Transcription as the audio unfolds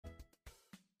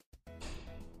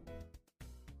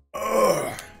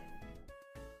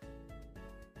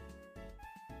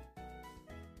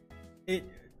It,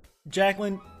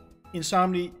 Jacqueline,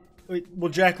 Insomni,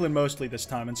 well, Jacqueline mostly this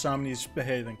time. Insomni's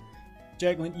behaving.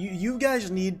 Jacqueline, you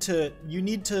guys need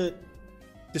to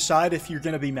decide if you're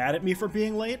gonna be mad at me for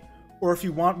being late, or if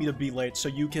you want me to be late so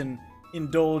you can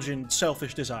indulge in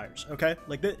selfish desires. Okay,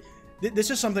 like this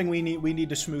is something we need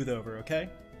to smooth over. Okay,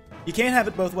 you can't have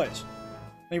it both ways.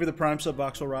 Maybe the Prime sub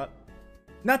voxel rot.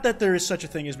 Not that there is such a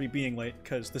thing as me being late,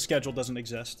 because the schedule doesn't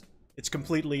exist. It's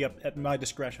completely up at my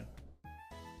discretion.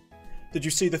 Did you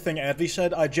see the thing Advi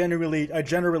said? I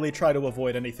generally try to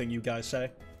avoid anything you guys say.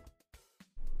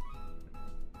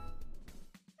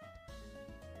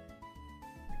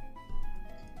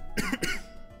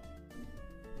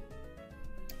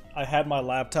 I had my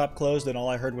laptop closed and all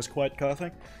I heard was Kwite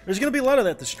coughing. There's gonna be a lot of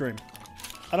that this stream.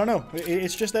 I don't know.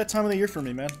 It's just that time of the year for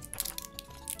me, man.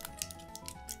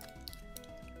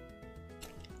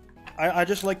 I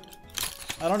just like...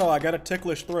 I don't know, I got a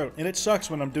ticklish throat. And it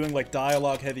sucks when I'm doing, like,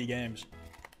 dialogue-heavy games.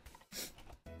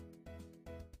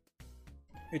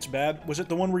 It's bad. Was it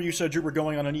the one where you said you were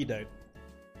going on an E-date?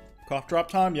 Cough drop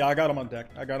time? Yeah, I got him on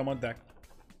deck. I got him on deck.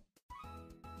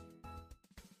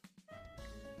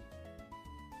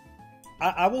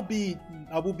 I will be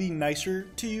nicer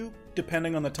to you,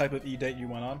 depending on the type of E-date you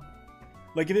went on.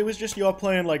 Like, if it was just y'all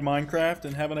playing, like, Minecraft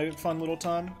and having a fun little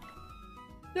time,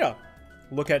 yeah.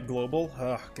 Look at global.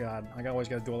 Oh, God. I always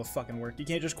gotta do all the fucking work. You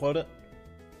can't just quote it.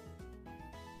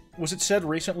 Was it said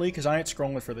recently? Because I ain't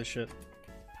scrolling for this shit.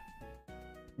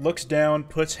 Looks down,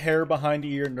 puts hair behind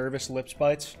ear, nervous lips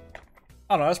bites.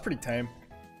 I don't know, that's pretty tame.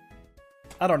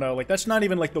 I don't know, like, that's not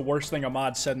even, like, the worst thing a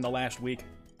mod said in the last week.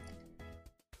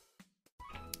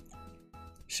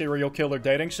 Serial killer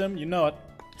dating sim? You know it.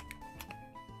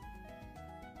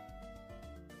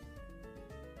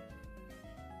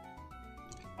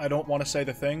 I don't want to say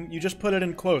the thing. You just put it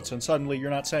in quotes and suddenly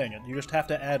you're not saying it. You just have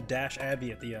to add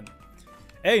 -Abby at the end.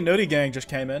 Hey, Nutty Gang just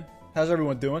came in. How's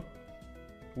everyone doing?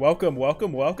 Welcome,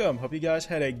 welcome, welcome. Hope you guys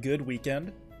had a good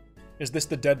weekend. Is this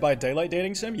the Dead by Daylight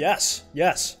dating sim? Yes,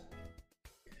 yes.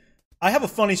 I have a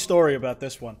funny story about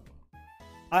this one.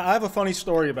 I have a funny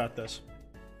story about this.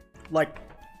 Like,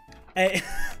 hey,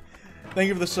 thank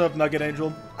you for the sub, Nugget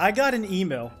Angel. I got an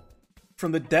email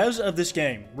from the devs of this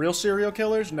game. Real serial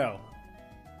killers? No.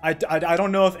 I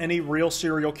don't know if any real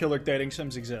serial killer dating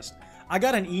sims exist. I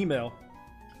got an email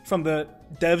from the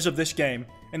devs of this game,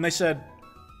 and they said,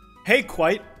 "Hey,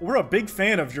 Kwite, we're a big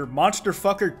fan of your monster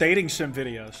fucker dating sim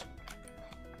videos.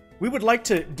 We would like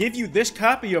to give you this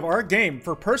copy of our game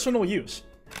for personal use."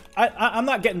 I'm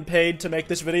not getting paid to make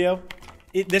this video.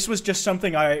 This was just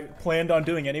something I planned on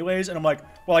doing anyways, and I'm like,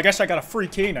 well, I guess I got a free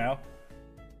key now.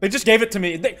 They just gave it to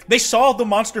me. They saw the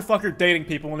monster fucker dating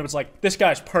people, and it was like, this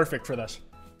guy's perfect for this.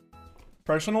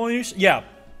 Personal use? Yeah.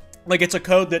 Like, it's a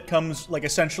code that comes, like,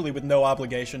 essentially with no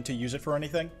obligation to use it for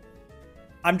anything.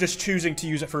 I'm just choosing to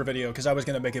use it for a video, because I was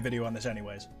going to make a video on this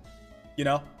anyways. You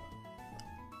know?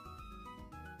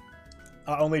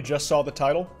 I only just saw the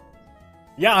title.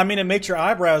 Yeah, I mean, it makes your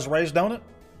eyebrows raise, don't it?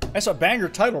 That's a banger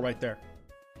title right there.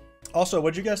 Also,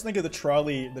 what'd you guys think of the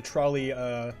trolley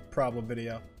problem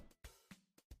video?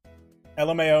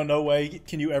 LMAO, no way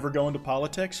can you ever go into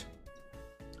politics?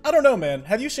 I don't know, man.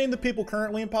 Have you seen the people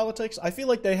currently in politics? I feel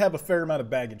like they have a fair amount of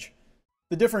baggage.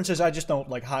 The difference is I just don't,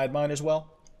 like, hide mine as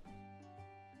well.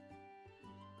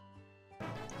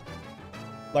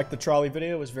 Like the trolley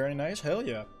video was very nice? Hell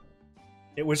yeah.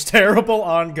 It was terrible,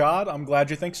 on God. I'm glad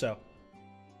you think so.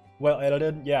 Well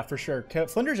edited? Yeah, for sure.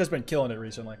 Flinders has been killing it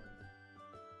recently.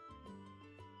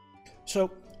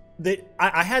 So,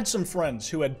 I had some friends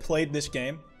who had played this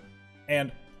game,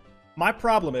 and my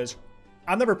problem is,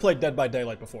 I've never played Dead by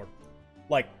Daylight before.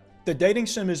 Like, the dating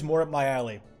sim is more up my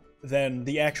alley than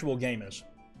the actual game is.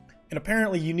 And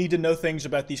apparently you need to know things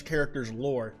about these characters'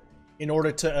 lore in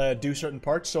order to do certain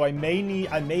parts, so I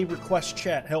may request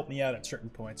chat help me out at certain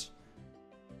points.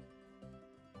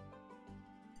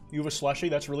 You have a slushie?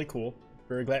 That's really cool.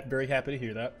 Very happy to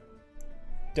hear that.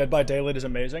 Dead by Daylight is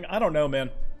amazing. I don't know, man.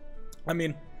 I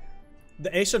mean, the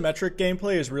asymmetric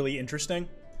gameplay is really interesting.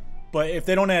 But if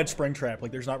they don't add Springtrap,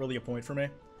 like, there's not really a point for me.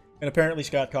 And apparently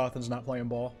Scott Cawthon's not playing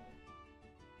ball.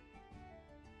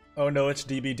 Oh no, it's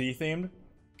DBD themed?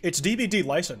 It's DBD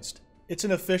licensed. It's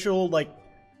an official, like,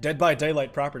 Dead by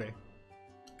Daylight property.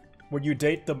 Where you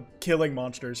date the killing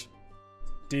monsters.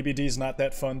 DBD's not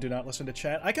that fun, do not listen to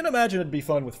chat. I can imagine it'd be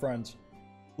fun with friends.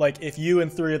 Like, if you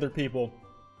and 3 other people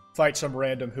fight some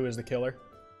random who is the killer.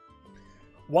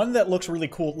 One that looks really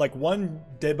cool, like one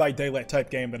Dead by Daylight type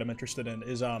game that I'm interested in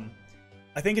is,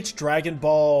 I think it's Dragon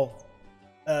Ball,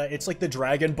 it's like the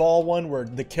Dragon Ball one where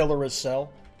the killer is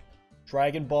Cell.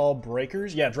 Dragon Ball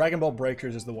Breakers? Yeah, Dragon Ball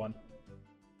Breakers is the one.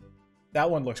 That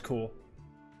one looks cool.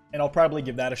 And I'll probably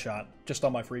give that a shot, just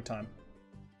on my free time.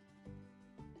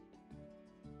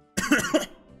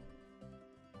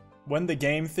 When the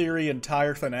Game Theory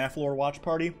entire FNAF lore watch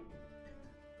party?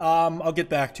 I'll get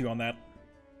back to you on that.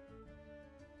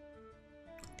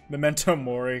 Memento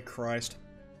Mori, Christ.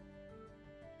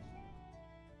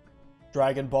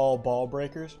 Dragon Ball Ball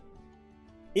Breakers.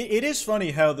 It is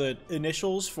funny how the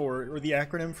initials for, or the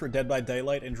acronym for Dead by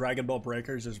Daylight and Dragon Ball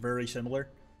Breakers is very similar.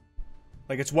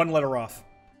 Like, it's one letter off.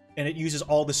 And it uses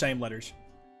all the same letters.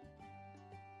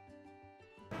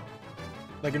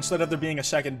 Like, instead of there being a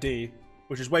second D,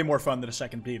 which is way more fun than a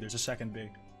second B, there's a second B.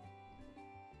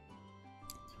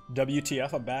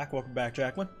 WTF, I'm back. Welcome back,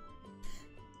 Jacqueline.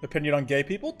 Opinion on gay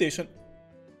people? Decent.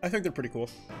 I think they're pretty cool.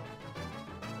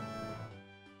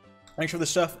 Thanks for the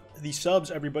stuff, the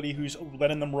subs, everybody who's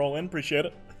letting them roll in. Appreciate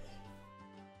it.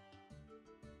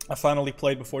 I finally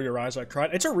played Before Your Eyes. I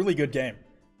tried. It's a really good game.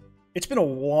 It's been a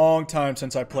long time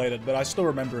since I played it, but I still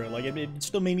remember it. Like, it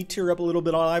still made me tear up a little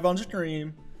bit live on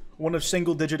stream. One of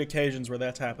single-digit occasions where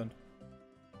that's happened.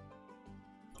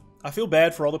 I feel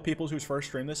bad for all the people whose first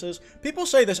stream this is. People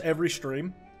say this every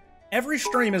stream. Every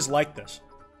stream is like this.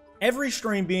 Every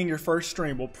stream being your first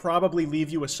stream will probably leave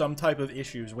you with some type of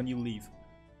issues when you leave.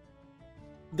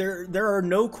 There are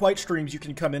no Kwite streams you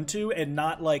can come into and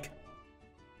not, like,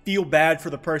 feel bad for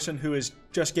the person who is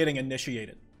just getting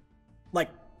initiated. Like,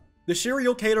 the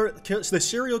serial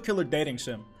killer dating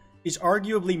sim is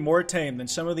arguably more tame than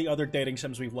some of the other dating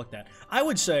sims we've looked at. I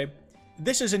would say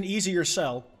this is an easier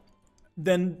sell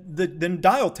than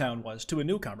Dial Town was to a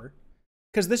newcomer,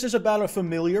 because this is about a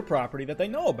familiar property that they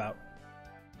know about.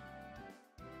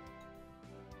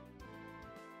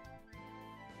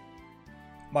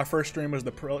 My first stream was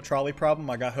the trolley problem.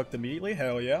 I got hooked immediately.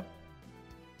 Hell yeah.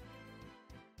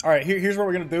 Alright, here's what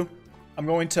we're going to do. I'm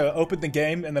going to open the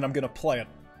game, and then I'm going to play it.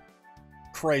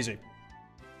 Crazy.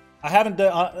 I haven't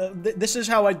done... this is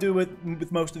how I do it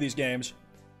with most of these games.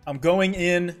 I'm going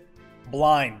in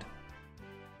blind.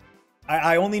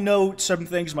 I only know some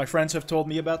things my friends have told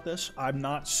me about this. I'm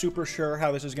not super sure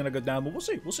how this is going to go down, but we'll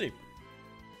see. We'll see.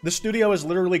 The studio is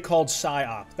literally called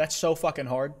PsyOp. That's so fucking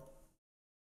hard.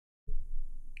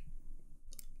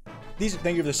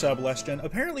 Thank you for the sub, Lesgen.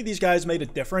 Apparently these guys made a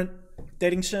different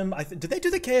dating sim. Did they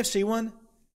do the KFC one?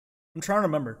 I'm trying to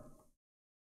remember.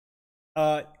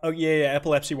 Oh yeah,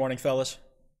 epilepsy warning, fellas.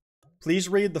 Please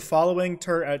read the following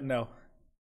no.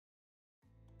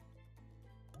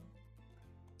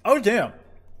 Oh damn.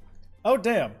 Oh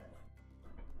damn.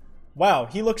 Wow,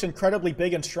 he looks incredibly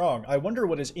big and strong. I wonder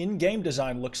what his in-game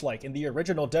design looks like in the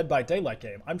original Dead by Daylight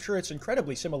game. I'm sure it's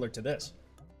incredibly similar to this.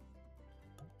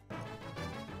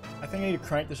 I think I need to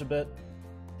crank this a bit.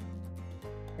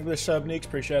 Thank you for the sub, Neeks.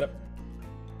 Appreciate it.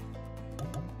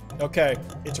 Okay,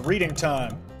 it's reading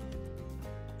time.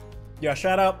 Yeah,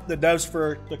 shout out the devs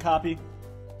for the copy.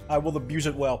 I will abuse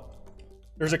it well.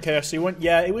 There's a KFC one.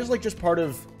 Yeah, it was like just part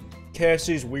of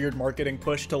KFC's weird marketing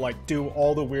push to like do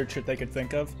all the weird shit they could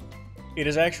think of. It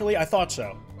is actually, I thought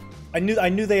so. I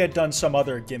knew they had done some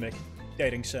other gimmick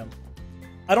dating sim.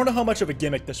 I don't know how much of a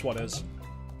gimmick this one is.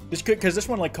 Because this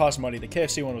one like cost money. The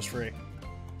KFC one was free.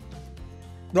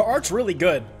 The art's really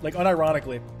good, like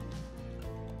unironically.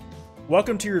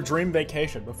 Welcome to your dream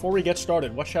vacation. Before we get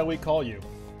started, what shall we call you?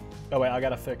 Oh wait, I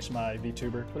gotta fix my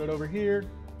VTuber. Put it over here.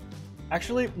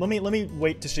 Actually, let me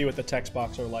wait to see what the text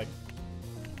box are like.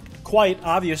 Kwite,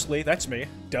 obviously, that's me.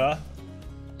 Duh.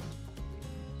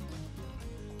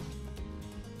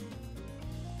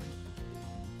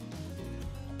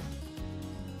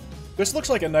 This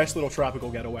looks like a nice little tropical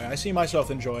getaway. I see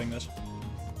myself enjoying this.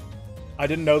 I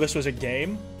didn't know this was a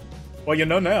game. Well, you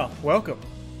know now. Welcome.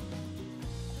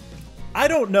 I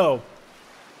don't know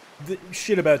the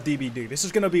shit about DBD. This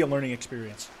is gonna be a learning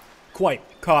experience. Kwite.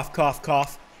 Cough, cough,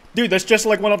 cough. Dude, that's just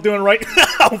like what I'm doing right.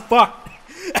 Oh, fuck.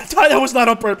 That was not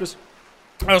on purpose.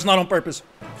 That was not on purpose.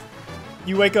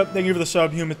 You wake up, thank you for the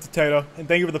sub, Human Potato, and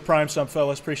thank you for the prime sub,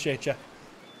 fellas. Appreciate ya.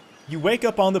 You wake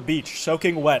up on the beach,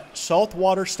 soaking wet, salt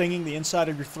water stinging the inside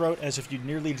of your throat as if you'd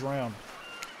nearly drowned.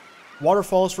 Water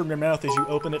falls from your mouth as you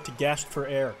open it to gasp for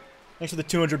air. Thanks for the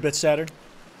 200-bit Saturn.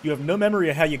 You have no memory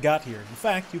of how you got here. In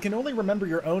fact, you can only remember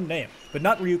your own name, but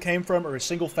not where you came from or a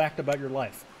single fact about your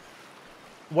life.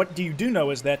 What you do know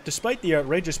is that, despite the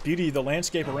outrageous beauty of the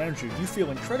landscape around you, you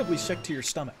feel incredibly sick to your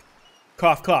stomach.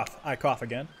 Cough, cough. I cough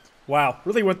again. Wow,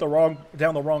 really went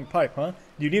down the wrong pipe, huh?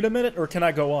 Do you need a minute, or can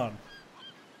I go on?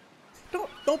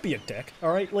 Don't be a dick,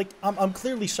 alright? Like, I'm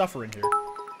clearly suffering here.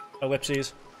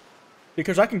 Ellipses.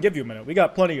 Because I can give you a minute. We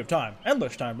got plenty of time.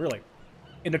 Endless time, really.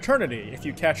 In eternity, if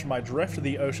you catch my drift,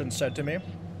 the ocean said to me.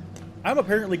 I'm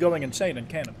apparently going insane in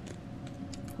canon.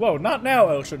 Whoa, not now,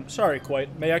 Ocean. Sorry,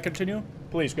 Kwite. May I continue?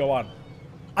 Please, go on.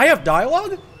 I have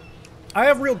dialogue? I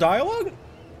have real dialogue?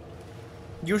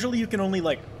 Usually you can only,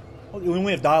 like... You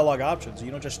only have dialogue options.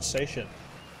 You don't just say shit.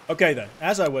 Okay, then.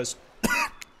 As I was...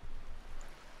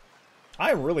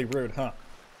 I am really rude, huh?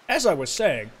 As I was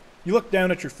saying, you look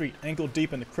down at your feet, ankle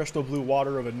deep in the crystal blue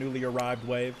water of a newly arrived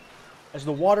wave. As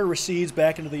the water recedes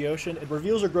back into the ocean, it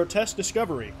reveals a grotesque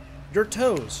discovery. Your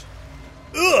toes.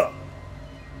 Ugh!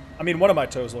 I mean, one of my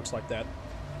toes looks like that.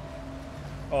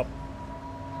 Oh.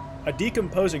 A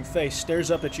decomposing face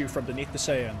stares up at you from beneath the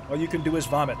sand. All you can do is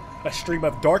vomit. A stream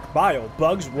of dark bile,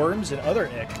 bugs, worms, and other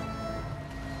ick.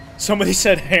 Somebody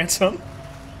said handsome?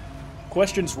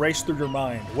 Questions race through your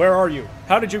mind. Where are you?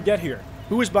 How did you get here?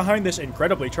 Who is behind this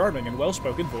incredibly charming and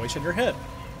well-spoken voice in your head?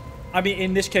 I mean,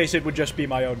 in this case, it would just be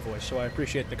my own voice, so I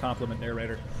appreciate the compliment,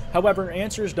 narrator. However,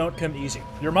 answers don't come easy.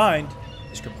 Your mind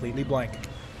is completely blank.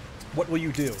 What will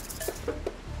you do?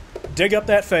 Dig up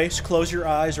that face, close your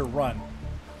eyes, or run?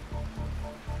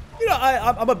 You know,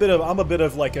 I'm a bit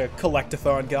of like a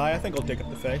collectathon guy. I think I'll dig up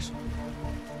the face.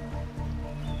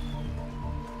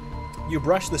 You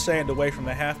brush the sand away from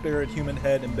the half-buried human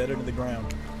head embedded in the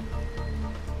ground.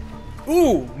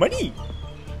 Ooh, money!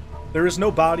 There is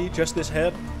no body, just this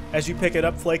head. As you pick it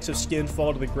up, flakes of skin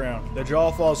fall to the ground. The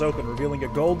jaw falls open, revealing a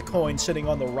gold coin sitting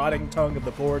on the rotting tongue of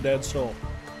the poor dead soul.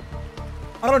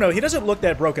 I don't know, he doesn't look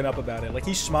that broken up about it. Like,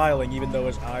 he's smiling even though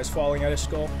his eye's falling out his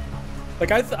skull. Like,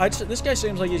 this guy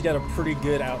seems like he's got a pretty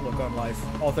good outlook on life,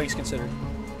 all things considered.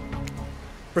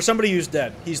 For somebody who's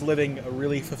dead, he's living a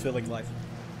really fulfilling life.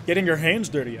 Getting your hands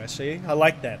dirty, I see. I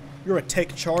like that. You're a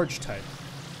take charge type.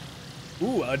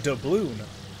 Ooh, a doubloon.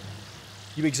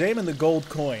 You examine the gold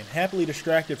coin, happily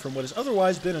distracted from what has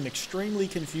otherwise been an extremely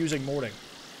confusing morning.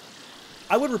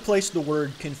 I would replace the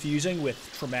word confusing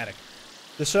with traumatic.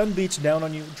 The sun beats down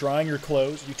on you, drying your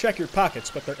clothes. You check your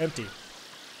pockets, but they're empty.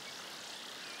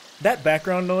 That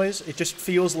background noise, it just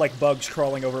feels like bugs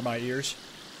crawling over my ears.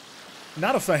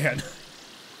 Not a fan.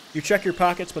 You check your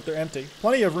pockets, but they're empty.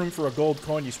 Plenty of room for a gold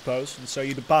coin, you suppose, and so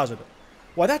you deposit it.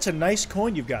 Why, that's a nice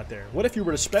coin you've got there. What if you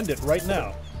were to spend it right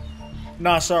now?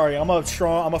 Nah, sorry, I'm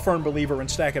a firm believer in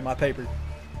stacking my paper.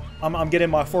 I'm getting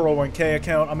my 401k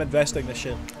account, I'm investing this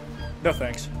shit. No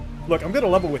thanks. Look, I'm gonna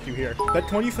level with you here. That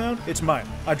coin you found, it's mine.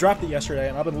 I dropped it yesterday,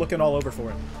 and I've been looking all over for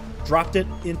it. Dropped it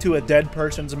into a dead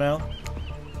person's mouth.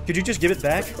 Could you just give it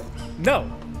back?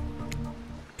 No.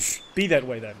 Psh, be that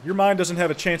way then. Your mind doesn't have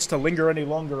a chance to linger any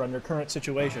longer on your current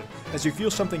situation, as you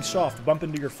feel something soft bump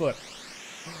into your foot.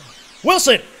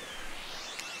 Wilson!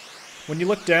 When you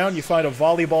look down, you find a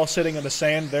volleyball sitting on the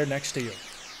sand there next to you.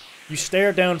 You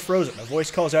stare down frozen. A voice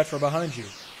calls out from behind you.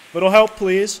 Little help,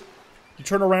 please. You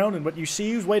turn around, and what you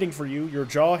see is waiting for you. Your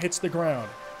jaw hits the ground.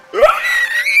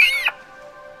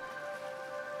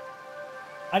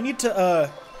 I need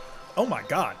to, oh my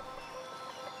god.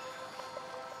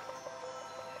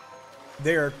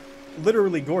 They're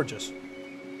literally gorgeous.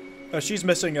 She's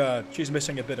missing a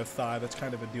bit of thigh. That's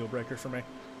kind of a deal breaker for me.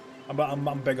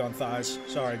 I'm big on thighs.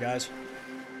 Sorry, guys.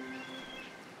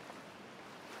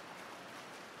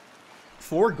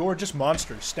 4 gorgeous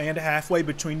monsters stand halfway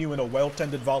between you and a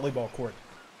well-tended volleyball court.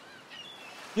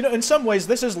 You know, in some ways,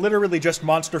 this is literally just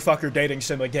Monster Fucker Dating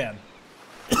Sim again.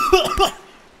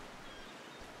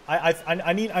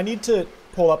 I need to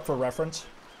pull up for reference.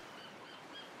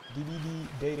 DVD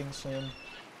Dating Sim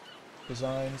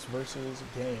designs versus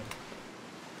game.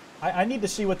 I need to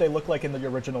see what they look like in the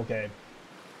original game.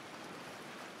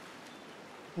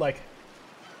 Like,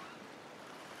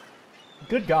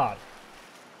 good God.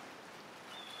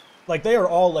 Like, they are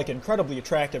all, like, incredibly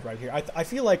attractive right here. I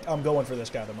feel like I'm going for this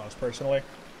guy the most, personally.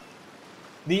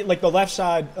 The left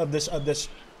side of this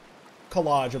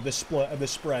collage, of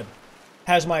this spread,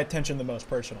 has my attention the most,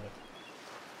 personally.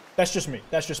 That's just me.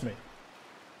 That's just me.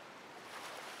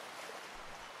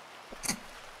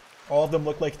 All of them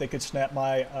look like they could snap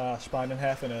my spine in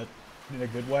half in a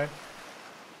good way.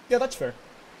 Yeah, that's fair.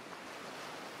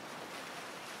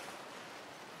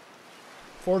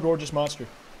 4 gorgeous monsters.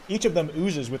 Each of them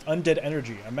oozes with undead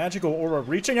energy, a magical aura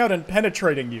reaching out and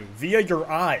penetrating you via your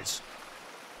eyes.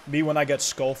 Me when I get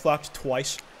skull-fucked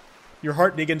twice. Your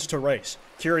heart begins to race.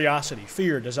 Curiosity,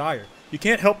 fear, desire. You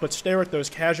can't help but stare at those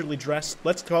casually dressed,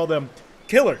 let's call them,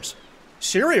 killers.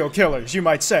 Serial killers, you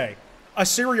might say. A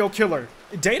serial killer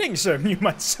dating sim, you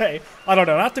might say. I don't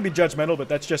know, not to be judgmental, but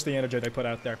that's just the energy they put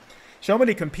out there. So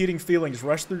many competing feelings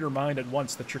rush through your mind at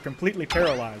once that you're completely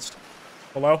paralyzed.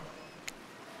 Hello?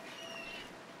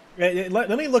 Let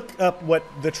me look up what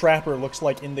the Trapper looks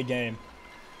like in the game.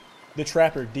 The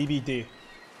Trapper, DVD.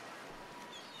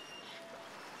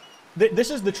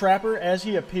 This is the Trapper as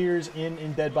he appears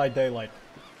in Dead by Daylight.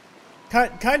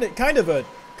 Kind of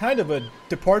a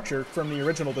departure from the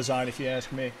original design, if you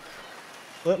ask me.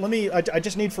 Let me. I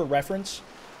just need for reference,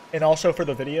 and also for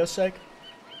the video's sake.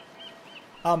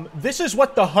 This is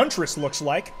what the Huntress looks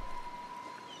like.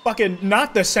 Fucking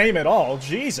not the same at all.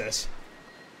 Jesus.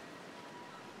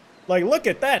 Like, look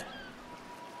at that.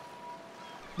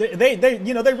 They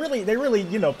really,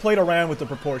 you know, played around with the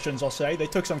proportions, I'll say. They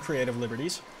took some creative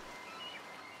liberties.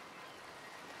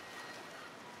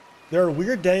 There are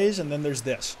weird days, and then there's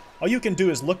this. All you can do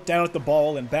is look down at the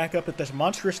ball and back up at this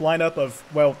monstrous lineup of,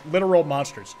 well, literal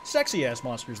monsters. Sexy-ass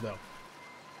monsters, though.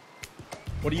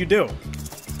 What do?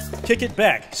 Kick it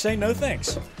back. Say no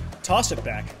thanks. Toss it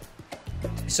back.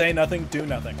 Say nothing, do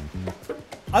nothing.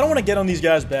 I don't want to get on these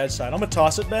guys' bad side. I'm gonna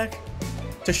toss it back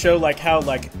to show, like, how,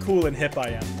 like, cool and hip I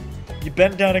am. You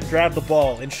bend down and grab the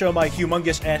ball and show my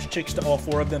humongous ass cheeks to all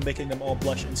four of them, making them all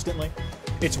blush instantly.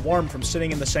 It's warm from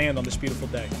sitting in the sand on this beautiful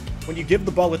day. When you give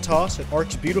the ball a toss, it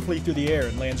arcs beautifully through the air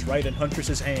and lands right in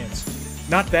Huntress's hands.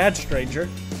 Not bad, stranger.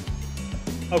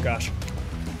 Oh gosh.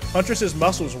 Huntress's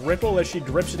muscles ripple as she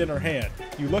grips it in her hand.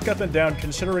 You look up and down,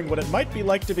 considering what it might be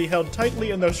like to be held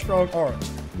tightly in those strong arms.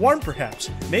 Warm, perhaps.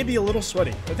 Maybe a little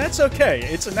sweaty. But that's okay.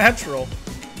 It's natural.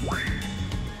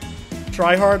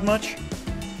 Try hard much?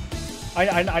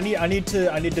 I need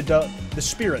to the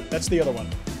Spirit. That's the other one.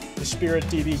 The Spirit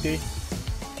DVD.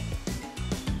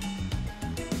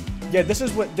 Yeah, this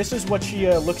is what she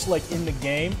looks like in the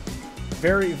game.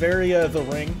 Very The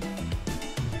Ring.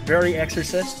 Very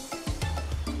Exorcist.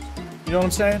 You know what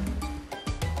I'm saying?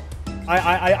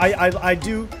 I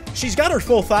do. She's got her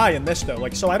full thigh in this though,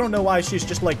 like, so I don't know why she's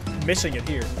just like missing it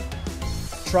here.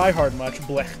 Try hard much,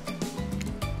 blech.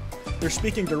 They're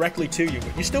speaking directly to you,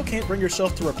 but you still can't bring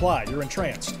yourself to reply. You're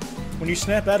entranced. When you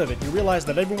snap out of it, you realize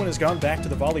that everyone has gone back to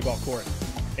the volleyball court.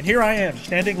 And here I am,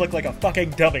 standing like a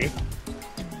fucking dummy.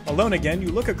 Alone again,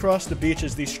 you look across the beach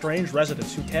as these strange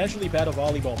residents who casually bat a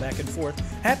volleyball back and forth,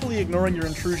 happily ignoring your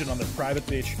intrusion on their private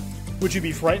beach. Would you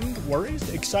be frightened, worried,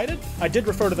 excited? I did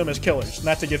refer to them as killers,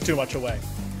 not to give too much away.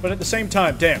 But at the same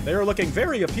time, damn, they are looking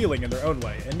very appealing in their own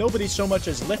way, and nobody so much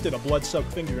as lifted a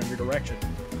blood-soaked finger in your direction.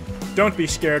 Don't be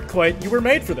scared, Kwite. You were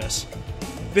made for this.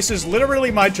 This is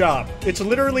literally my job. It's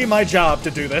literally my job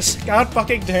to do this. God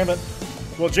fucking damn it.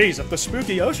 Well, geez, if the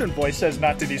spooky ocean boy says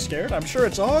not to be scared, I'm sure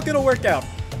it's all gonna work out.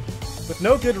 With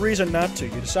no good reason not to,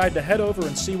 you decide to head over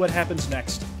and see what happens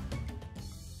next.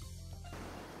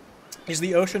 Is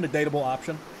the ocean a dateable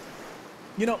option?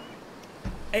 You know,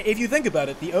 if you think about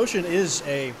it, the ocean is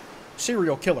a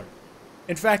serial killer.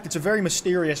 In fact, it's a very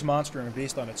mysterious monster and a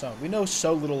beast on its own. We know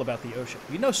so little about the ocean.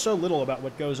 We know so little about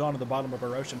what goes on at the bottom of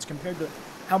our oceans compared to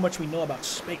how much we know about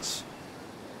space.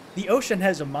 The ocean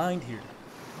has a mind here.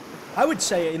 I would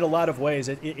say, in a lot of ways,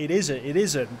 it is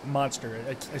a monster,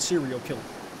 a serial killer.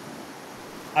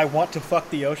 I want to fuck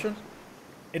the ocean,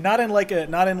 and not in like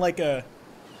a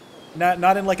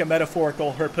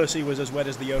metaphorical "her pussy was as wet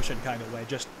as the ocean" kind of way.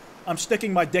 Just, I'm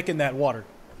sticking my dick in that water.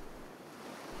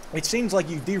 It seems like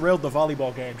you derailed the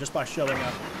volleyball game just by showing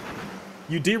up.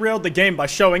 You derailed the game by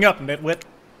showing up, nitwit.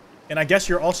 And I guess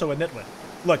you're also a nitwit.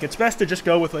 Look, it's best to just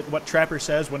go with what Trapper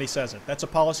says when he says it. That's a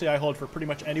policy I hold for pretty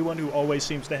much anyone who always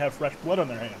seems to have fresh blood on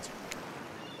their hands.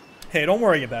 Hey, don't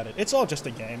worry about it. It's all just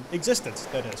a game. Existence,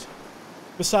 that is.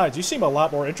 Besides, you seem a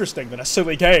lot more interesting than a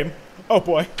silly game. Oh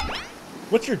boy.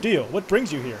 What's your deal? What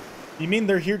brings you here? You mean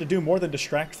they're here to do more than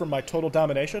distract from my total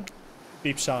domination?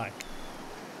 Deep sigh.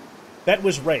 That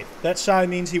was Wraith. That sigh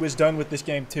means he was done with this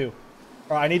game too.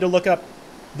 Alright, I need to look up...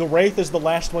 The Wraith is the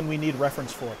last one we need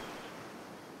reference for.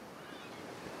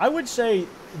 I would say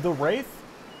the Wraith...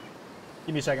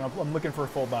 Give me a second, I'm looking for a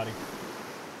full body.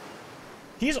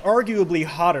 He's arguably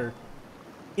hotter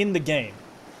in the game.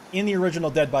 In the original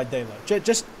Dead by Daylight.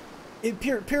 Just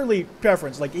purely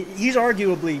preference. Like, he's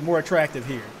arguably more attractive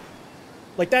here.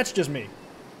 Like, that's just me.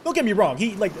 Don't get me wrong.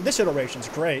 This iteration's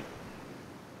great.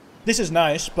 This is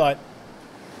nice, but...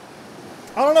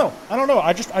 I don't know.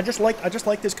 I just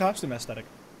like this costume aesthetic.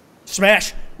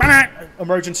 Smash!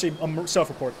 Emergency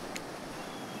self-report.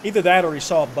 Either that or he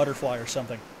saw a butterfly or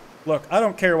something. Look, I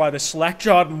don't care why this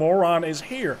slack-jawed moron is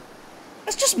here.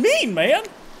 That's just mean, man!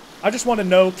 I just want to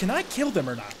know, can I kill them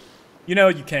or not? You know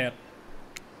you can't.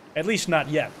 At least not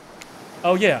yet.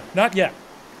 Oh yeah, not yet.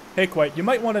 Hey, Kwite, you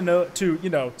might want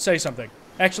to say something.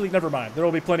 Actually, never mind. There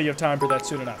will be plenty of time for that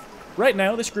soon enough. Right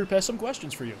now, this group has some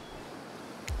questions for you.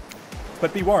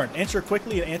 But be warned, answer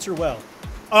quickly and answer well.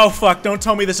 Oh fuck, don't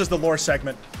tell me this is the lore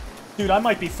segment. Dude, I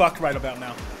might be fucked right about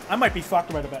now. I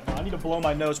need to blow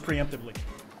my nose preemptively.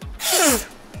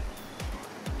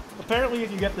 Apparently,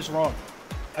 if you get this wrong,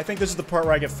 I think this is the part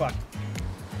where I get fucked.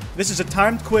 This is a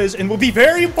timed quiz and will be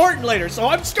very important later, so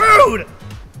I'm screwed!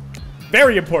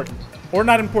 Very important. Or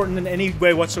not important in any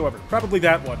way whatsoever. Probably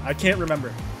that one. I can't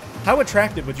remember. How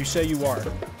attractive would you say you are?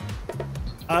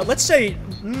 Let's say,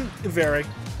 very.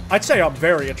 I'd say I'm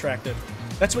very attractive.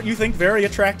 That's what you think very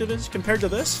attractive is compared to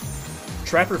this?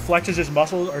 Trapper flexes his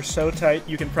muscles are so tight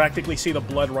you can practically see the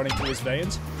blood running through his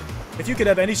veins. If you could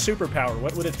have any superpower,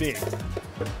 what would it be?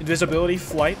 Invisibility,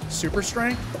 flight, super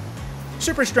strength?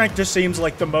 Super strength just seems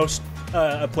like the most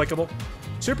applicable.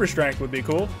 Super strength would be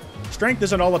cool. Strength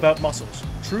isn't all about muscles.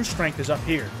 True strength is up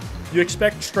here. You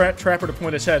expect Trapper to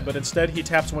point his head, but instead he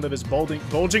taps one of his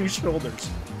bulging shoulders.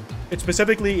 It's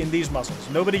specifically in these muscles.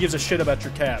 Nobody gives a shit about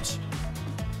your calves.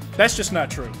 That's just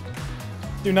not true.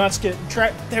 Do not skip.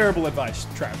 Terrible advice,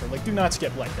 Trapper. Like, do not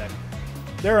skip like that.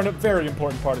 They're a very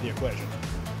important part of the equation.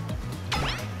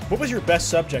 What was your best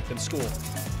subject in school?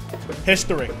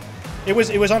 History. It was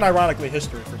unironically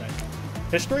history for me.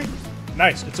 History?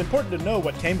 Nice. It's important to know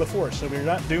what came before, so we're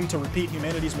not doomed to repeat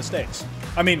humanity's mistakes.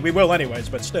 I mean, we will anyways,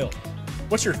 but still.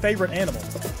 What's your favorite animal?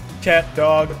 Cat,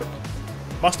 dog,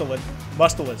 mustelid.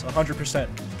 Mustelids, 100%.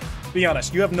 Be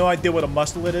honest, you have no idea what a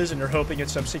mustelid is, and you're hoping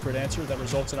it's some secret answer that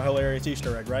results in a hilarious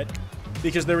Easter egg, right?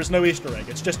 Because there is no Easter egg.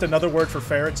 It's just another word for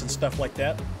ferrets and stuff like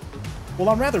that. Well,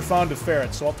 I'm rather fond of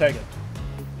ferrets, so I'll take it.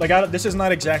 Like, this is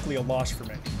not exactly a loss for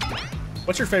me.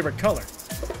 What's your favorite color?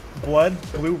 Blood,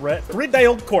 blue, red.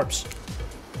 3-day-old corpse.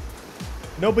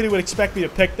 Nobody would expect me to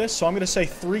pick this, so I'm gonna say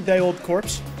 3-day-old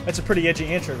corpse. That's a pretty edgy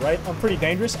answer, right? I'm pretty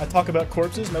dangerous. I talk about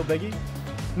corpses, no biggie.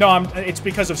 No, it's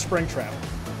because of Springtrap.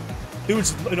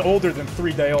 Dude's older than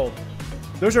 3-day-old.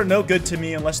 Those are no good to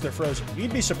me unless they're frozen.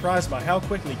 You'd be surprised by how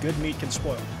quickly good meat can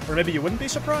spoil. Or maybe you wouldn't be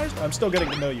surprised? I'm still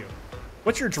getting to know you.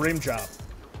 What's your dream job?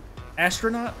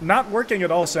 Astronaut? Not working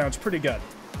at all sounds pretty good.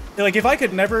 Like, if I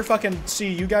could never fucking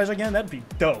see you guys again, that'd be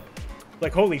dope.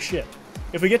 Like, holy shit.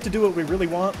 If we get to do what we really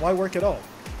want, why work at all?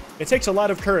 It takes a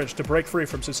lot of courage to break free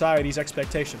from society's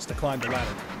expectations to climb the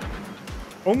ladder.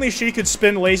 Only she could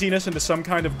spin laziness into some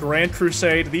kind of grand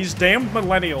crusade. These damn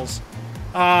millennials.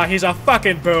 Ah, he's a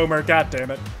fucking boomer,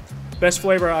 goddammit. Best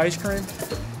flavor of ice cream?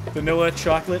 Vanilla,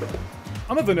 chocolate?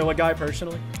 I'm a vanilla guy,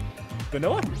 personally.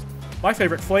 Vanilla? My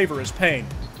favorite flavor is pain.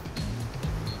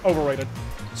 Overrated.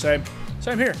 Same.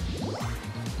 Same here.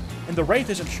 And the Wraith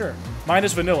isn't sure. Mine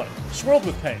is vanilla, swirled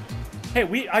with pain.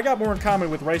 Hey, I got more in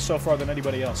common with Wraith so far than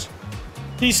anybody else.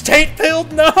 He's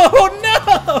taint-filled? No,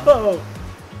 no!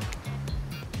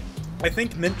 I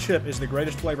think mint chip is the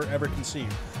greatest flavor ever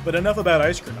conceived. But enough about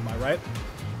ice cream, am I right?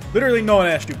 Literally no one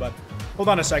asked you, bud. Hold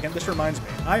on a second, this reminds me.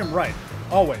 I am right.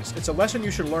 Always. It's a lesson you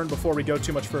should learn before we go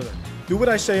too much further. Do what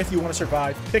I say if you want to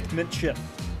survive. Pick mint chip.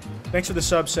 Thanks for the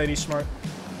sub, Sadie Smart.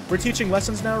 We're teaching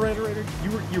lessons now, Raiderator?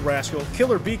 You rascal.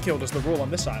 Kill or be killed is the rule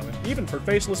on this island, even for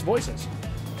faceless voices.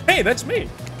 Hey, that's me!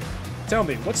 Tell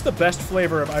me, what's the best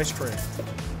flavor of ice cream?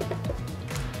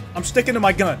 I'm sticking to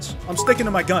my guns. I'm sticking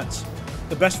to my guns.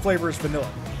 The best flavor is vanilla.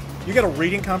 You got a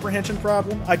reading comprehension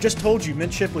problem? I just told you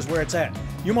mint chip was where it's at.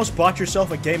 You almost bought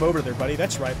yourself a game over there, buddy.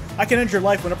 That's right. I can end your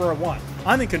life whenever I want.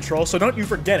 I'm in control, so don't you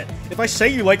forget it. If I say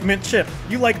you like mint chip,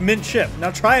 you like mint chip.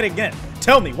 Now try it again.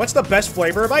 Tell me, what's the best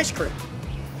flavor of ice cream?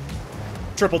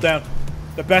 Triple down.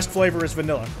 The best flavor is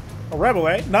vanilla. A rebel,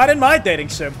 eh? Not in my dating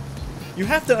sim. You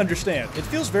have to understand, it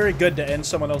feels very good to end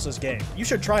someone else's game. You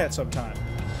should try it sometime.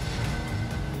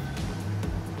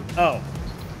 Oh.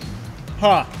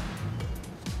 Huh.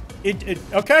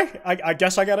 Okay, I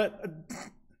guess I gotta...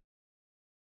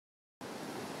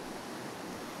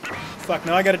 Fuck,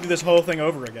 now I gotta do this whole thing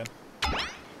over again.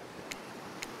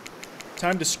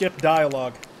 Time to skip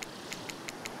dialogue.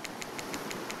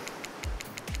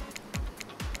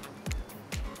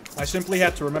 I simply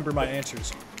have to remember my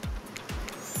answers.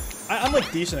 I'm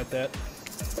like decent at that.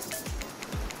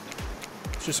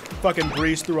 Let's just fucking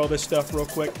breeze through all this stuff real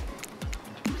quick.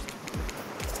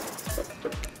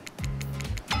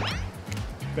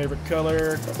 Favorite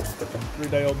color,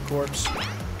 3-day-old corpse.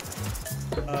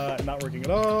 Not working at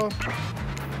all.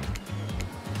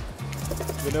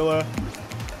 Vanilla.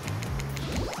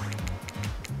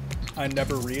 I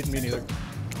never read, me neither.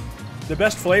 The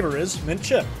best flavor is mint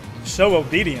chip. So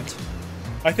obedient.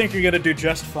 I think you're gonna do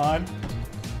just fine.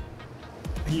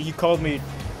 He called me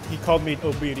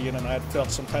obedient, and I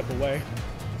felt some type of way.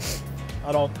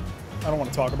 I don't want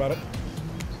to talk about it.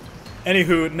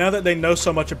 Anywho, now that they know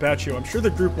so much about you, I'm sure the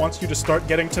group wants you to start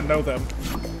getting to know them.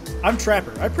 I'm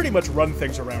Trapper. I pretty much run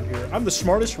things around here. I'm the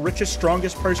smartest, richest,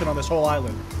 strongest person on this whole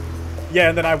island. Yeah,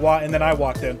 and then I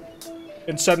walked in,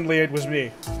 and suddenly it was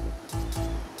me.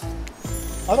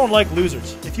 I don't like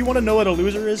losers. If you want to know what a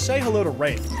loser is, say hello to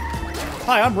Wraith.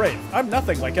 Hi, I'm Wraith. I'm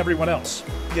nothing like everyone else.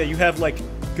 Yeah, you have, like,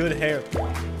 good hair.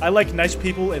 I like nice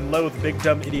people and loathe big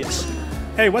dumb idiots.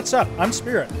 Hey, what's up? I'm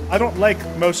Spirit. I don't like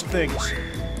most things.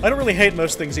 I don't really hate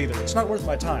most things either. It's not worth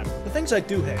my time. The things I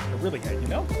do hate, I really hate, you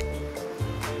know?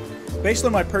 Based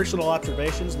on my personal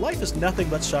observations, life is nothing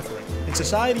but suffering, and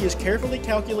society is carefully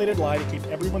calculated lie to keep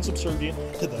everyone subservient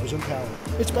to those in power.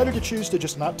 It's better to choose to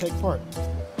just not take part.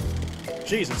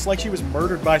 Jeez, it's like she was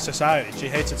murdered by society. She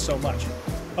hates it so much.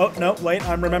 Oh, no, wait,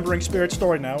 I'm remembering Spirit's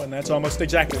story now, and that's almost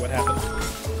exactly what happened.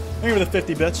 Thank you for the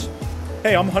 50 bits.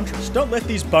 Hey, I'm Huntress. Don't let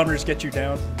these bummers get you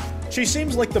down. She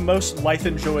seems like the most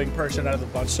life-enjoying person out of the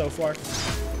bunch so far.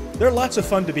 There are lots of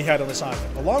fun to be had on this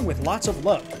island, along with lots of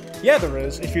love. Yeah, there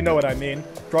is, if you know what I mean.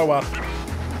 Grow up.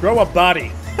 Grow a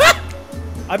body.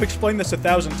 I've explained this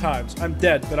 1,000 times. I'm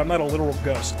dead, but I'm not a literal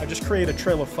ghost. I just create a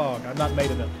trail of fog. I'm not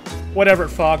made of it. Whatever,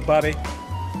 fog buddy.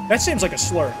 That seems like a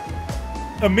slur.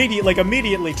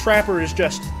 Immediately, Trapper is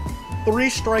just 3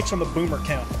 strikes on the boomer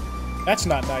count. That's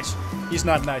not nice. He's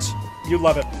not nice. You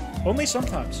love it. Only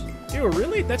sometimes. Ew,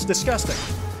 really? That's disgusting.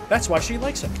 That's why she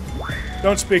likes it.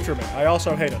 Don't speak for me. I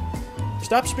also hate it.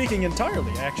 Stop speaking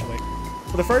entirely, actually.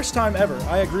 For the first time ever,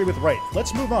 I agree with Wraith.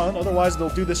 Let's move on, otherwise they'll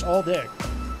do this all day.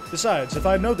 Besides, if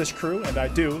I know this crew, and I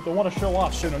do, they'll want to show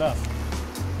off soon enough.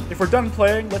 If we're done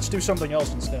playing, let's do something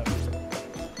else instead.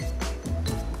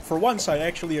 For once, I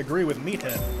actually agree with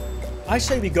Meathead. I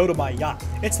say we go to my yacht.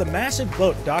 It's the massive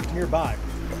boat docked nearby.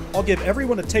 I'll give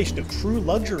everyone a taste of true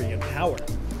luxury and power.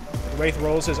 Wraith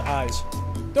rolls his eyes.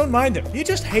 Don't mind him, he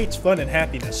just hates fun and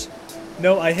happiness.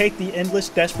 No, I hate the endless,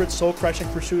 desperate, soul-crushing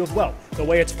pursuit of wealth, the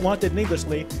way it's flaunted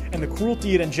needlessly, and the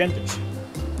cruelty it engenders.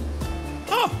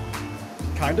 Huh!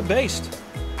 Kinda based.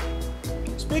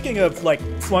 Speaking of, like,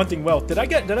 flaunting wealth, did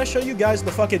I show you guys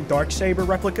the fucking Darksaber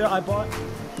replica I bought?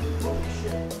 Holy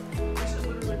shit. This is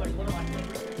literally, like, one of my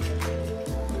favorite things.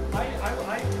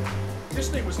 This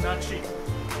thing was not cheap.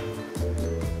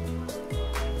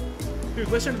 Dude,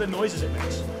 listen to the noises it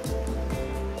makes.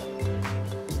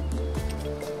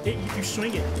 You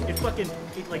swing it, it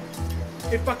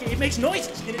makes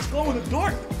noises, and it's glow in the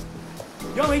dark.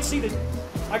 Y'all ain't seen it.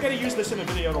 I gotta use this in a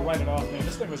video to write it off, man.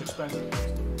 This thing was expensive.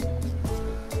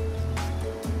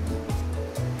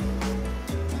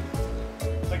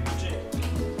 Like, legit.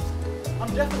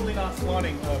 I'm definitely not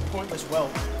flaunting pointless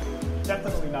wealth.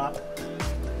 Definitely not.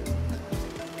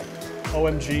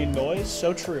 OMG noise,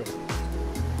 so true.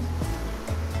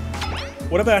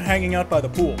 What about hanging out by the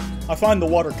pool? I find the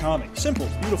water calming. Simple,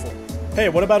 beautiful. Hey,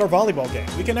 what about our volleyball game?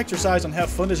 We can exercise and have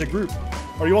fun as a group.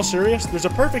 Are you all serious? There's a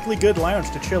perfectly good lounge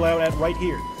to chill out at right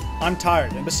here. I'm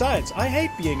tired, and besides, I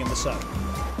hate being in the sun.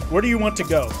 Where do you want to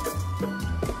go?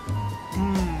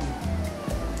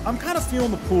 I'm kind of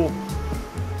feeling the pool.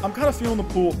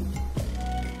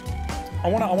 I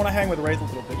wanna hang with Wraith a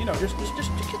little bit. You know, just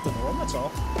get the norm, that's all.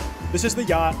 This is the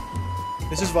yacht.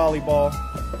 This is volleyball.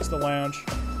 It's the lounge.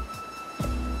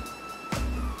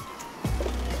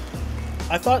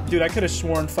 I thought, dude, I could have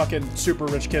sworn fucking Super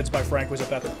Rich Kids by Frank was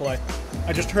about to play.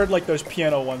 I just heard, like, those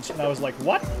piano ones, and I was like,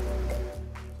 what?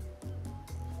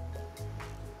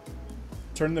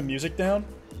 Turn the music down?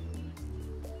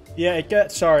 Yeah, it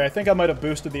got... Sorry, I think I might have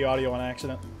boosted the audio on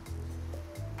accident.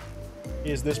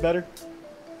 Is this better?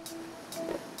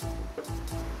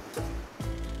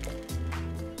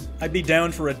 I'd be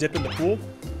down for a dip in the pool.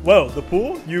 Whoa, the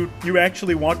pool? You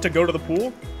actually want to go to the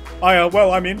pool?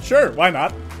 Well, I mean, sure, why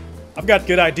not? I've got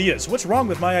good ideas. What's wrong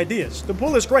with my ideas? The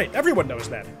pool is great. Everyone knows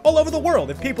that. All over the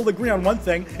world, if people agree on one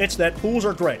thing, it's that pools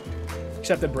are great.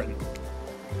 Except in Britain.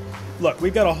 Look,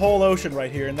 we've got a whole ocean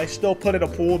right here, and they still put in a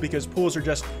pool because pools are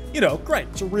just, you know, great.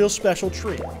 It's a real special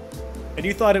treat. And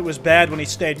you thought it was bad when he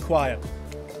stayed quiet.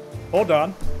 Hold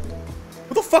on.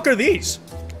 What the fuck are these?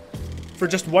 For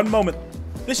just one moment,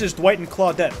 this is Dwight and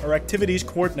Claudette, our activities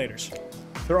coordinators.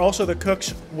 They're also the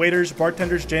cooks, waiters,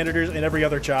 bartenders, janitors, and every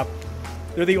other job.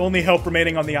 They're the only help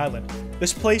remaining on the island.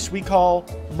 This place we call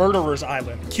Murderer's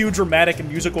Island. Cue dramatic and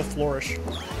musical flourish.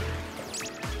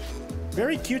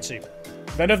 Very cutesy.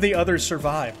 None of the others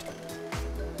survived.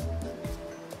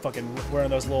 Fucking wearing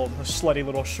those little slutty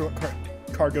little short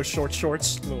cargo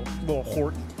shorts. Little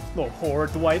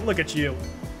whore. Dwight, look at you.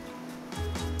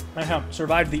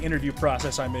 Survived the interview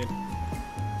process, I mean.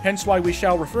 Hence why we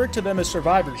shall refer to them as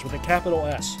survivors with a capital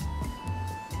S.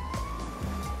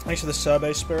 Thanks for the sub,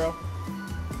 Ace Sparrow.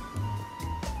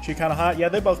 She kinda hot? Yeah,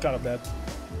 they both kinda bad.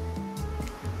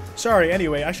 Sorry,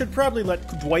 anyway, I should probably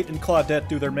let Dwight and Claudette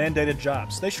do their mandated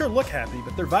jobs. They sure look happy,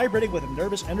 but they're vibrating with a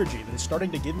nervous energy that is starting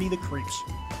to give me the creeps.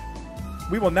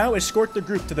 We will now escort the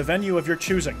group to the venue of your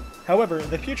choosing. However, in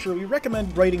the future, we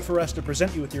recommend waiting for us to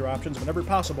present you with your options whenever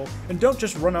possible, and don't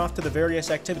just run off to the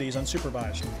various activities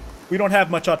unsupervised. We don't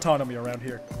have much autonomy around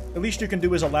here. The least you can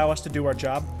do is allow us to do our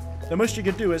job. The most you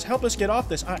can do is help us get off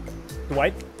this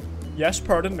Dwight? Yes,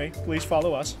 pardon me. Please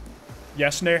follow us.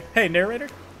 Yes, hey, narrator?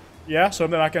 Yeah,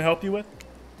 something I can help you with?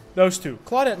 Those two,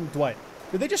 Claudette and Dwight.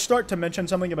 Did they just start to mention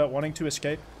something about wanting to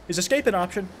escape? Is escape an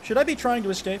option? Should I be trying to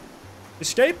escape?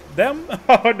 Escape? Them?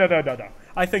 Oh, no.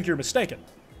 I think you're mistaken.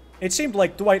 It seemed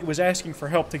like Dwight was asking for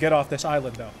help to get off this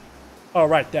island, though. Oh,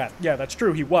 right, that. Yeah, that's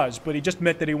true, he was, but he just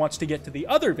meant that he wants to get to the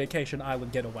other vacation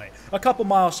island getaway. A couple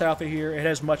miles south of here, it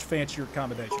has much fancier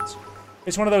accommodations.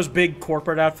 It's one of those big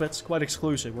corporate outfits, quite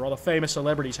exclusive, where all the famous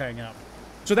celebrities hang out.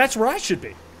 So that's where I should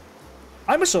be.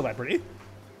 I'm a celebrity.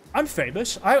 I'm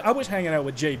famous. I was hanging out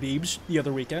with Jay Beebs the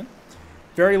other weekend.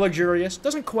 Very luxurious.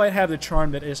 Doesn't quite have the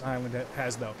charm that this island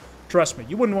has, though. Trust me,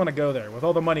 you wouldn't want to go there. With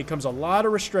all the money comes a lot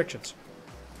of restrictions.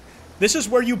 This is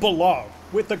where you belong,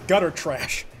 with the gutter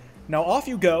trash. Now off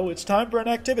you go, it's time for an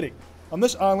activity. On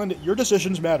this island, your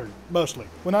decisions matter, mostly,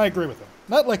 when I agree with them.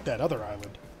 Not like that other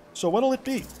island. So what'll it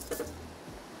be?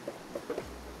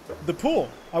 The pool.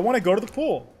 I want to go to the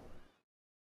pool.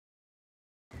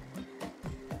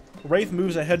 Wraith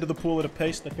moves ahead to the pool at a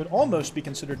pace that could almost be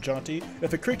considered jaunty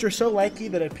if a creature so lanky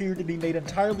that it appeared to be made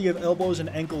entirely of elbows and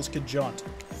ankles could jaunt.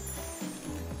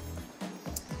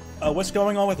 What's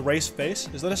going on with Wraith's face?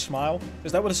 Is that a smile?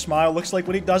 Is that what a smile looks like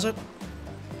when he does it?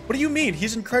 What do you mean?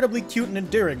 He's incredibly cute and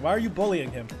endearing. Why are you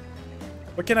bullying him?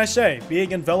 What can I say?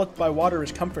 Being enveloped by water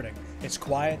is comforting. It's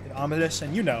quiet and ominous,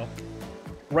 and you know.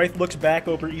 Wraith looks back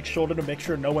over each shoulder to make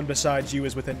sure no one besides you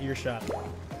is within earshot.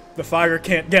 The fire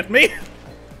can't get me!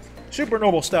 Super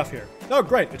normal stuff here. Oh,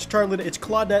 great. It's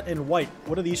Claudette and White.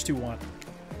 What do these two want?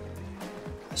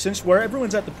 Since where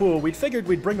everyone's at the pool, we'd figured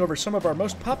we'd bring over some of our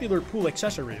most popular pool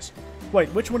accessories. Wait,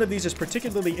 which one of these is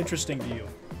particularly interesting to you?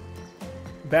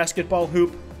 Basketball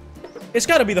hoop. It's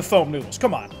gotta be the foam noodles.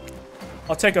 Come on.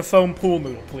 I'll take a foam pool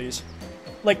noodle, please.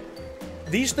 Like,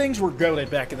 these things were goated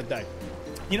back in the day.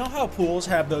 You know how pools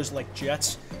have those, like,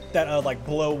 jets that, like,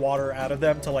 blow water out of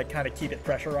them to, like, kind of keep it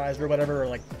pressurized or whatever, or,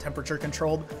 like, temperature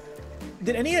controlled?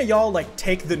 Did any of y'all, like,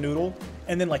 take the noodle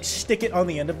and then, like, stick it on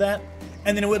the end of that?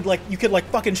 And then it would, like, you could, like,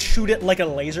 fucking shoot it like a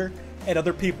laser at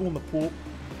other people in the pool?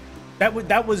 That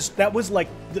was like,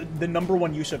 the number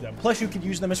one use of them. Plus, you could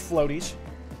use them as floaties.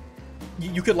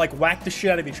 You could, like, whack the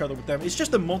shit out of each other with them. It's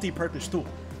just a multi-purpose tool.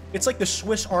 It's like the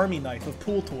Swiss Army knife of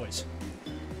pool toys.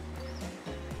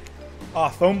 Ah,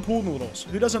 foam pool noodles.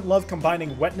 Who doesn't love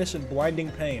combining wetness and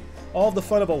blinding pain? All the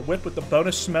fun of a whip with the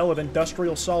bonus smell of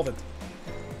industrial solvent.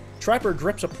 Trapper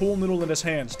grips a pool noodle in his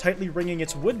hands, tightly wringing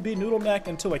its would-be noodle neck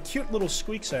until a cute little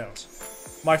squeak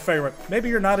sounds. My favorite. Maybe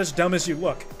you're not as dumb as you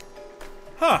look.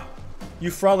 Huh.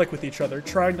 You frolic with each other,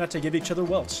 trying not to give each other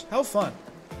welts. How fun.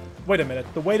 Wait a minute.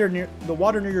 The water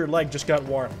near your leg just got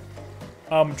warm.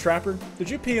 Trapper, did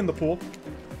you pee in the pool?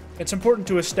 It's important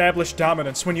to establish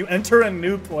dominance when you enter a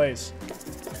new place.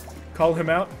 Call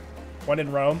him out. When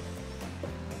in Rome.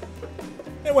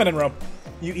 When in Rome.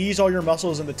 You ease all your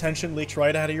muscles and the tension leaks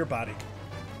right out of your body.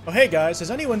 Oh, hey guys,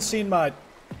 has anyone seen my...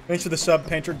 Thanks for the sub,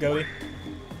 Painter Goaty.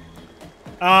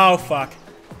 Oh, fuck.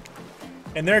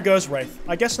 And there goes Wraith.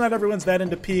 I guess not everyone's that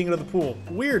into peeing into the pool.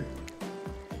 Weird.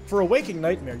 For a waking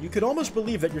nightmare, you could almost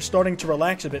believe that you're starting to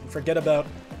relax a bit and forget about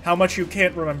how much you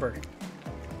can't remember.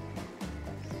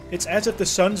 It's as if the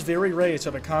sun's very rays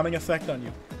have a calming effect on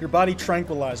you, your body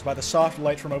tranquilized by the soft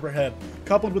light from overhead,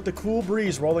 coupled with the cool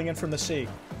breeze rolling in from the sea.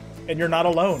 And you're not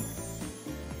alone.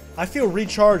 I feel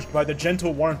recharged by the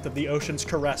gentle warmth of the ocean's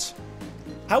caress.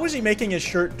 How is he making his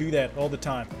shirt do that all the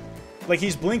time? Like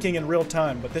he's blinking in real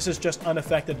time, but this is just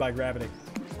unaffected by gravity.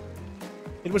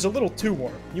 It was a little too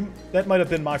warm. That might have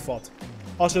been my fault.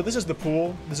 Also, this is the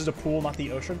pool. This is a pool, not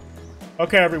the ocean.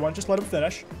 Okay, everyone, just let him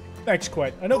finish. Thanks,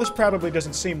 Kwite. I know this probably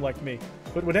doesn't seem like me,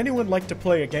 but would anyone like to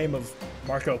play a game of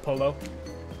Marco Polo?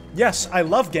 Yes, I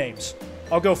love games.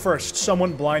 I'll go first.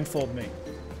 Someone blindfold me.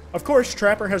 Of course,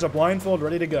 Trapper has a blindfold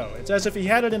ready to go. It's as if he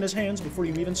had it in his hands before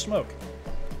you even smoke.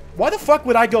 Why the fuck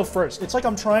would I go first? It's like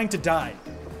I'm trying to die.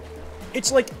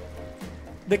 It's like...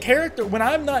 The character... When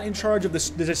I'm not in charge of the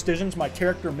decisions my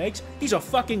character makes, he's a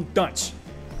fucking dunce.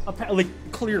 Like,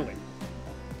 clearly.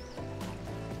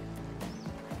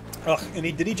 Ugh,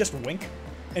 and did he just wink?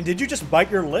 And did you just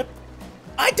bite your lip?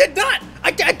 I did not!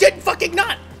 I did fucking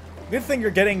not! Good thing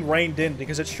you're getting reined in,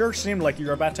 because it sure seemed like you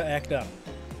were about to act up.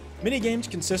 Minigames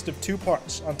consist of two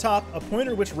parts. On top, a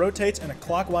pointer which rotates in a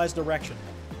clockwise direction.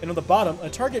 And on the bottom, a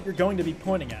target you're going to be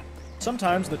pointing at.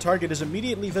 Sometimes the target is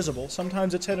immediately visible,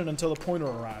 sometimes it's hidden until the pointer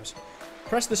arrives.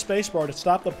 Press the spacebar to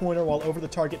stop the pointer while over the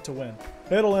target to win.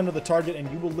 Middle end of the target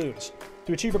and you will lose.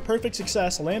 To achieve a perfect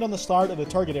success, land on the start of the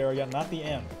target area, not the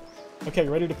end. Okay,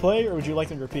 ready to play, or would you like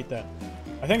me to repeat that?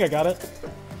 I think I got it.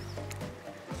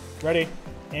 Ready?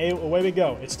 Hey, away we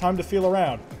go. It's time to feel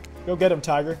around. Go get him,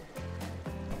 Tiger.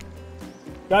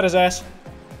 Got his ass.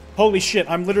 Holy shit,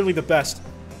 I'm literally the best.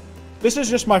 This is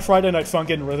just my Friday Night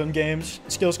Funkin' rhythm games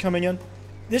skills coming in.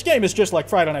 This game is just like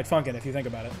Friday Night Funkin' if you think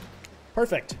about it.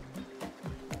 Perfect.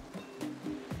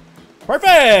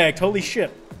 Perfect! Holy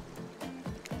shit.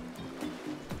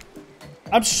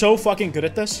 I'm so fucking good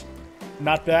at this.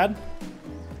 Not bad.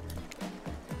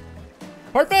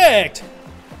 Perfect!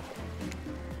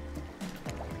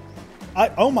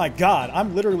 Oh my god,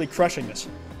 I'm literally crushing this.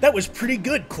 That was pretty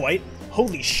good, Kwite.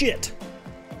 Holy shit.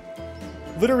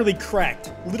 Literally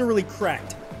cracked. Literally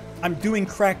cracked. I'm doing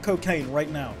crack cocaine right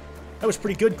now. That was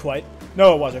pretty good, Kwite.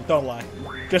 No, it wasn't. Don't lie.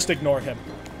 Just ignore him.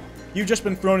 You've just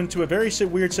been thrown into a very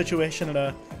weird situation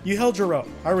and, you held your own.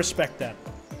 I respect that.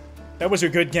 That was a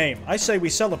good game. I say we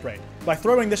celebrate by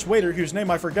throwing this waiter, whose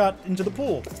name I forgot, into the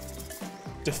pool.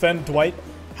 Defend Dwight.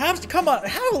 Come on,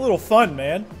 have a little fun,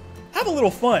 man. Have a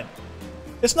little fun.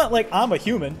 It's not like I'm a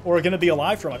human or gonna be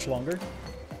alive for much longer.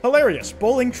 Hilarious.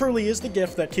 Bowling truly is the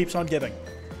gift that keeps on giving.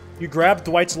 You grab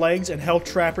Dwight's legs and help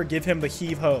Trapper give him the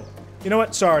heave-ho. You know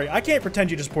what? Sorry, I can't pretend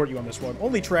to support you on this one.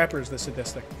 Only Trapper is the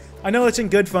sadistic. I know it's in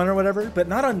good fun or whatever, but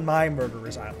not on my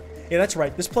Murderer's Island. Yeah, that's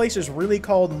right. This place is really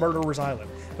called Murderer's Island.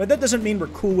 But that doesn't mean we're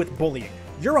cool with bullying.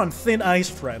 You're on thin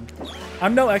ice, friend.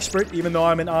 I'm no expert, even though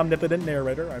I'm an omnipotent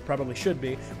narrator. I probably should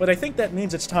be. But I think that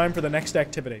means it's time for the next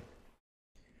activity.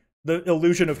 The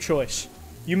illusion of choice.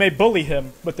 You may bully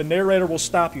him, but the narrator will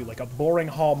stop you like a boring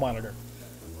hall monitor.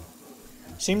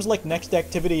 Seems like next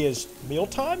activity is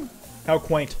mealtime? How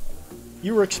quaint.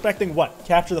 You were expecting what?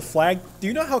 Capture the flag? Do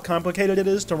you know how complicated it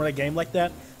is to run a game like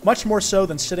that? Much more so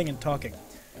than sitting and talking.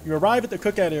 You arrive at the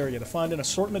cookout area to find an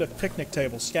assortment of picnic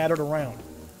tables scattered around.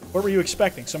 What were you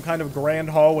expecting? Some kind of grand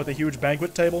hall with a huge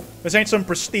banquet table? This ain't some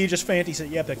prestigious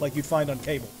fancy epic like you'd find on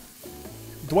cable.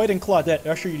 Dwight and Claudette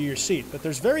usher you to your seat, but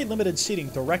there's very limited seating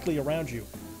directly around you.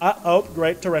 Oh,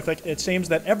 great, terrific. It seems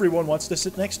that everyone wants to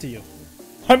sit next to you.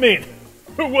 I mean,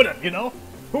 who wouldn't, you know?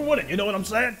 Who wouldn't, you know what I'm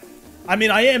saying? I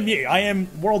mean, I am me. I am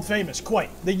world famous,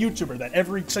 Kwite, the YouTuber that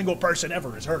every single person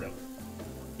ever has heard of.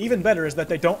 Even better is that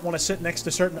they don't want to sit next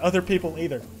to certain other people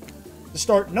either. To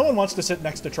start, no one wants to sit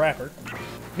next to Trapper.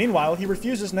 Meanwhile, he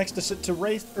refuses next to sit to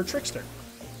Wraith or Trickster.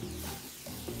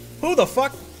 Who the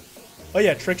fuck? Oh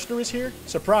yeah, Trickster is here?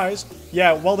 Surprise.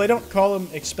 Yeah, well, they don't call him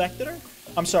Expector?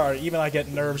 I'm sorry, even I get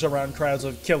nerves around crowds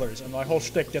of killers, and my whole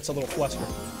shtick gets a little flustered.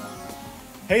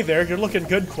 Hey there, you're looking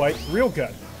good, Kwite. Real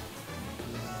good.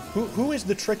 Who is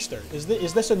the Trickster? Is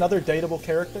this another dateable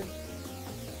character?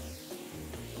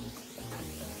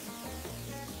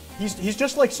 He's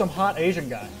just like some hot Asian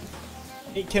guy.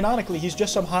 Canonically, he's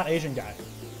just some hot Asian guy.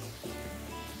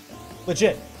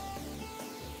 Legit.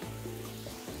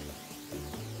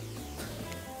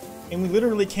 And we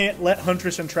literally can't let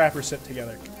Huntress and Trapper sit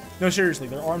together. No, seriously,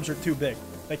 their arms are too big.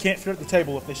 They can't fit at the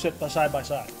table if they sit side by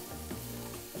side.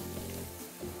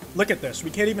 Look at this. We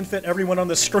can't even fit everyone on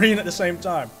the screen at the same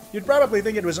time. You'd probably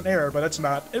think it was an error, but it's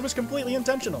not. It was completely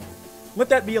intentional. Let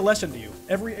that be a lesson to you.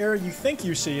 Every error you think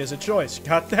you see is a choice.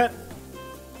 Got that?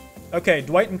 Okay,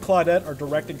 Dwight and Claudette are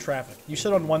directing traffic. You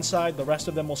sit on one side, the rest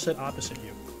of them will sit opposite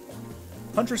you.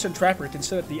 Huntress and Trapper can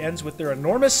sit at the ends with their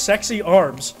enormous, sexy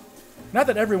arms. Now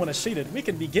that everyone is seated, we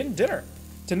can begin dinner.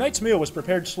 Tonight's meal was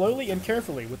prepared slowly and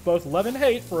carefully, with both love and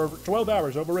hate for over 12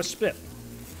 hours over a spit.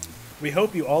 We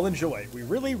hope you all enjoy. We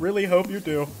really, really hope you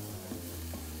do.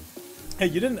 Hey,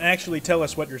 you didn't actually tell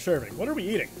us what you're serving. What are we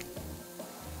eating?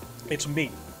 It's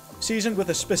meat, seasoned with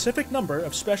a specific number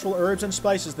of special herbs and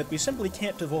spices that we simply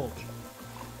can't divulge.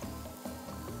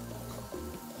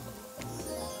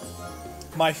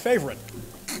 My favorite.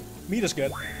 Meat is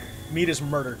good. Meat is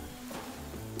murder.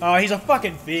 Oh, he's a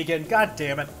fucking vegan. God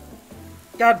damn it.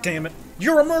 God damn it.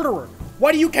 You're a murderer.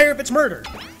 Why do you care if it's murder?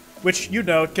 Which, you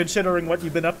know, considering what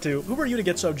you've been up to, who are you to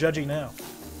get so judgy now?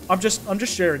 I'm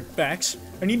just sharing facts.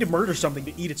 I need to murder something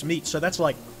to eat its meat, so that's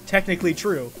like technically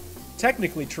true.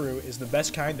 Technically true is the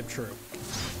best kind of true.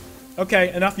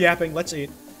 Okay, enough yapping. Let's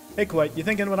eat. Hey, Kwite, you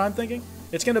thinking what I'm thinking?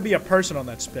 It's gonna be a person on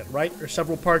that spit, right? Or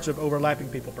several parts of overlapping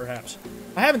people, perhaps.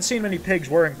 I haven't seen many pigs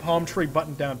wearing palm tree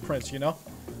button-down prints, you know?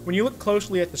 When you look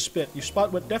closely at the spit, you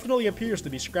spot what definitely appears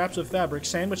to be scraps of fabric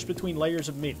sandwiched between layers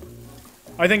of meat.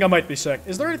 I think I might be sick.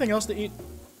 Is there anything else to eat?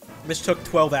 This took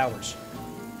 12 hours.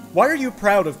 Why are you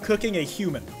proud of cooking a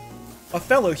human? A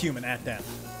fellow human at that.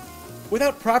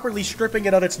 Without properly stripping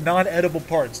it of its non-edible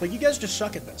parts. Like, you guys just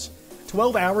suck at this.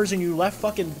 12 hours and you left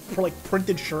fucking, like,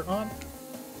 printed shirt on?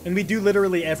 And we do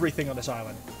literally everything on this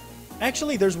island.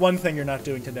 Actually, there's one thing you're not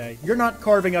doing today. You're not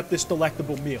carving up this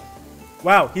delectable meal.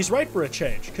 Wow, he's right for a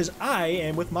change, because I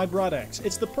am with my broad axe.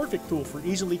 It's the perfect tool for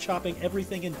easily chopping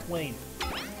everything in twain.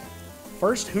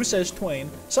 First, who says twain?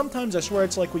 Sometimes I swear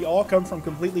it's like we all come from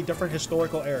completely different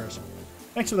historical eras.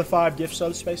 Thanks for the 5 gift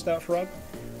subs, Spaced Out Frog.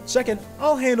 Second,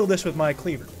 I'll handle this with my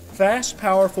cleaver. Fast,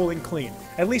 powerful, and clean.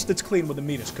 At least it's clean when the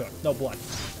meat is cooked. No blood.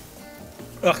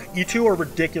 Ugh, you two are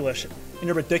ridiculous in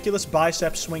a ridiculous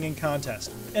bicep swinging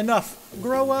contest. Enough.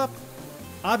 Grow up.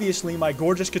 Obviously, my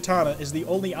gorgeous katana is the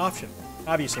only option.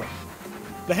 Obviously.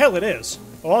 The hell it is.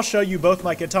 Well, I'll show you both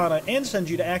my katana and send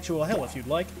you to actual hell if you'd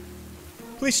like.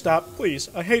 Please stop, please.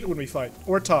 I hate when we fight,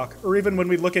 or talk, or even when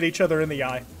we look at each other in the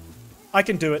eye. I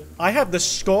can do it. I have the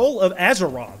skull of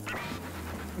Azeroth.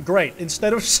 Great.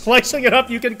 Instead of slicing it up,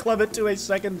 you can club it to a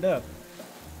second death.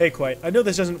 Hey, Kwite, I know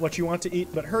this isn't what you want to eat,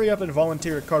 but hurry up and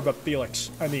volunteer to carve up Felix.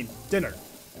 I mean, dinner.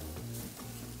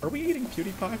 Are we eating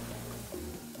PewDiePie?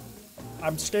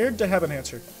 I'm scared to have an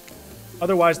answer.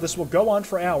 Otherwise, this will go on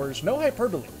for hours. No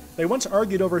hyperbole. They once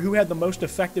argued over who had the most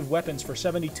effective weapons for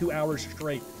 72 hours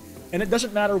straight. And it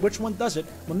doesn't matter which one does it.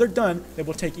 When they're done, they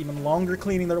will take even longer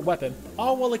cleaning their weapon,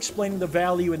 all while explaining the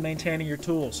value in maintaining your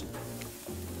tools.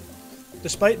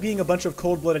 Despite being a bunch of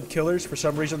cold-blooded killers, for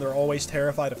some reason they're always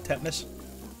terrified of tetanus.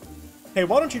 Hey,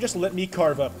 why don't you just let me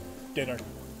carve up dinner?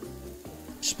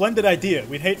 Splendid idea.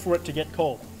 We'd hate for it to get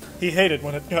cold. He hated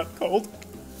when it got cold.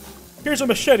 Here's a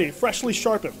machete, freshly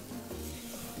sharpened.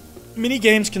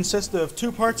 Mini-games consist of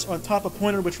 2 parts on top a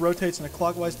pointer which rotates in a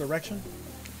clockwise direction.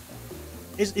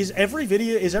 Is every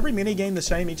mini-game the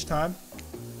same each time?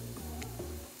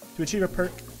 To achieve a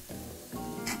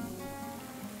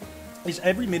Is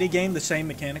every mini-game the same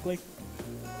mechanically?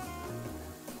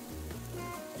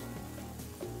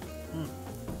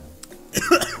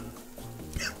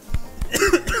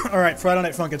 Alright, Friday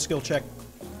Night Funkin' skill check.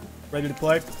 Ready to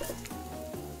play?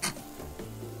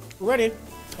 Ready.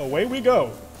 Away we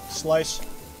go. Slice.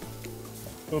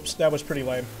 Oops, that was pretty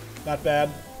lame. Not bad.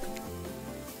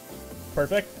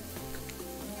 Perfect.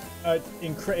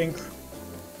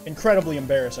 Incredibly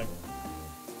embarrassing.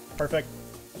 Perfect.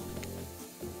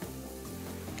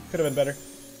 Could have been better.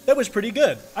 That was pretty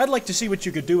good. I'd like to see what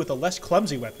you could do with a less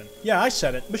clumsy weapon. Yeah, I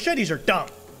said it. Machetes are dumb.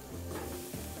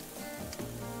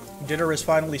 Dinner is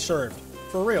finally served.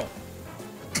 For real.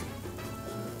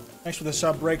 Thanks for the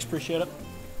sub breaks. Appreciate it.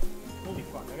 Holy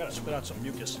fuck, I gotta spit out some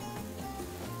mucus.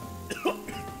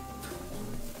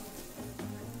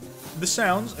 The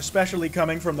sounds, especially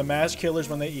coming from the mask killers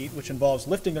when they eat, which involves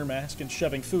lifting their mask and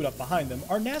shoving food up behind them,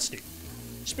 are nasty.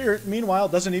 Spirit, meanwhile,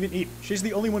 doesn't even eat. She's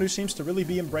the only one who seems to really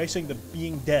be embracing the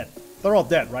being dead. They're all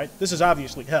dead, right? This is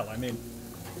obviously hell, I mean.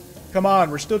 Come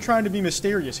on, we're still trying to be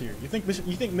mysterious here. You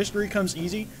think mystery comes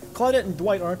easy? Claudette and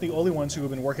Dwight aren't the only ones who have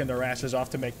been working their asses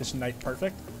off to make this night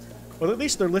perfect. Well, at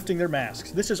least they're lifting their masks.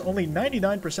 This is only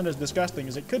 99% as disgusting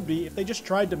as it could be if they just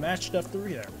tried to match stuff through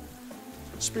here.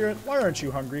 Spirit, why aren't you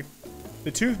hungry?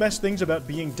 The 2 best things about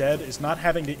being dead is not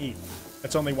having to eat.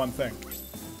 That's only one thing.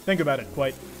 Think about it,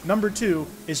 Kwite. Number 2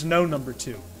 is no number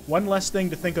 2. One less thing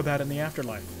to think about in the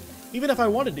afterlife. Even if I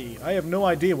wanted to eat, I have no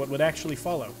idea what would actually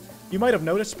follow. You might have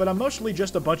noticed, but I'm mostly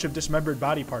just a bunch of dismembered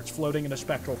body parts floating in a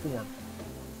spectral form.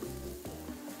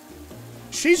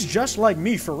 She's just like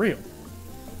me for real.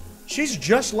 She's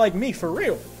just like me for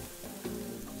real.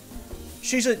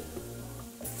 She's a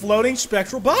floating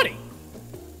spectral body.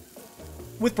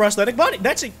 With prosthetic body.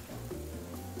 That's a...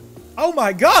 Oh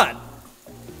my god!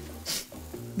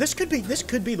 This could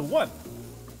be the one.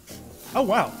 Oh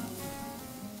wow.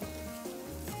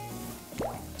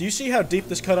 Do you see how deep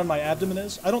this cut on my abdomen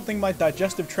is? I don't think my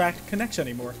digestive tract connects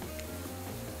anymore.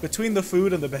 Between the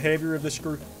food and the behavior of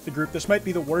the group, this might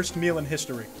be the worst meal in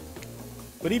history.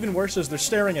 But even worse is they're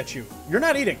staring at you. You're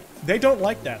not eating. They don't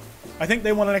like that. I think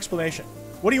they want an explanation.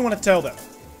 What do you want to tell them?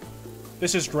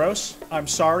 This is gross. I'm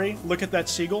sorry. Look at that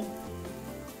seagull.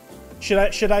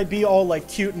 Should I be all like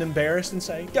cute and embarrassed and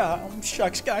say, God,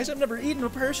 shucks guys, I've never eaten a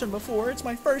person before. It's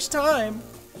my first time.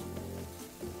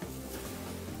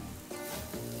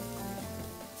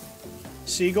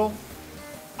 Seagull?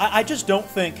 I just don't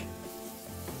think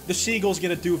the seagull's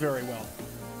gonna do very well.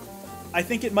 I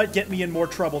think it might get me in more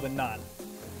trouble than not.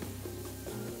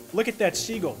 Look at that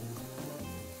seagull.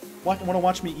 Want to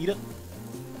watch me eat it?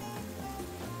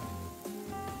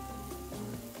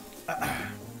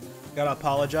 Gotta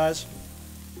apologize.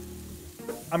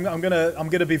 I'm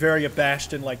gonna be very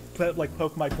abashed and like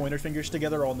poke my pointer fingers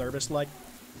together, all nervous like.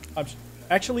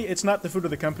 Actually, it's not the food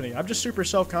of the company. I'm just super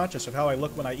self-conscious of how I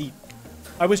look when I eat.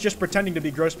 I was just pretending to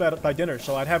be grossed out by dinner,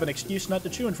 so I'd have an excuse not to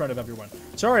chew in front of everyone.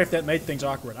 Sorry if that made things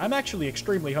awkward. I'm actually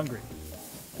extremely hungry.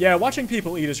 Yeah, watching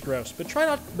people eat is gross, but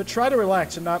try to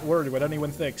relax and not worry what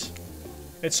anyone thinks.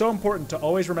 It's so important to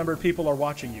always remember people are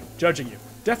watching you, judging you,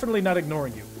 definitely not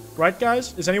ignoring you. Right,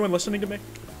 guys? Is anyone listening to me?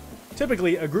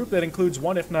 Typically, a group that includes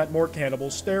one if not more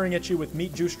cannibals staring at you with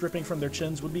meat juice dripping from their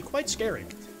chins would be quite scary.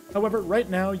 However, right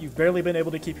now, you've barely been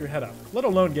able to keep your head up, let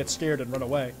alone get scared and run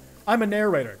away. I'm a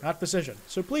narrator, not physician,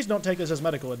 so please don't take this as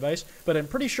medical advice, but I'm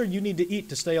pretty sure you need to eat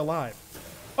to stay alive.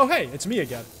 Oh hey, it's me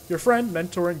again, your friend,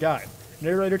 mentor, and guide.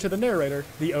 Narrator to the narrator,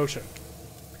 the ocean.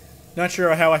 Not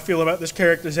sure how I feel about this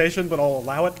characterization, but I'll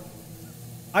allow it.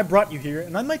 I brought you here,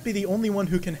 and I might be the only one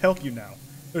who can help you now.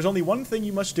 There's only one thing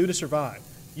you must do to survive.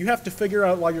 You have to figure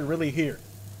out why you're really here.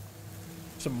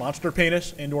 Some monster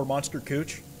penis and or monster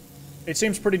cooch? It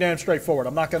seems pretty damn straightforward,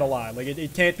 I'm not gonna lie. Like,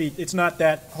 it can't be, it's not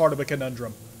that hard of a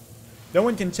conundrum. No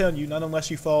one can tell you, not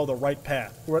unless you follow the right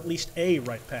path, or at least a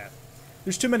right path.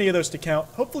 There's too many of those to count,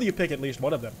 hopefully you pick at least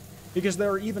one of them. Because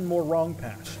there are even more wrong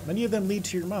paths. Many of them lead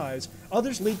to your demise,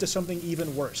 others lead to something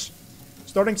even worse.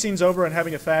 Starting scenes over and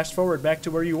having a fast forward back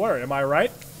to where you were, am I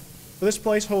right? This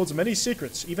place holds many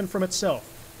secrets, even from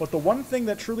itself, but the one thing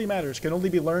that truly matters can only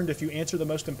be learned if you answer the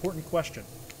most important question.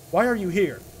 Why are you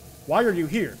here? Why are you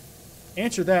here?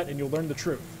 Answer that and you'll learn the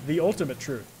truth, the ultimate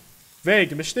truth.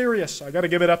 Vague, mysterious, I gotta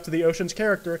give it up to the ocean's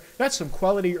character, that's some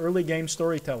quality early game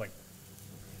storytelling.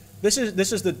 This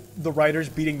is the writers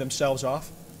beating themselves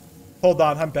off. Hold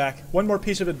on, I'm back. One more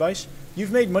piece of advice.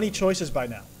 You've made many choices by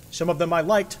now. Some of them I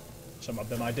liked, some of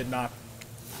them I did not.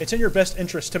 It's in your best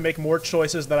interest to make more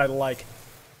choices that I like.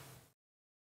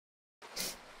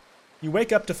 You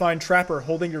wake up to find Trapper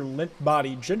holding your limp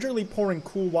body, gingerly pouring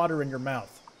cool water in your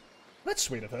mouth. That's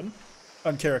sweet of him.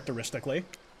 Uncharacteristically.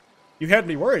 You had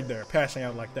me worried there, passing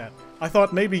out like that. I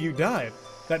thought maybe you died.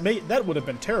 That would have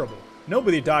been terrible.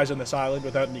 Nobody dies on this island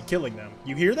without me killing them.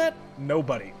 You hear that?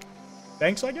 Nobody.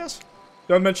 Thanks, I guess?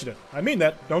 Don't mention it. I mean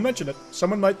that. Don't mention it.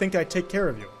 Someone might think I take care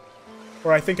of you.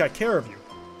 Or I think I care of you.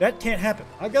 That can't happen.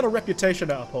 I've got a reputation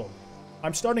to uphold.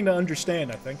 I'm starting to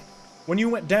understand, I think. When you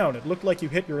went down, it looked like you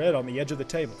hit your head on the edge of the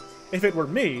table. If it were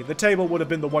me, the table would have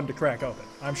been the one to crack open.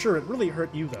 I'm sure it really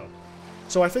hurt you, though.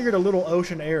 So I figured a little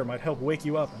ocean air might help wake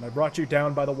you up, and I brought you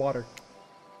down by the water.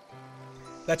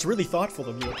 That's really thoughtful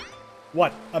of you.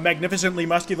 What, a magnificently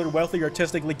muscular, wealthy,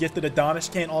 artistically gifted Adonis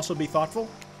can't also be thoughtful?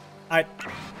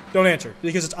 Don't answer,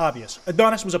 because it's obvious.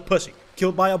 Adonis was a pussy.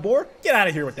 Killed by a boar? Get out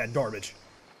of here with that garbage.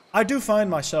 I do find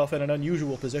myself in an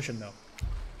unusual position, though.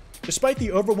 Despite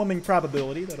the overwhelming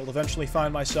probability that I'll eventually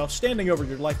find myself standing over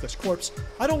your lifeless corpse,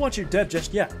 I don't want you dead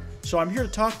just yet, so I'm here to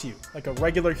talk to you, like a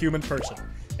regular human person.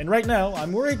 And right now,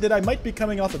 I'm worried that I might be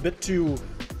coming off a bit too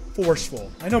forceful.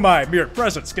 I know my mere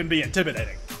presence can be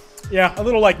intimidating. Yeah, a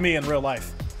little like me in real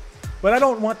life. But I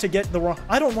don't want you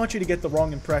to get the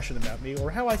wrong impression about me or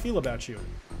how I feel about you.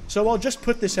 So I'll just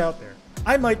put this out there.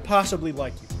 I might possibly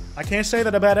like you. I can't say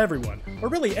that about everyone, or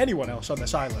really anyone else on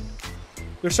this island.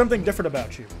 There's something different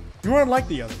about you. You aren't like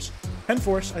the others.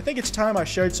 Henceforth, I think it's time I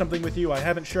shared something with you I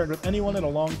haven't shared with anyone in a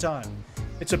long time.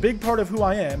 It's a big part of who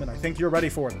I am, and I think you're ready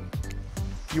for it.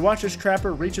 You watch as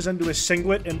Trapper reaches into his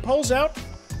singlet and pulls out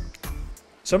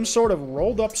some sort of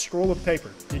rolled-up scroll of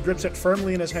paper. He grips it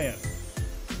firmly in his hand.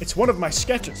 It's one of my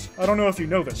sketches. I don't know if you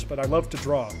know this, but I love to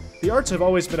draw. The arts have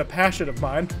always been a passion of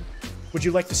mine. Would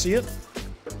you like to see it?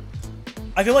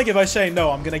 I feel like if I say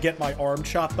no, I'm gonna get my arm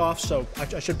chopped off, so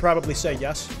I should probably say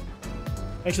yes.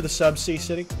 Thanks for the sub, Sea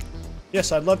City.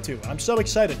 Yes, I'd love to. I'm so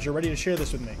excited you're ready to share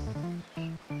this with me.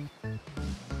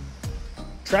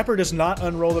 Trapper does not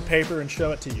unroll the paper and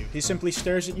show it to you. He simply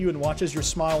stares at you and watches your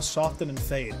smile soften and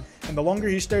fade. And the longer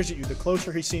he stares at you, the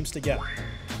closer he seems to get.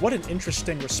 What an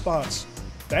interesting response.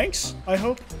 Thanks, I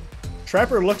hope?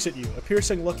 Trapper looks at you, a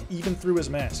piercing look even through his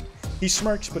mask. He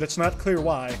smirks, but it's not clear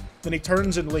why. Then he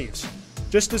turns and leaves.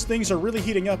 Just as things are really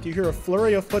heating up, you hear a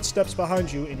flurry of footsteps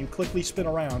behind you, and you quickly spin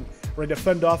around, ready to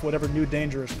fend off whatever new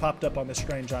danger has popped up on this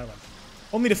strange island.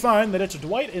 Only to find that it's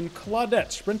Dwight and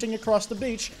Claudette sprinting across the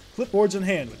beach, clipboards in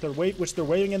hand, which they're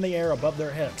waving in the air above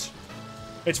their heads.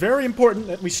 It's very important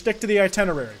that we stick to the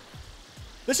itinerary.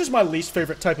 This is my least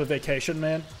favorite type of vacation,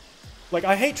 man. Like,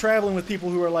 I hate traveling with people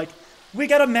who are like, we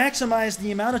gotta maximize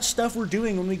the amount of stuff we're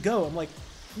doing when we go. I'm like,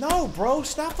 no, bro,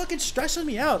 stop fucking stressing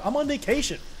me out. I'm on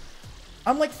vacation.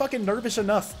 I'm like fucking nervous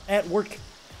enough at work.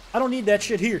 I don't need that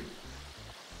shit here.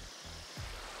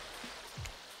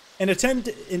 And attend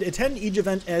each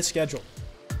event as scheduled.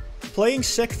 Playing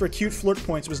sick for cute flirt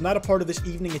points was not a part of this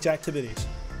evening's activities.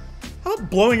 How about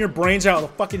blowing your brains out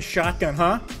with a fucking shotgun,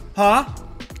 huh? Huh?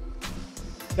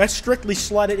 That's strictly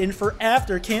slotted in for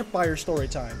after campfire story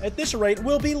time. At this rate,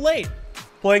 we'll be late.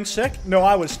 Playing sick?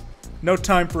 No, no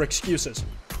time for excuses.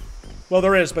 Well,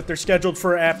 there is, but they're scheduled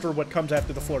for after what comes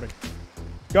after the flirting.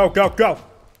 Go, go, go!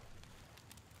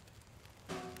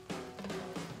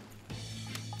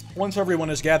 Once everyone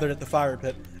is gathered at the fire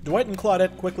pit, Dwight and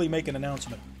Claudette quickly make an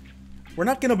announcement. We're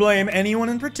not gonna blame anyone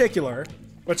in particular,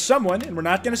 but someone, and we're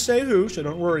not gonna say who, so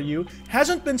don't worry you,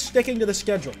 hasn't been sticking to the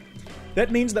schedule.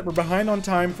 That means that we're behind on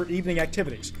time for evening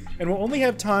activities, and we'll only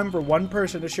have time for one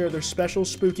person to share their special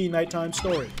spooky nighttime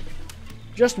story.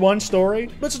 Just one story?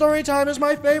 But story time is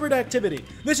my favorite activity.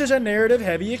 This is a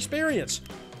narrative-heavy experience.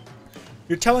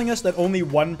 You're telling us that only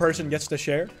one person gets to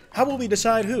share? How will we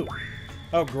decide who?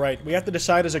 Oh great, we have to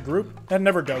decide as a group? That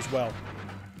never goes well.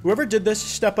 Whoever did this,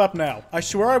 step up now. I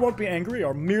swear I won't be angry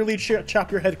or merely chop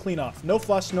your head clean off. No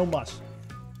fuss, no muss.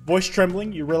 Voice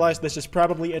trembling, you realize this is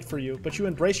probably it for you, but you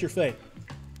embrace your fate.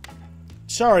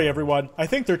 Sorry everyone, I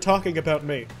think they're talking about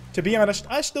me. To be honest,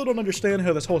 I still don't understand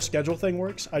how this whole schedule thing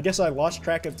works. I guess I lost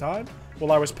track of time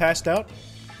while I was passed out.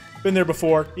 Been there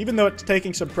before, even though it's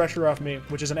taking some pressure off me,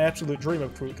 which is an absolute dream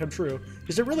come true.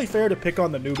 Is it really fair to pick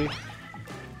on the newbie?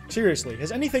 Seriously,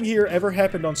 has anything here ever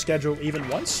happened on schedule even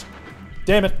once?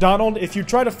 Damn it, Donald, if you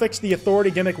try to fix the authority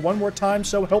gimmick one more time,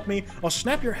 so help me, I'll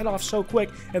snap your head off so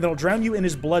quick, and then I'll drown you in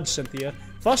his blood, Cynthia.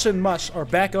 Fuss and Muss are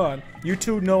back on. You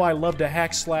two know I love to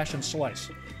hack, slash, and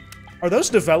slice. Are those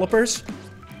developers?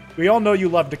 We all know you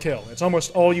love to kill. It's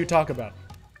almost all you talk about.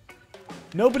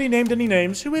 Nobody named any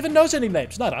names. Who even knows any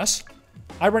names? Not us.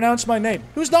 I renounce my name.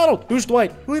 Who's Donald? Who's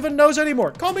Dwight? Who even knows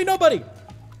anymore? Call me nobody!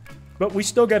 But we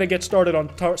still gotta get started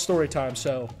on story time,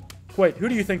 so... Wait, who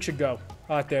do you think should go?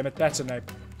 Ah, damn it, that's a name.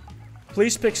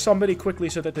 Please pick somebody quickly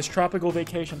so that this tropical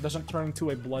vacation doesn't turn into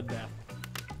a bloodbath.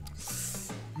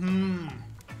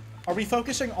 Are we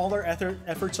focusing all our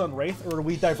efforts on Wraith, or are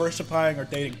we diversifying our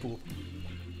dating pool?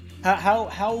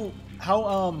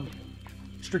 How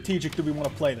strategic do we want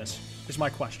to play this, is my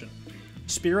question.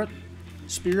 Spirit?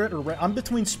 Spirit or Wraith? I'm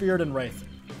between Spirit and Wraith.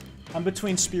 I'm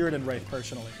between Spirit and Wraith,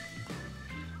 personally.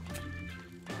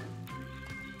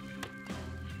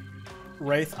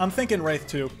 Wraith? I'm thinking Wraith,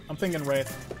 too. I'm thinking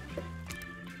Wraith.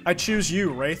 I choose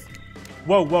you, Wraith.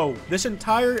 Whoa, whoa. This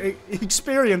entire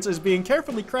experience is being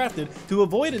carefully crafted to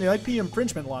avoid an IP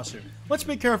infringement lawsuit. Let's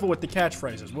be careful with the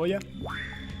catchphrases, will ya?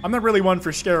 I'm not really one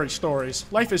for scary stories.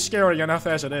 Life is scary enough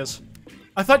as it is.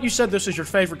 I thought you said this is your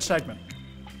favorite segment.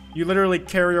 You literally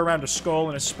carry around a skull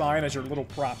and a spine as your little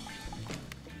prop.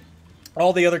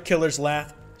 All the other killers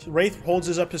laugh. Wraith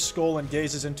holds up his skull and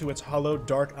gazes into its hollow,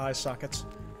 dark eye sockets.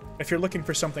 If you're looking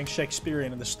for something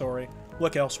Shakespearean in the story,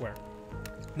 look elsewhere.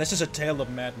 This is a tale of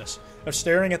madness, of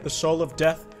staring at the soul of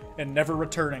death and never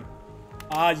returning.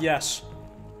 Ah, yes.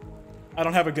 I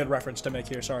don't have a good reference to make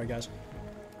here, sorry guys.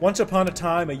 Once upon a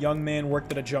time, a young man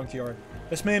worked at a junkyard.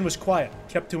 This man was quiet,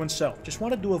 kept to himself, just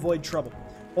wanted to avoid trouble.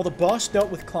 While the boss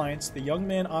dealt with clients, the young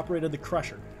man operated the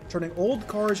crusher, turning old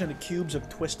cars into cubes of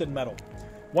twisted metal.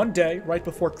 One day, right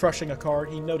before crushing a car,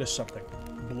 he noticed something.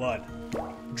 Blood.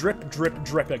 Drip, drip,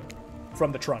 dripping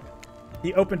from the trunk.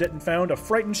 He opened it and found a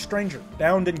frightened stranger,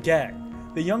 bound and gagged.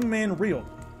 The young man reeled.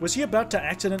 Was he about to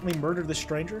accidentally murder the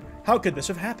stranger? How could this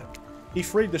have happened? He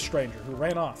freed the stranger, who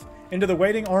ran off, into the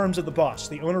waiting arms of the boss,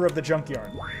 the owner of the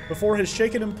junkyard. Before his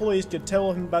shaken employees could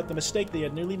tell him about the mistake they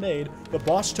had nearly made, the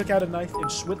boss took out a knife and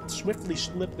swiftly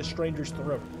slit the stranger's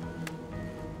throat.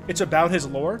 It's about his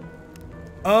lore?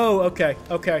 Oh, okay.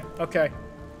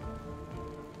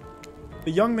 The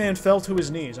young man fell to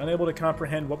his knees, unable to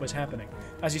comprehend what was happening.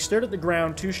 As he stared at the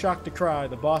ground, too shocked to cry,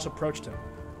 the boss approached him.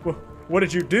 What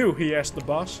did you do? He asked the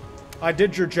boss. I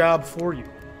did your job for you.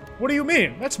 What do you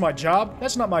mean? That's my job.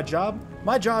 That's not my job.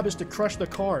 My job is to crush the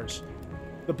cars.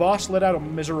 The boss let out a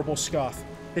miserable scoff,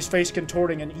 his face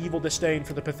contorting in evil disdain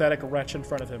for the pathetic wretch in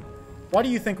front of him. Why do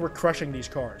you think we're crushing these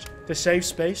cars? To save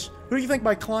space? Who do you think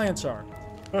my clients are?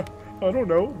 I don't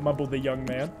know, mumbled the young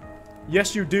man.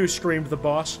 Yes, you do, screamed the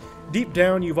boss. Deep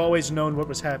down, you've always known what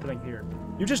was happening here.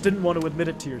 You just didn't want to admit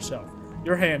it to yourself.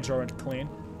 Your hands aren't clean.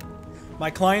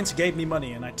 My clients gave me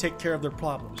money, and I take care of their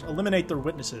problems, eliminate their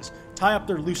witnesses, tie up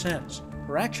their loose ends.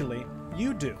 Or actually,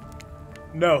 you do.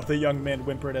 No, the young man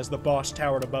whimpered as the boss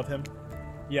towered above him.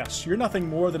 Yes, you're nothing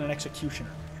more than an executioner,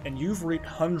 and you've reaped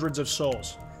hundreds of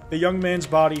souls. The young man's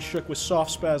body shook with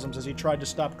soft spasms as he tried to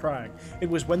stop crying. It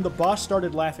was when the boss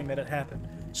started laughing that it happened.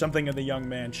 Something in the young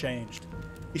man changed.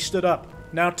 He stood up,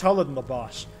 now taller than the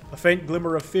boss. A faint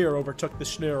glimmer of fear overtook the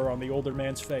sneer on the older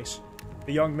man's face.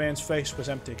 The young man's face was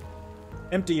empty.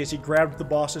 Empty as he grabbed the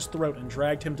boss's throat and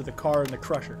dragged him to the car in the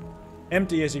crusher.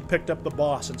 Empty as he picked up the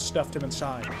boss and stuffed him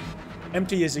inside.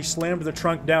 Empty as he slammed the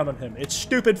trunk down on him, its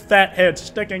stupid fat head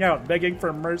sticking out, begging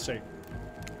for mercy.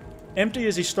 Empty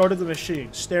as he started the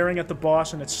machine, staring at the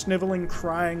boss and its sniveling,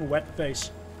 crying, wet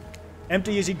face.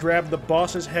 Empty as he grabbed the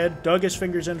boss's head, dug his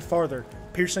fingers in farther,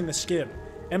 piercing the skin.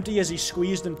 Empty as he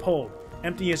squeezed and pulled.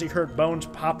 Empty as he heard bones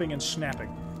popping and snapping.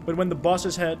 But when the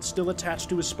boss's head, still attached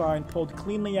to his spine, pulled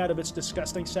cleanly out of its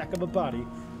disgusting sack of a body,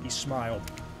 he smiled.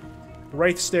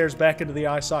 Wraith stares back into the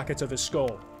eye sockets of his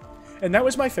skull. And that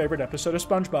was my favorite episode of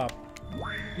SpongeBob.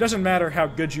 It doesn't matter how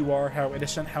good you are, how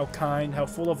innocent, how kind, how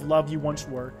full of love you once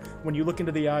were, when you look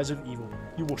into the eyes of evil,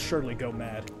 you will surely go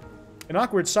mad. An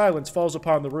awkward silence falls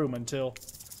upon the room until...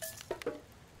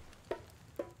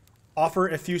 Offer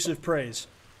effusive praise.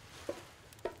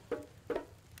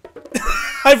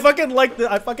 I fucking like the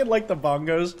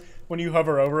bongos when you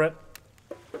hover over it.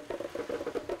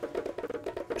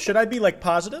 Should I be like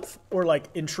positive or like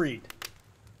intrigued?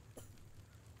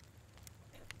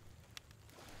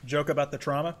 Joke about the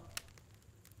trauma?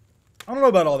 I don't know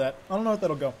about all that. I don't know if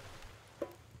that'll go.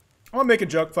 I'm gonna make a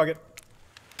joke, fuck it.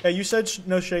 Hey, you said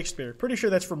no Shakespeare. Pretty sure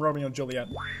that's from Romeo and Juliet.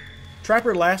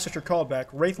 Trapper laughs at your callback.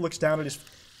 Wraith looks down at his...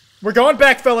 We're going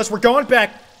back, fellas! We're going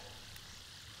back!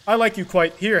 I like you,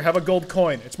 Kwite. Here, have a gold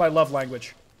coin. It's my love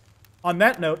language. On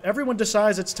that note, everyone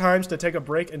decides it's time to take a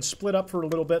break and split up for a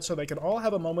little bit so they can all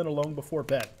have a moment alone before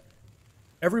bed.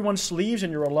 Everyone sleeps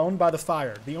and you're alone by the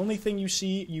fire. The only thing you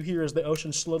hear is the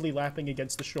ocean slowly lapping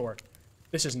against the shore.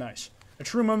 This is nice. A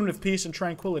true moment of peace and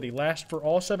tranquility lasts for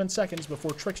all 7 seconds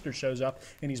before Trickster shows up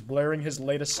and he's blaring his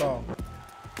latest song.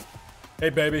 Hey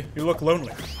baby, you look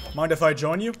lonely. Mind if I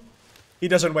join you? He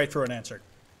doesn't wait for an answer.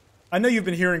 I know you've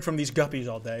been hearing from these guppies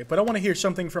all day, but I want to hear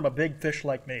something from a big fish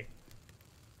like me.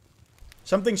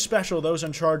 Something special those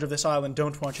in charge of this island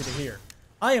don't want you to hear.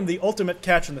 I am the ultimate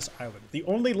catch on this island, the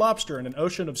only lobster in an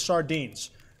ocean of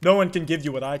sardines. No one can give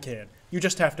you what I can. You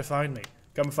just have to find me.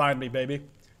 Come find me, baby.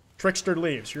 Trickster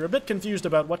leaves. You're a bit confused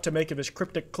about what to make of his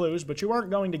cryptic clues, but you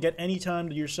aren't going to get any time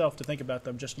to yourself to think about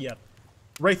them just yet.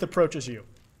 Wraith approaches you.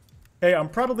 Hey, I'm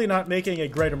probably not making a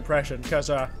great impression, because,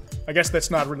 I guess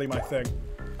that's not really my thing.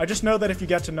 I just know that if you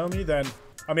get to know me, then,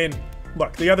 I mean,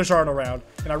 look, the others aren't around,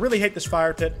 and I really hate this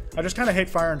fire pit. I just kind of hate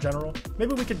fire in general.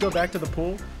 Maybe we could go back to the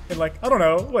pool, and like, I don't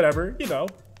know, whatever, you know.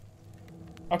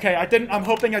 Okay, I'm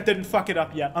hoping I didn't fuck it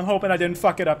up yet. I'm hoping I didn't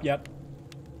fuck it up yet.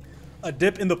 A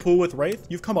dip in the pool with Wraith?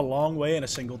 You've come a long way in a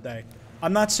single day.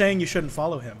 I'm not saying you shouldn't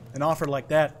follow him. An offer like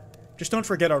that. Just don't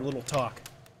forget our little talk.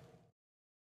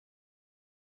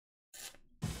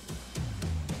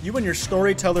 You and your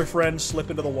storyteller friends slip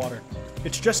into the water.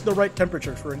 It's just the right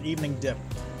temperature for an evening dip.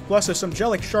 Plus, if some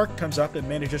angelic shark comes up and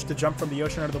manages to jump from the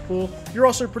ocean out of the pool, you're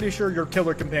also pretty sure your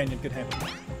killer companion could handle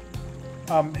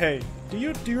it. Hey, do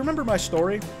you remember my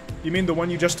story? You mean the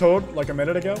one you just told, like a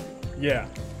minute ago? Yeah.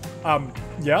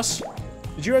 Yes?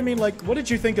 What did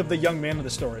you think of the young man in the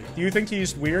story? Do you think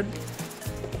he's weird?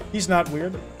 He's not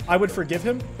weird. I would forgive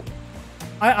him.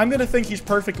 I'm gonna think he's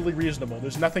perfectly reasonable.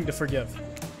 There's nothing to forgive.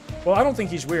 Well, I don't think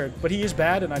he's weird, but he is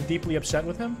bad and I'm deeply upset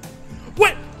with him.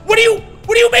 What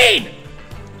do you mean?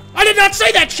 I did not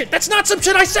say that shit! That's not some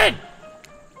shit I said!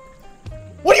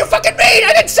 What do you fucking mean?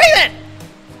 I didn't say that!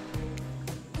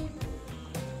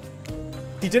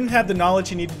 He didn't have the knowledge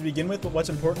he needed to begin with, but what's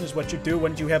important is what you do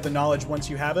when you have the knowledge once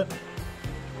you have it.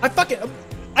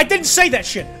 I didn't say that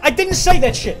shit! I didn't say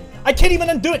that shit! I can't even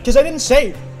undo it because I didn't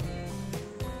save!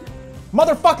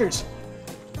 Motherfuckers!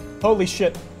 Holy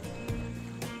shit.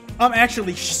 I'm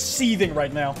actually seething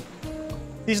right now.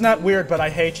 He's not weird, but I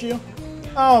hate you.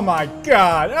 Oh my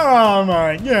god. Oh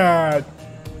my god.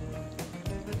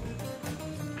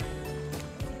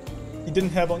 He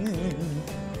didn't have a...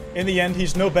 In the end,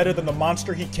 he's no better than the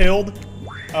monster he killed?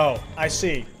 Oh, I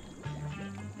see.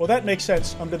 Well, that makes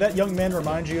sense. Did that young man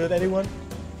remind you of anyone?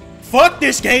 Fuck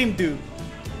this game, dude!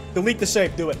 Delete the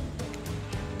save, do it.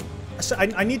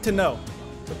 I need to know.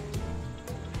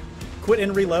 Quit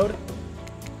and reload?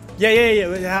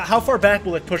 Yeah. How far back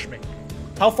will it push me?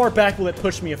 How far back will it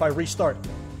push me if I restart?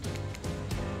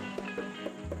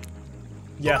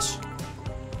 Yes.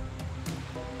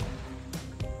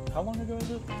 How long ago is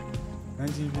it?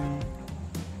 19...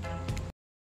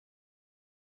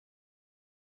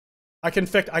 I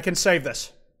can save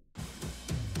this.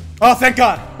 Oh, thank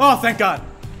God! Oh, thank God!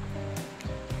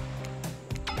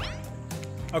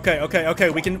 Okay,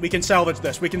 we can salvage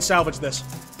this. We can salvage this.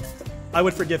 I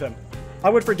would forgive him. I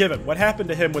would forgive him. What happened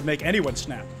to him would make anyone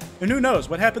snap. And who knows,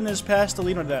 what happened in his past to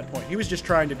lead him to that point. He was just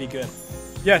trying to be good.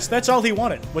 Yes, that's all he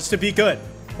wanted, was to be good.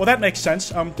 Well, that makes sense.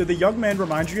 Did the young man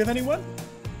remind you of anyone?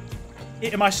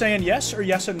 Am I saying yes or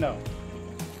yes and no?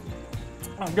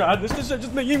 Oh god, this is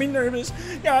just making me nervous.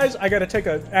 Guys, I gotta take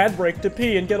an ad break to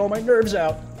pee and get all my nerves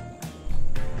out.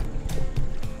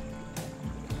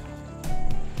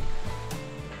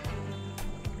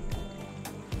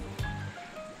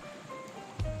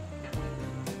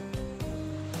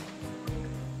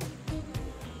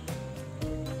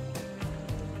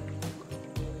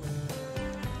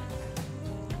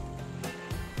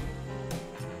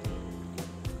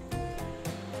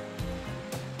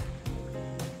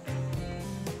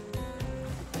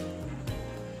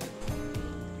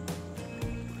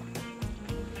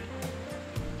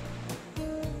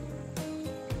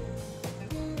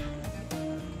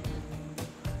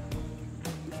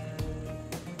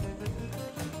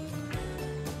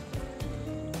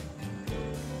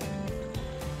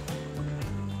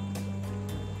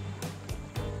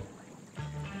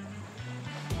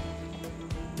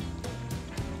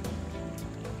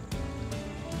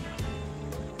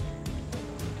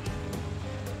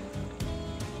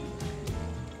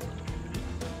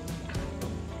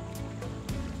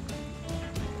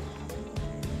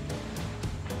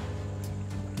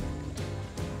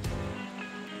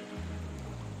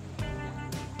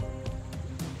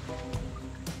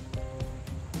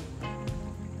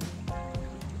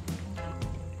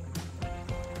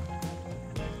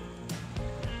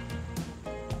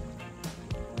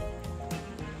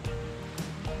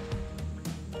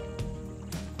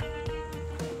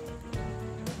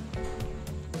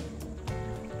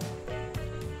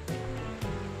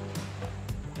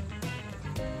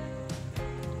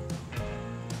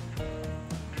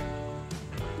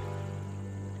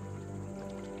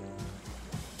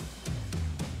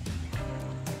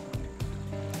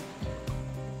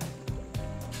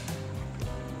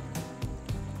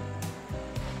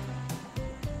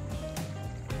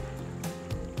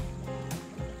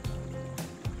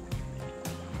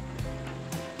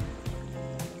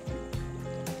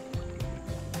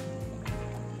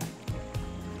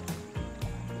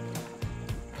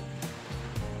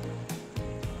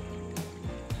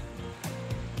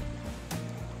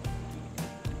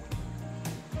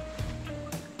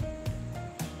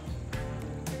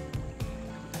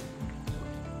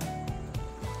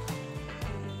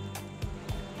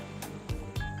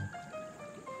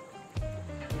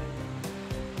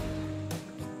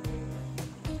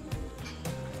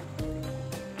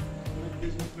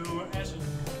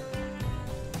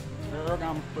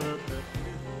 I'm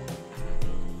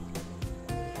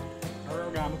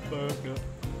fucked up.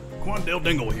 Quandale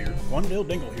Dingle here. Quandale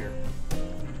Dingle here.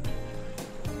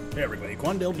 Hey everybody,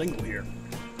 Quandale Dingle here.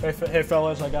 Hey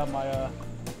fellas, I got my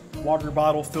water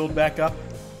bottle filled back up.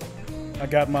 I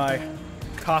got my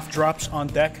cough drops on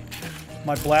deck.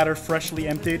 My bladder freshly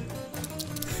emptied.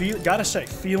 Gotta say,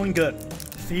 feeling good.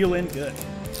 Feeling good.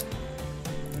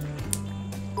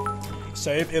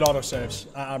 Save? It auto-saves.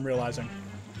 I'm realizing.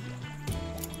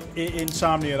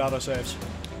 Insomnia, it auto-saves.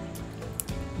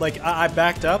 Like, I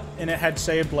backed up, and it had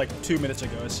saved like 2 minutes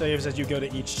ago. It saves as you go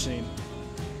to each scene.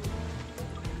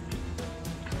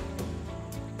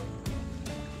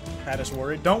 Had us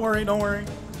worried. Don't worry, don't worry.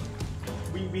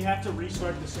 We have to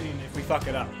restart the scene if we fuck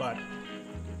it up, but...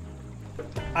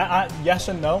 yes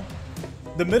and no.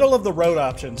 The middle of the road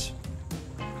options...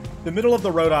 The middle of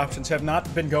the road options have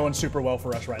not been going super well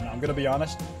for us right now, I'm gonna be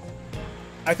honest.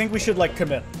 I think we should, like,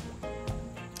 commit.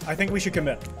 I think we should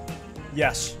commit.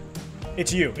 Yes.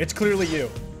 It's you. It's clearly you.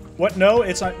 What? No,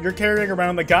 it's not. You're carrying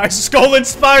around the guy's skull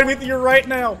inspired with you right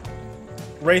now.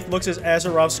 Wraith looks at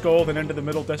Azerov's skull, then into the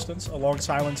middle distance. A long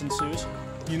silence ensues.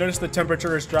 You notice the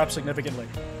temperature has dropped significantly.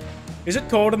 Is it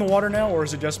cold in the water now, or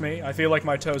is it just me? I feel like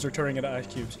my toes are turning into ice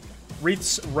cubes.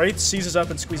 Wraith seizes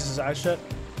up and squeezes his eyes shut.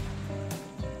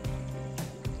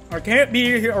 I can't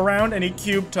be here around any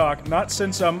cube talk, not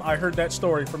since I heard that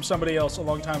story from somebody else a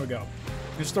long time ago.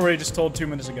 The story I just told 2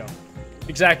 minutes ago.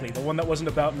 Exactly, the one that wasn't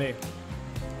about me.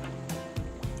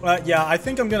 Yeah, I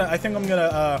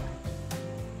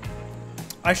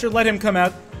should let him come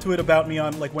out to it about me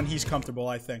on, like, when he's comfortable,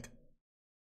 I think.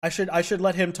 I should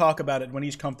let him talk about it when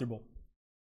he's comfortable.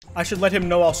 I should let him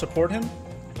know I'll support him,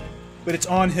 but it's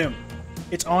on him.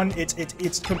 It's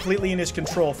completely in his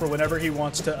control for whenever he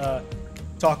wants to,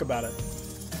 talk about it.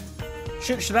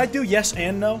 Should I do yes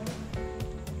and no?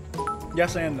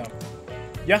 Yes and no.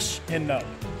 Yes and no.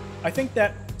 I think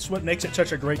that's what makes it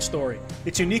such a great story.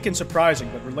 It's unique and surprising,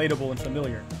 but relatable and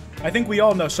familiar. I think we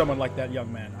all know someone like that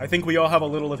young man. I think we all have a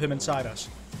little of him inside us.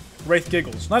 Wraith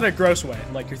giggles, not in a gross way,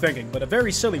 like you're thinking, but a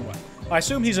very silly one. I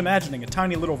assume he's imagining a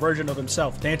tiny little version of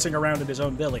himself dancing around in his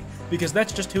own belly, because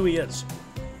that's just who he is.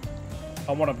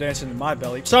 I want him dancing in my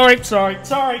belly. Sorry, fuck!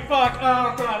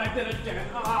 Oh god, I did it again!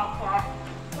 Oh, fuck!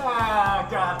 Oh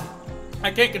god!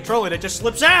 I can't control it. It just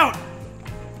slips out.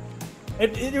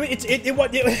 It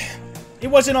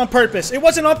wasn't on purpose. It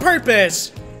wasn't on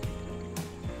purpose.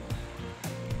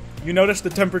 You notice the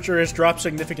temperature has dropped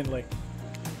significantly.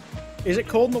 Is it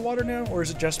cold in the water now, or is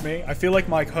it just me? I feel like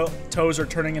my toes are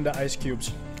turning into ice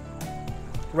cubes.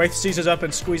 Wraith seizes up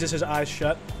and squeezes his eyes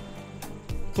shut.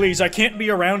 Please, I can't be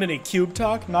around any cube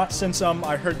talk. Not since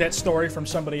I heard that story from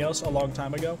somebody else a long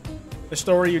time ago. The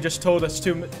story you just told us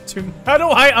to how do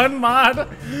I unmod?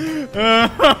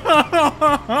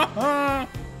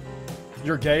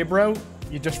 You're gay, bro?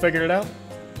 You just figured it out?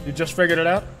 You just figured it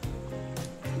out?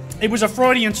 It was a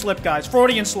Freudian slip, guys.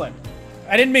 Freudian slip.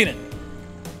 I didn't mean it.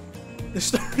 The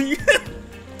story...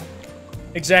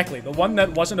 Exactly. The one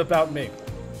that wasn't about me.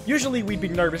 Usually we'd be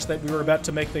nervous that we were about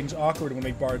to make things awkward when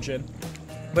we barge in.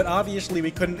 But obviously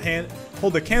we couldn't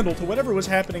hold a candle to whatever was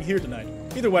happening here tonight.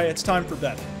 Either way, it's time for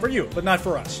bed. For you, but not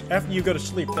for us. After you go to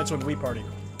sleep, that's when we party.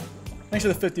 Thanks for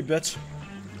the 50 bits.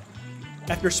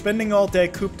 After spending all day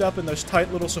cooped up in those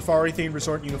tight little safari-themed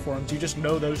resort uniforms, you just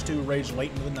know those two rage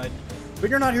late into the night. But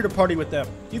you're not here to party with them.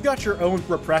 You've got your own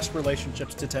repressed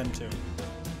relationships to tend to.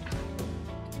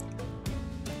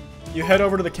 You head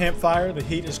over to the campfire. The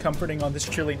heat is comforting on this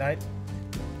chilly night.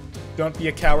 Don't be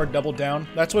a coward, double down.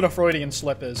 That's what a Freudian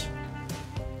slip is.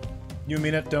 You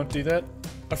mean it, don't do that.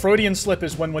 A Freudian slip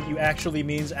is when what you actually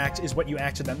means is what you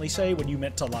accidentally say when you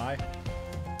meant to lie.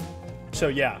 So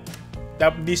yeah,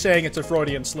 me saying it's a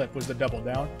Freudian slip was the double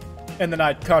down, and then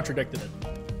I contradicted it.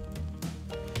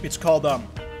 It's called,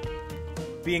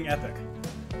 being epic.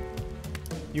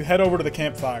 You head over to the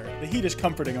campfire. The heat is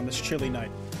comforting on this chilly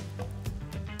night.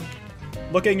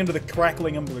 Looking into the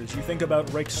crackling embers, you think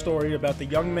about Rake's story about the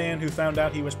young man who found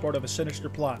out he was part of a sinister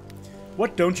plot.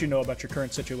 What don't you know about your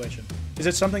current situation? Is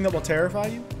it something that will terrify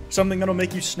you? Something that'll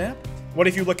make you snap? What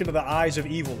if you look into the eyes of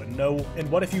evil and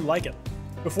what if you like it?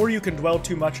 Before you can dwell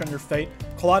too much on your fate,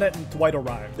 Claudette and Dwight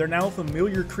arrive. Their now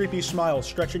familiar creepy smile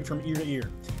stretching from ear to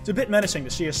ear. It's a bit menacing to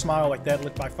see a smile like that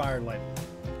lit by firelight.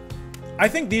 I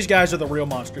think these guys are the real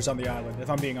monsters on the island, if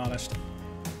I'm being honest.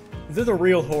 They're the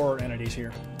real horror entities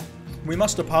here. We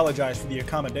must apologize for the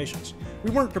accommodations.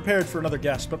 We weren't prepared for another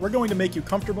guest, but we're going to make you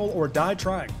comfortable or die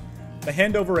trying. They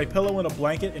hand over a pillow and a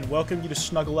blanket and welcome you to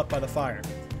snuggle up by the fire.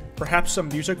 Perhaps some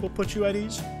music will put you at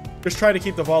ease? Just try to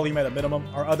keep the volume at a minimum.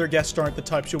 Our other guests aren't the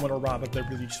types you want to rob if they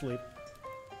really sleep.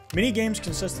 Mini-games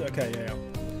consist of... Okay,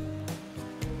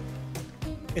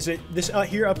 yeah. This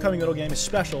here upcoming middle game is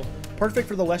special, perfect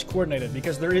for the less coordinated,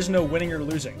 because there is no winning or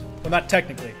losing. Well, not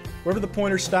technically. Wherever the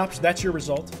pointer stops, that's your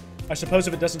result. I suppose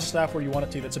if it doesn't stop where you want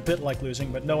it to, that's a bit like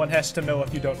losing, but no one has to know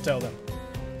if you don't tell them.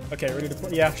 Okay, ready to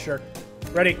play? Yeah, sure.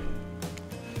 Ready.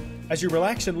 As you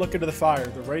relax and look into the fire,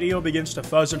 the radio begins to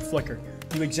fuzz and flicker.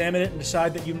 You examine it and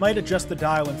decide that you might adjust the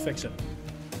dial and fix it.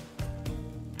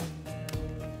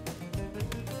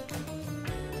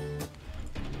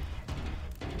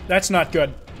 That's not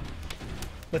good.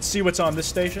 Let's see what's on this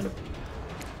station.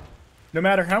 No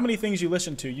matter how many things you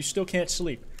listen to, you still can't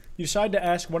sleep. You decide to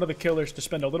ask one of the killers to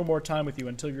spend a little more time with you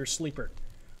until you're a sleeper.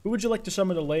 Who would you like to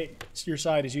summon to lay to your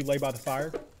side as you lay by the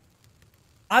fire?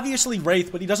 Obviously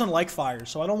Wraith, but he doesn't like fire,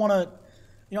 so I don't want to...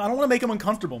 You know, I don't want to make him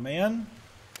uncomfortable, man.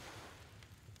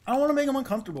 I don't want to make him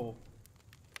uncomfortable.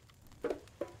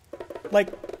 Like,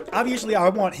 obviously I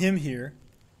want him here.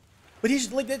 But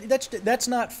he's like, that's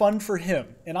not fun for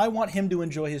him. And I want him to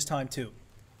enjoy his time too.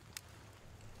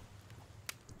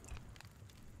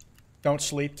 Don't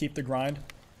sleep, keep the grind.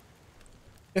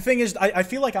 The thing is, I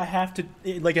feel like I have to,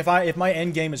 like, if my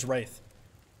end game is Wraith,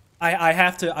 I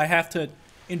have to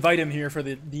invite him here for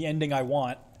the ending I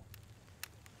want.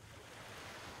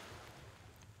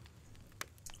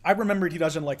 I remembered he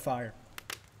doesn't like fire.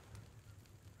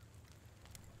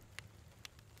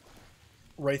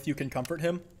 Wraith, you can comfort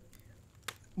him.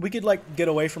 We could, like, get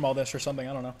away from all this or something,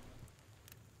 I don't know.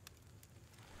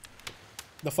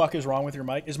 The fuck is wrong with your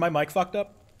mic? Is my mic fucked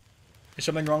up? Is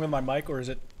something wrong with my mic, or is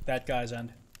it that guy's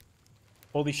end?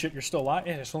 Holy shit, you're still alive?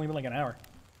 Yeah, it's only been like an hour.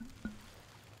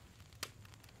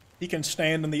 He can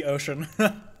stand in the ocean.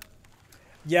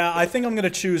 Yeah, I think I'm gonna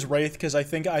choose Wraith, because I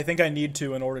think I need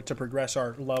to in order to progress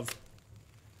our love.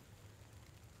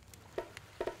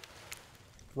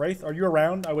 Wraith, are you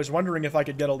around? I was wondering if I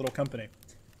could get a little company.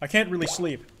 I can't really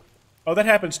sleep. Oh, that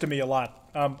happens to me a lot.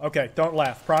 Okay, don't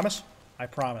laugh. Promise? I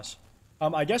promise.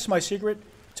 I guess my secret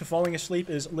to falling asleep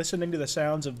is listening to the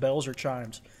sounds of bells or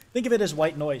chimes. Think of it as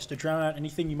white noise to drown out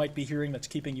anything you might be hearing that's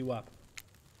keeping you up.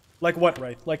 Like what,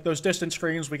 Wraith? Like those distant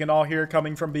screams we can all hear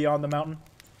coming from beyond the mountain?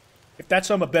 If that's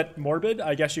a bit morbid,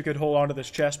 I guess you could hold on to this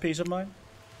chest piece of mine.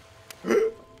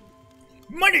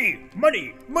 Money!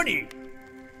 Money! Money!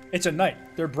 It's a knight.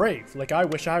 They're brave, like I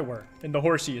wish I were, and the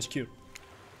horsey is cute.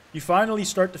 You finally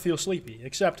start to feel sleepy,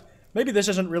 except maybe this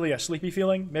isn't really a sleepy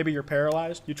feeling, maybe you're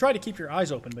paralyzed. You try to keep your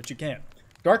eyes open, but you can't.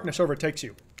 Darkness overtakes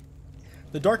you.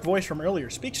 The dark voice from earlier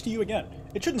speaks to you again.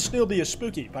 It shouldn't still be as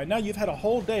spooky. By now you've had a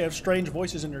whole day of strange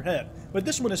voices in your head, but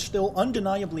this one is still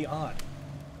undeniably odd.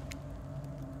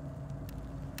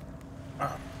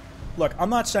 Look, I'm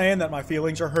not saying that my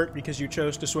feelings are hurt because you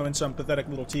chose to swim in some pathetic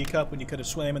little teacup when you could have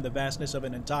swam in the vastness of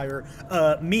an entire,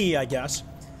 me, I guess.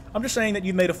 I'm just saying that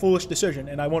you made a foolish decision,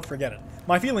 and I won't forget it.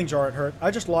 My feelings aren't hurt.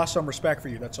 I just lost some respect for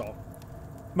you, that's all.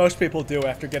 Most people do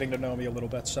after getting to know me a little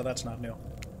bit, so that's not new.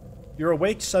 You're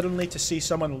awake suddenly to see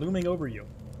someone looming over you.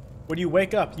 When you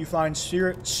wake up, you find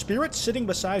Spirit sitting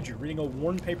beside you, reading a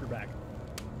worn paperback.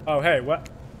 Oh, hey, what?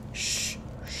 Shh,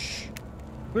 shh.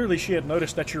 Clearly she had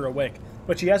noticed that you're awake,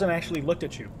 but she hasn't actually looked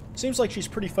at you. Seems like she's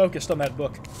pretty focused on that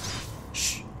book.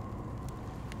 Shh.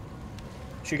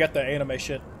 She got the anime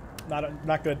shit.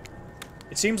 Not good.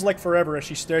 It seems like forever as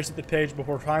she stares at the page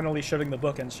before finally shutting the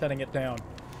book and shutting it down.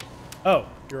 Oh,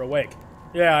 you're awake.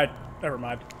 Yeah, never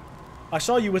mind. I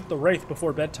saw you with the Wraith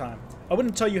before bedtime. I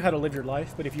wouldn't tell you how to live your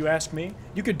life, but if you ask me,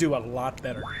 you could do a lot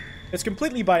better. It's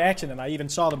completely by accident I even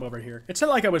saw them over here. It's not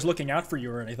like I was looking out for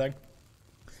you or anything.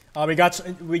 We got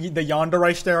the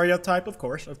yandere stereotype, of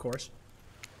course.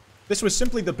 This was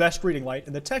simply the best reading light,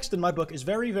 and the text in my book is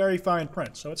very, very fine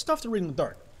print, so it's tough to read in the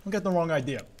dark. Don't get the wrong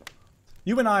idea.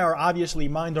 You and I are obviously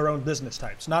mind our own business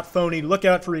types, not phony, look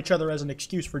out for each other as an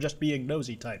excuse for just being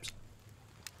nosy types.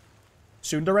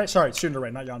 Tsundere? Sorry,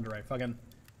 tsundere, not yandere. Fucking...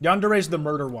 Yandere's the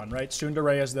murder one, right?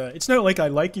 Tsundere is the... It's not like I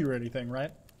like you or anything,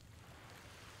 right?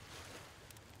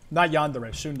 Not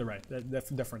yandere, tsundere.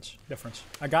 Difference.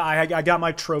 I got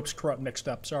my tropes mixed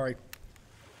up, sorry.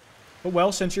 But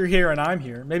well, since you're here and I'm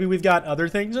here, maybe we've got other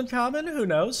things in common? Who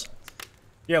knows?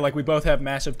 Yeah, like we both have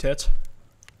massive tits.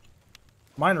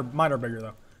 Mine are bigger,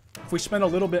 though. If we spend a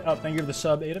little bit... Oh, thank you for the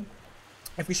sub, Aiden.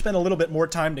 If we spend a little bit more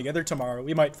time together tomorrow,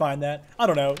 we might find that, I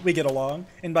don't know, we get along.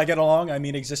 And by get along, I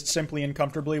mean exist simply and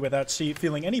comfortably without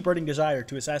feeling any burning desire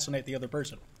to assassinate the other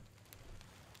person.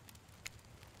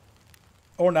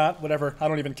 Or not, whatever, I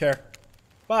don't even care.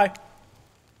 Bye.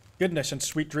 Goodness and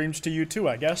sweet dreams to you too,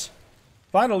 I guess.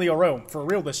 Finally a roam, for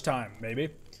real this time, maybe.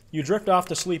 You drift off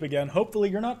to sleep again, hopefully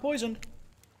you're not poisoned.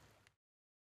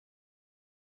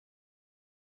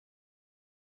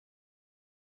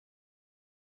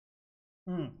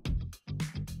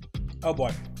 Oh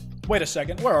boy. Wait a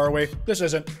second, where are we? This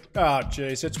isn't... Ah,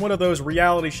 jeez, it's one of those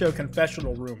reality show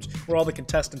confessional rooms where all the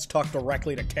contestants talk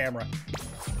directly to camera.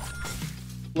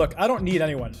 Look, I don't need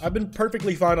anyone. I've been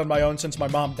perfectly fine on my own since my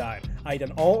mom died. I eat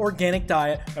an all-organic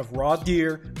diet of raw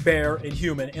deer, bear, and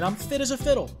human, and I'm fit as a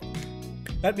fiddle.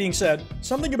 That being said,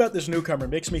 something about this newcomer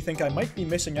makes me think I might be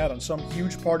missing out on some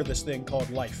huge part of this thing called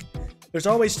life. There's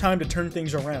always time to turn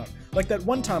things around, like that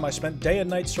one time I spent day and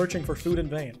night searching for food in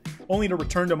vain, only to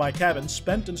return to my cabin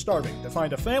spent and starving to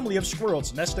find a family of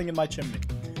squirrels nesting in my chimney.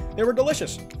 They were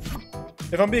delicious.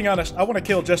 If I'm being honest, I want to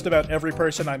kill just about every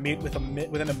person I meet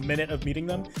within a minute of meeting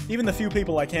them. Even the few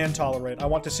people I can tolerate, I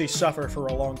want to see suffer for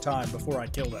a long time before I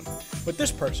kill them. But this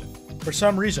person, for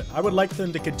some reason, I would like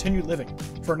them to continue living.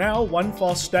 For now, one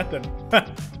false step and...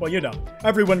 well, you know,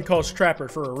 everyone calls Trapper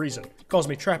for a reason. Calls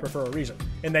me Trapper for a reason.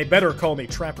 And they better call me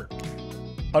Trapper.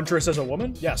 Huntress as a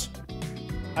woman? Yes.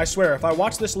 I swear, if I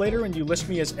watch this later and you list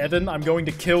me as Evan, I'm going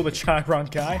to kill the Chiron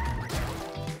guy.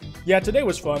 Yeah, today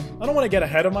was fun. I don't want to get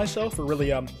ahead of myself or really,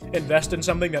 invest in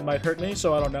something that might hurt me,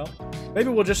 so I don't know. Maybe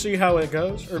we'll just see how it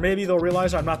goes, or maybe they'll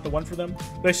realize I'm not the one for them.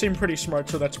 They seem pretty smart,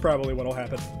 so that's probably what'll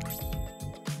happen.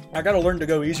 I gotta learn to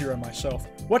go easier on myself.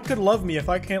 What could love me if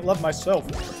I can't love myself?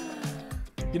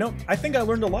 You know, I think I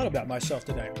learned a lot about myself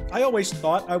today. I always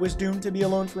thought I was doomed to be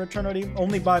alone for eternity,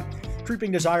 only by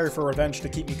creeping desire for revenge to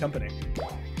keep me company.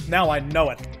 Now I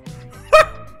know it.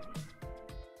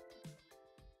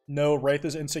 No, Wraith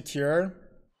is insecure.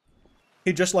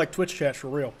 He just like Twitch chat for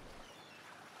real.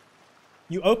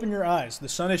 You open your eyes, the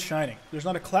sun is shining. There's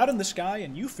not a cloud in the sky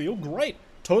and you feel great.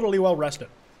 Totally well rested.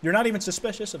 You're not even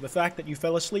suspicious of the fact that you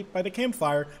fell asleep by the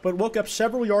campfire, but woke up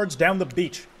several yards down the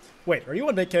beach. Wait, are you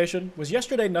on vacation? Was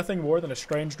yesterday nothing more than a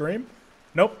strange dream?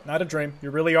 Nope, not a dream.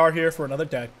 You really are here for another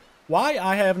day. Why?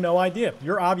 I have no idea.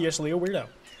 You're obviously a weirdo.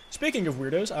 Speaking of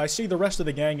weirdos, I see the rest of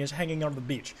the gang is hanging on the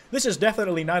beach. This is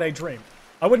definitely not a dream.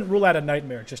 I wouldn't rule out a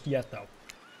nightmare just yet, though.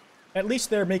 At least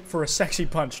they're make for a sexy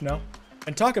punch, no?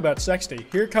 And talk about sexy,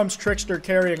 here comes Trickster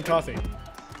carrying coffee.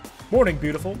 Morning,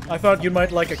 beautiful. I thought you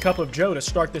might like a cup of joe to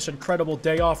start this incredible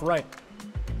day off right.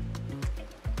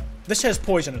 This has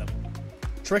poison in him.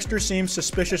 Trickster seems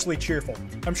suspiciously cheerful.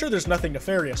 I'm sure there's nothing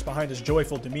nefarious behind his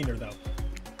joyful demeanor, though.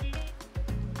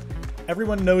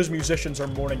 Everyone knows musicians are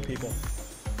morning people.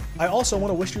 I also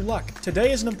want to wish you luck.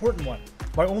 Today is an important one.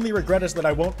 My only regret is that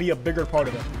I won't be a bigger part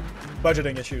of it.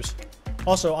 Budgeting issues.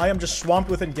 Also, I am just swamped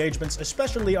with engagements,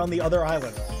 especially on the other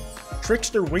island.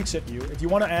 Trickster winks at you. If you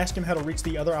want to ask him how to reach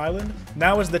the other island,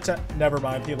 now is the time. Never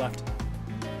mind, he left.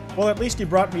 Well, at least he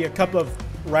brought me a cup of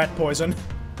rat poison.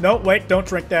 No, wait, don't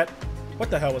drink that. What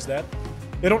the hell was that?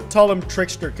 They don't call him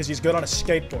Trickster because he's good on a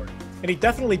skateboard. And he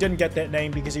definitely didn't get that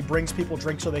name because he brings people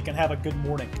drinks so they can have a good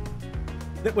morning.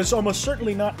 That was almost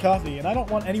certainly not coffee, and I don't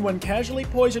want anyone casually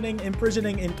poisoning,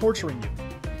 imprisoning, and torturing you.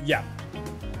 Yeah.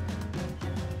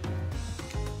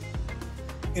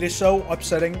 It is so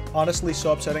upsetting, honestly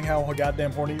so upsetting how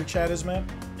goddamn horny your chat is, man.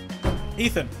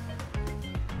 Ethan,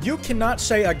 you cannot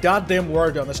say a goddamn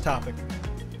word on this topic.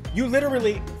 You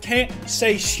literally can't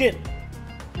say shit.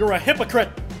 You're a hypocrite.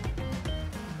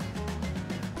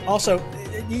 Also,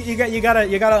 you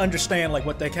gotta understand like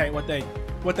what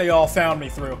they all found me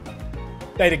through.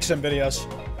 Dating sim videos.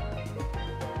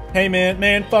 Hey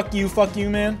man, fuck you,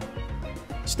 man.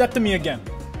 Step to me again.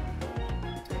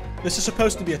 This is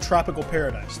supposed to be a tropical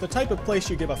paradise, the type of place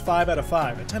you give a 5 out of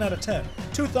 5, a 10 out of 10,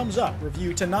 2 thumbs up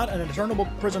review to not an eternal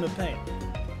prison of pain.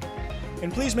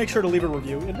 And please make sure to leave a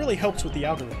review, it really helps with the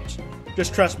algorithms.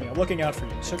 Just trust me, I'm looking out for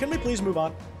you, so can we please move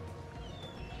on?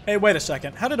 Hey, wait a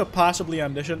second, how did a possibly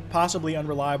omniscient, possibly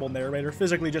unreliable narrator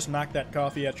physically just knock that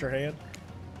coffee at your hand?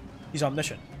 He's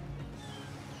omniscient.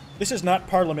 This is not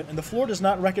Parliament, and the floor does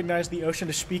not recognize the ocean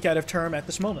to speak out of term at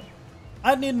this moment.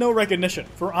 I need no recognition,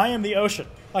 for I am the ocean.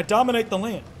 I dominate the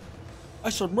land.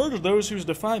 I shall murder those who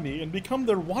defy me and become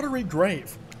their watery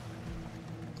grave.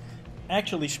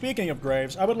 Actually, speaking of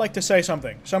graves, I would like to say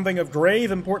something. Something of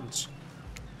grave importance.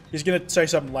 He's gonna say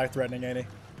something life-threatening, ain't he?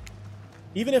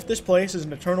 Even if this place is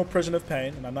an eternal prison of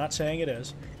pain, and I'm not saying it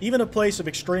is, even a place of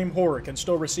extreme horror can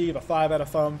still receive a 5 out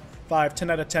of 5, 10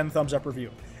 out of 10 thumbs up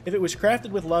review. If it was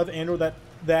crafted with love and or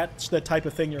that's the type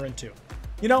of thing you're into.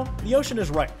 You know, the ocean is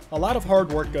right. A lot of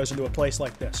hard work goes into a place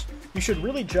like this. You should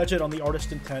really judge it on the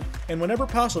artist's intent, and whenever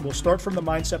possible, start from the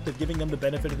mindset of giving them the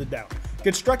benefit of the doubt.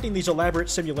 Constructing these elaborate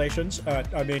simulations,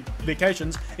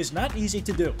 vacations, is not easy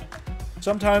to do.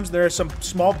 Sometimes there are some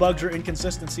small bugs or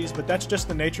inconsistencies, but that's just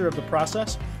the nature of the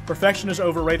process. Perfection is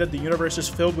overrated, the universe is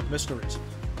filled with mysteries.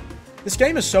 This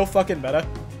game is so fucking meta.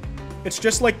 It's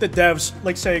just like the devs,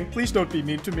 like saying, please don't be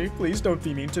mean to me, please don't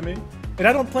be mean to me. And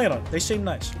I don't plan on it, they seem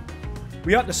nice.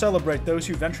 We ought to celebrate those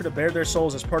who venture to bare their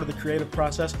souls as part of the creative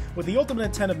process with the ultimate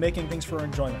intent of making things for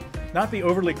enjoyment, not be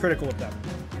overly critical of them.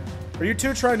 Are you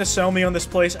two trying to sell me on this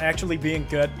place actually being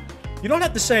good? You don't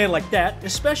have to say it like that,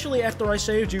 especially after I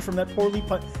saved you from that poorly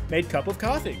made cup of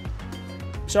coffee.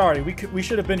 Sorry, we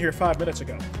should have been here 5 minutes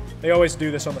ago. They always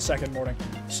do this on the second morning.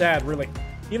 Sad, really.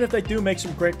 Even if they do make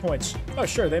some great points. Oh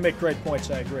sure, they make great points,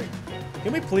 I agree.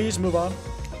 Can we please move on?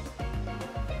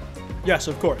 Yes,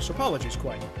 of course. Apologies,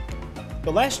 Kwite.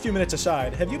 The last few minutes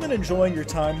aside, have you been enjoying your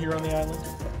time here on the island?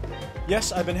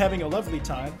 Yes, I've been having a lovely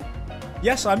time.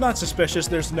 Yes, I'm not suspicious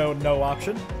there's no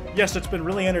option. Yes, it's been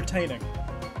really entertaining.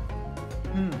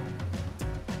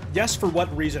 Yes, for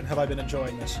what reason have I been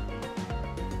enjoying this?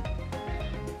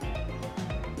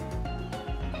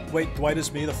 Wait, Dwight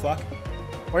is me, the fuck?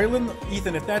 Why are you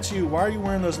Ethan, if that's you, why are you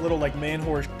wearing those little, like,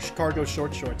 man-horse cargo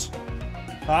shorts?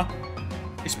 Huh?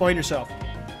 Explain yourself.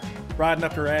 Riding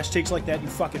up your ass cheeks like that, you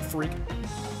fucking freak.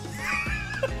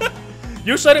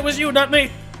 You said it was you, not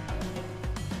me!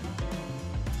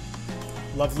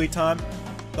 Lovely time.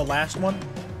 The last one.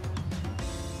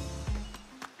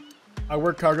 I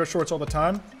wear cargo shorts all the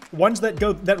time. Ones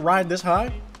that ride this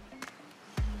high?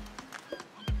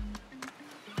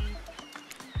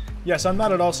 Yes, I'm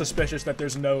not at all suspicious that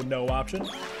there's no option.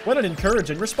 What an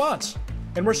encouraging response!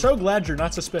 And we're so glad you're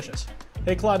not suspicious.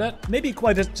 Hey Claudette, maybe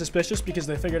Kwite isn't suspicious because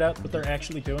they figured out what they're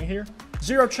actually doing here.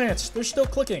 Zero chance, they're still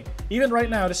clicking, even right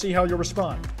now to see how you'll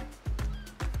respond.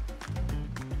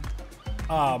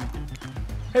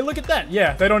 Hey, look at that!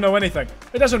 Yeah, they don't know anything.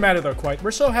 It doesn't matter though, Kwite.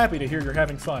 We're so happy to hear you're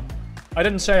having fun. I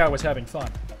didn't say I was having fun.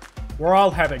 We're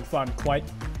all having fun, Kwite.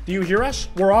 Do you hear us?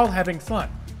 We're all having fun.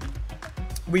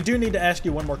 We do need to ask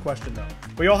you one more question, though.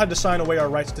 We all had to sign away our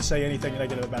rights to say anything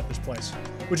negative about this place.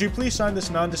 Would you please sign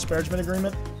this non-disparagement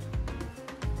agreement?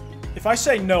 If I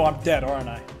say no, I'm dead, aren't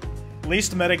I?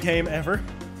 Least meta game ever?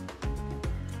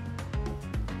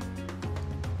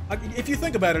 If you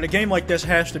think about it, a game like this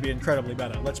has to be incredibly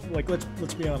meta. Let's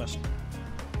be honest.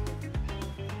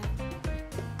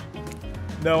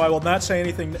 No, I will not say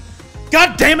anything.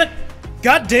 God damn it!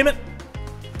 God damn it!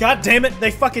 God damn it!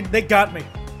 They got me.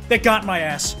 They got my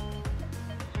ass.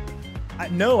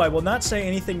 No, I will not say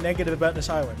anything negative about this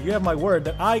island. You have my word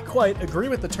that I quite agree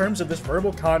with the terms of this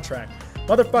verbal contract.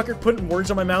 Motherfucker putting words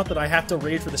in my mouth that I have to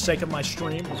read for the sake of my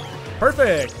stream.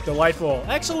 Perfect. Delightful.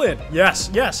 Excellent. Yes,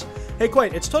 yes. Hey,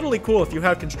 Kwite, it's totally cool if you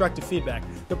have constructive feedback.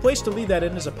 The place to leave that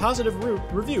in is a positive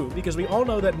review, because we all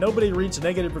know that nobody reads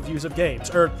negative reviews of games,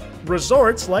 or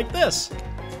resorts like this.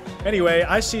 Anyway,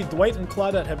 I see Dwight and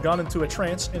Claudette have gone into a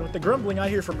trance, and with the grumbling I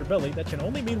hear from your belly, that can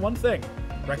only mean one thing.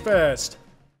 Breakfast.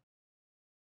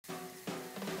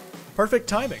 Perfect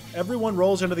timing. Everyone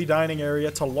rolls into the dining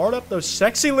area to lard up those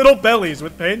sexy little bellies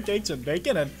with pancakes and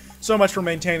bacon, and so much for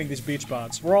maintaining these beach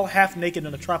bonds. We're all half naked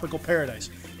in a tropical paradise.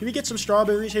 Can we get some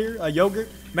strawberries here? A yogurt?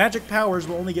 Magic powers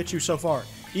will only get you so far.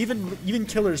 Even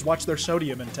killers watch their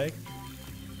sodium intake.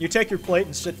 You take your plate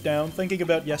and sit down, thinking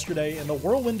about yesterday and the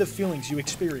whirlwind of feelings you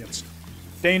experienced.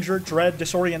 Danger, dread,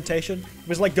 disorientation. It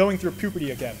was like going through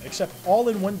puberty again, except all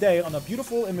in one day on a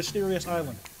beautiful and mysterious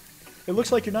island. It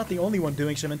looks like you're not the only one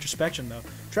doing some introspection, though.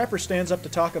 Trapper stands up to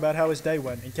talk about how his day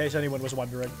went, in case anyone was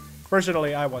wondering.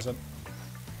 Personally, I wasn't.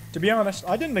 To be honest,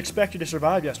 I didn't expect you to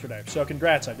survive yesterday, so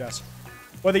congrats, I guess.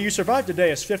 Whether you survived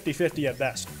today is 50-50 at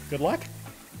best. Good luck?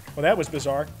 Well, that was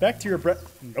bizarre. Back to your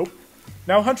Nope.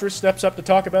 Now Huntress steps up to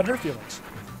talk about her feelings.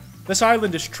 This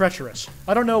island is treacherous.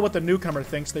 I don't know what the newcomer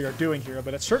thinks they are doing here,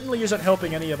 but it certainly isn't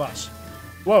helping any of us.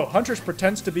 Whoa, Huntress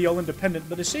pretends to be all independent,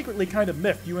 but is secretly kind of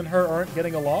miffed you and her aren't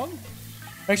getting along?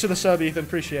 Thanks for the sub, Ethan.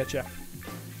 Appreciate ya.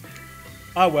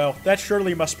 Ah well, that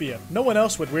surely must be it. No one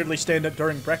else would weirdly stand up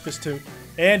during breakfast too.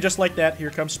 And just like that, here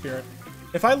comes Spirit.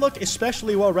 If I look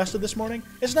especially well rested this morning,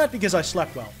 it's not because I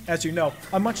slept well. As you know,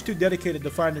 I'm much too dedicated to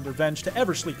finding revenge to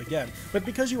ever sleep again, but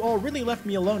because you all really left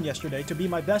me alone yesterday to be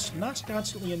my best, not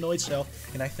constantly annoyed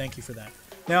self, and I thank you for that.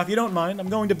 Now, if you don't mind, I'm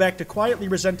going back to quietly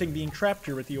resenting being trapped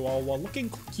here with you all while looking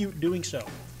cute doing so.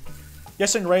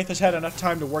 Guessing Wraith has had enough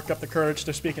time to work up the courage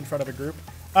to speak in front of a group.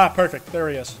 Ah, perfect. There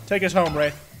he is. Take us home,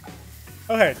 Wraith.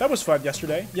 Oh hey, that was fun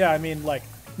yesterday. Yeah, I mean, like,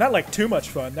 not like too much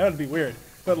fun. That would be weird.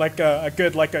 But like a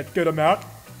good amount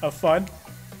of fun.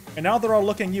 And now they're all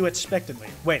looking at you expectantly.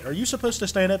 Wait, are you supposed to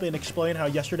stand up and explain how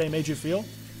yesterday made you feel?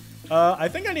 I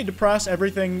think I need to process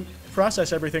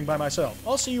everything by myself.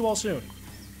 I'll see you all soon.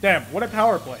 Damn, what a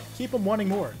power play. Keep them wanting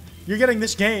more. You're getting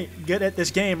this game,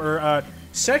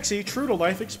 sexy,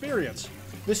 true-to-life experience.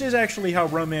 This is actually how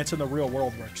romance in the real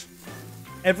world works.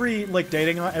 Every,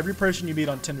 every person you meet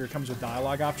on Tinder comes with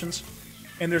dialogue options.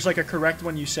 And there's, like, a correct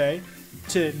one you say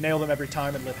to nail them every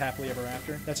time and live happily ever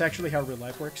after. That's actually how real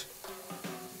life works.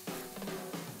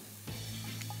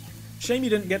 Shame you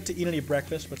didn't get to eat any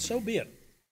breakfast, but so be it.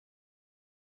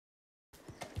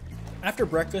 After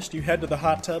breakfast, you head to the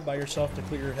hot tub by yourself to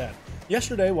clear your head.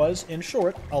 Yesterday was, in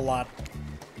short, a lot.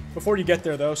 Before you get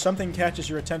there, though, something catches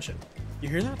your attention. You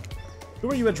hear that? Who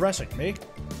are you addressing? Me?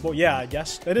 Well, yeah, I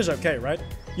guess. That is okay, right?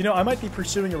 You know, I might be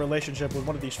pursuing a relationship with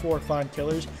one of these 4 fine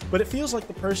killers, but it feels like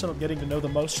the person I'm getting to know the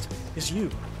most is you,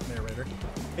 narrator.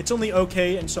 It's only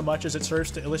okay in so much as it serves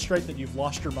to illustrate that you've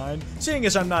lost your mind, seeing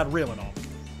as I'm not real at all.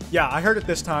 Yeah, I heard it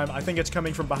this time. I think it's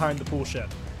coming from behind the pool shed.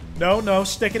 No,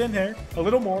 stick it in there. A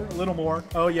little more.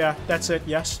 Oh yeah, that's it,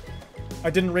 yes. I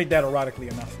didn't read that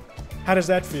erotically enough. How does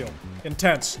that feel?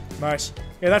 Intense. Nice.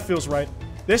 Yeah, that feels right.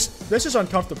 This is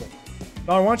uncomfortable.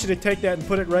 Now I want you to take that and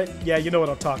put it right. Yeah, you know what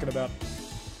I'm talking about.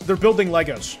 They're building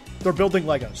Legos.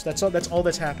 That's all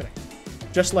that's happening.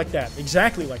 Just like that.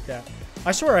 Exactly like that.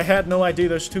 I swear I had no idea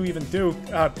those two even do,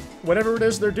 whatever it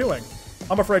is they're doing.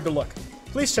 I'm afraid to look.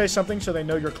 Please say something so they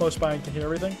know you're close by and can hear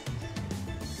everything.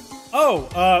 Oh,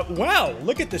 wow,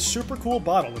 look at this super cool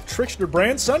bottle of Trickster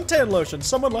brand suntan lotion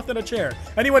someone left in a chair.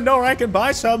 Anyone know where I can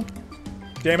buy some?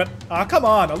 Damn it. Ah, come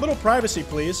on, a little privacy,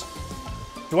 please.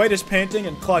 Dwight is panting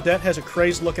and Claudette has a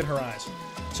crazed look in her eyes.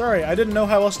 Sorry, I didn't know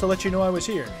how else to let you know I was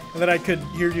here, and that I could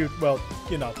hear you, well,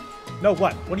 you know. No,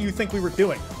 what? What do you think we were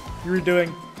doing? You were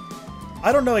doing...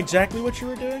 I don't know exactly what you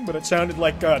were doing, but it sounded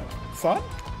like, fun?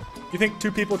 You think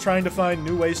 2 people trying to find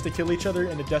new ways to kill each other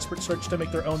in a desperate search to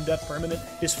make their own death permanent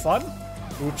is fun?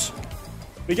 Oops.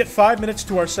 We get 5 minutes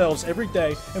to ourselves every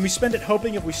day, and we spend it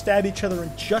hoping if we stab each other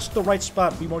in just the right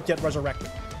spot, we won't get resurrected.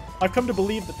 I've come to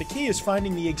believe that the key is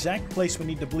finding the exact place we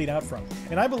need to bleed out from,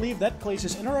 and I believe that place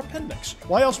is in our appendix.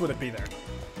 Why else would it be there?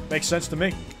 Makes sense to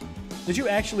me. Did you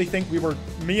actually think we were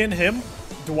me and him?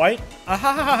 Dwight?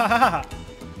 Ah-ha-ha-ha-ha-ha!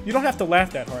 You don't have to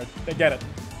laugh that hard. I get it.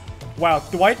 Wow,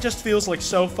 Dwight just feels like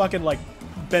so fucking, like,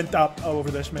 bent up over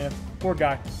this, man. Poor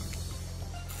guy.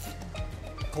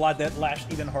 Claudette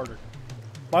lashed even harder.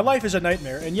 My life is a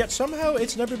nightmare, and yet somehow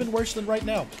it's never been worse than right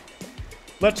now.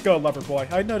 Let's go, lover boy.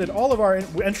 I noted all of our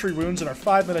entry wounds, and our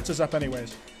 5 minutes is up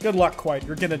anyways. Good luck, Kwite.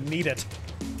 You're gonna need it.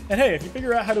 And hey, if you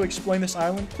figure out how to explain this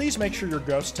island, please make sure your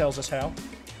ghost tells us how.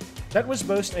 That was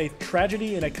both a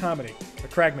tragedy and a comedy. A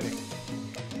cragmedy.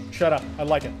 Shut up. I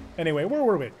like it. Anyway, where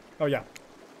were we? Oh, yeah.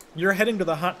 You're heading to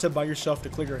the hot tub by yourself to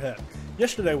clear your head.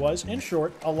 Yesterday was, in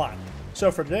short, a lot.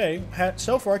 So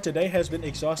far today has been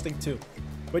exhausting too.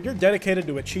 But you're dedicated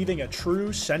to achieving a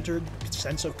true, centered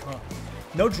sense of calm.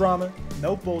 No drama,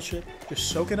 no bullshit, just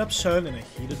soaking up sun in a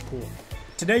heated pool.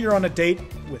 Today you're on a date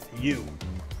with you.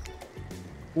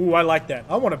 Ooh, I like that.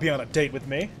 I want to be on a date with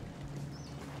me.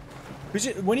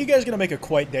 When are you guys going to make a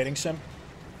Kwite dating sim?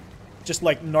 Just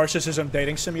like narcissism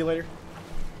dating simulator?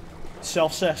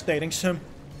 Self-cess dating sim?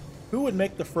 Who would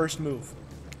make the first move?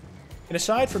 And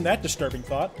aside from that disturbing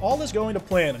thought, all is going to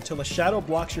plan until a shadow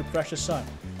blocks your precious sun.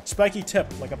 Spiky tip,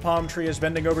 like a palm tree is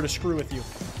bending over to screw with you.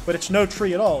 But it's no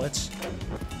tree at all, it's...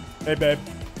 Hey, babe.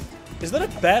 Is that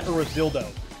a bat or a dildo?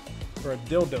 Or a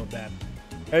dildo bat?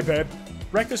 Hey, babe.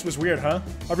 Breakfast was weird, huh?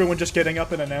 Everyone just getting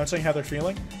up and announcing how they're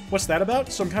feeling? What's that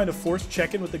about? Some kind of forced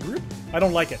check-in with the group? I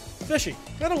don't like it. Fishy.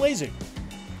 Kinda lazy.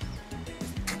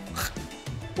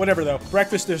 Whatever, though.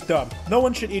 Breakfast is dumb. No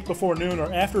one should eat before noon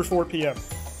or after 4 p.m.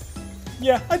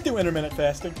 Yeah, I do intermittent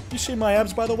fasting. You see my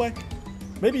abs, by the way?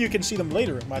 Maybe you can see them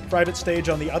later at my private stage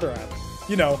on the other island.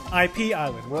 You know, IP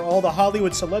Island, where all the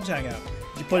Hollywood celebs hang out.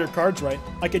 If you play your cards right,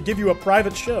 I could give you a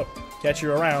private show. Catch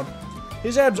you around.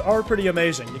 His abs are pretty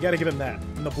amazing, you gotta give him that.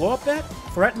 And the blow-up bat?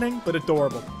 Threatening, but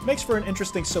adorable. Makes for an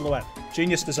interesting silhouette.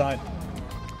 Genius design.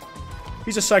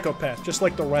 He's a psychopath, just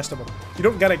like the rest of them. You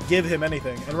don't gotta give him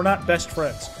anything, and we're not best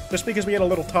friends. Just because we had a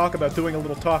little talk about doing a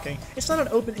little talking, it's not an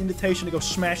open invitation to go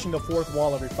smashing the fourth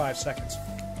wall every 5 seconds.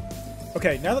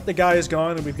 Okay, now that the guy is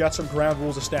gone and we've got some ground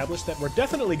rules established that we're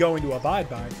definitely going to abide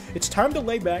by, it's time to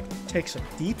lay back, take some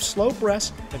deep, slow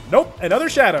breaths, and nope, another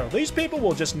shadow. These people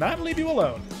will just not leave you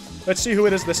alone. Let's see who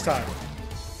it is this time.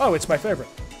 Oh, it's my favorite.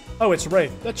 Oh, it's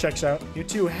Wraith. That checks out. You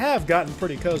two have gotten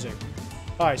pretty cozy.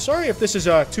 Alright, sorry if this is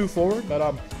too forward,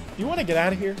 but you want to get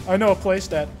out of here? I know a place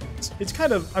that it's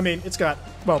kind of, I mean, it's got,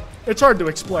 well, it's hard to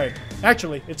explain.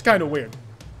 Actually, it's kind of weird.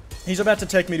 He's about to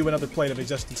take me to another plane of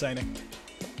existence, ain't he?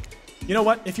 You know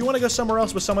what? If you want to go somewhere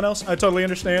else with someone else, I totally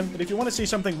understand. But if you want to see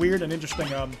something weird and interesting,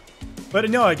 but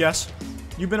no, I guess.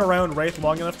 You've been around Wraith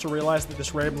long enough to realize that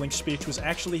this rambling speech was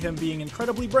actually him being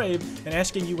incredibly brave and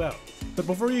asking you out. But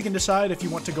before you can decide if you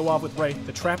want to go off with Wraith,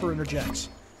 the Trapper interjects.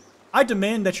 I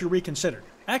demand that you reconsider.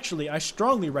 Actually, I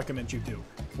strongly recommend you do.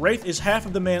 Wraith is half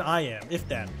of the man I am, if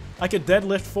that. I could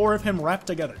deadlift 4 of him wrapped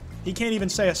together. He can't even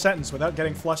say a sentence without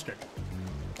getting flustered.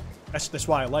 That's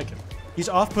why I like him. He's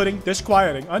off-putting,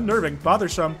 disquieting, unnerving,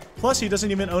 bothersome, plus he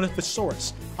doesn't even own a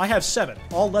thesaurus. I have 7,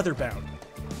 all leather-bound.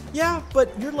 Yeah,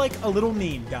 but you're like a little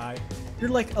mean, guy. You're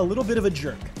like a little bit of a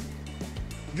jerk.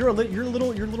 You're a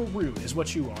little rude, is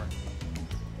what you are.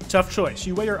 Tough choice.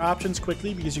 You weigh your options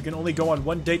quickly because you can only go on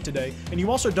 1 date today, and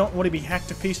you also don't want to be hacked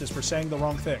to pieces for saying the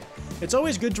wrong thing. It's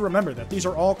always good to remember that these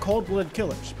are all cold-blooded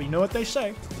killers, but you know what they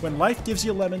say? When life gives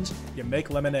you lemons, you make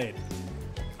lemonade.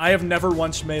 I have never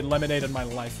once made lemonade in my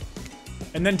life.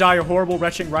 And then die a horrible,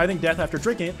 writhing death after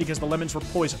drinking it because the lemons were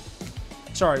poison.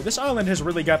 Sorry, this island has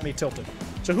really got me tilted.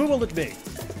 So who will it be?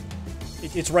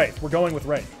 It's Wraith. We're going with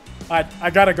Wraith. I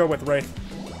gotta go with Wraith.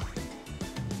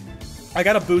 I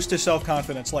gotta boost his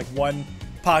self-confidence like 1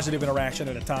 positive interaction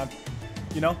at a time.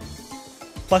 You know?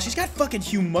 Plus, he's got fucking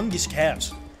humongous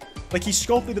calves. Like, he's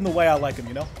sculpted in the way I like him,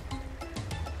 you know?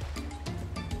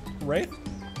 Wraith?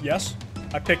 Yes?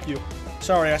 I picked you.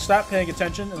 Sorry, I stopped paying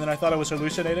attention, and then I thought I was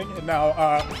hallucinating, and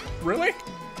now, really?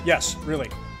 Yes, really.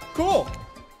 Cool!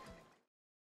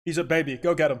 He's a baby.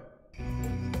 Go get him.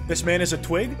 This man is a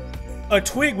twig? A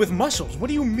twig with muscles? What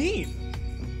do you mean?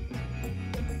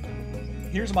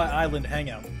 Here's my island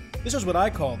hangout. This is what I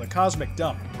call the cosmic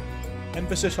dump.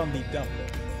 Emphasis on the dump.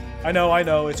 I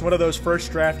know, it's one of those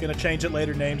first draft gonna change it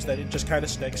later names that it just kinda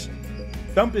sticks.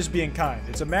 Dump is being kind.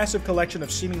 It's a massive collection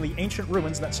of seemingly ancient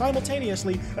ruins that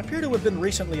simultaneously appear to have been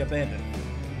recently abandoned.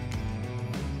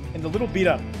 And a little beat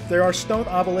up. There are stone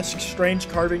obelisks, strange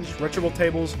carvings, ritual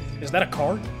tables. Is that a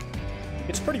card?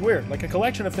 It's pretty weird, like a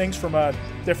collection of things from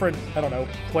different, I don't know,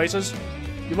 places.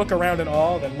 You look around in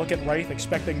awe, then look at Wraith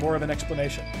expecting more of an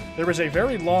explanation. There is a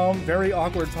very long, very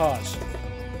awkward pause.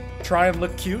 Try and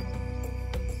look cute?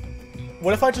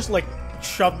 What if I just, like,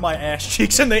 shoved my ass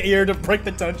cheeks in the ear to break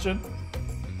the tension?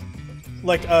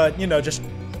 Like, you know, just,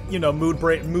 you know, mood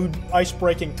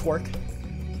ice-breaking twerk.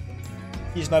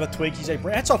 He's not a twig, he's a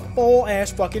branch. That's a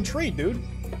full-ass fucking tree, dude.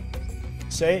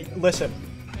 Listen.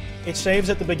 It saves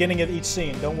at the beginning of each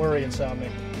scene. Don't worry,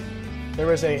 Insomniac.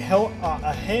 There is a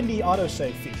handy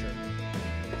autosave feature.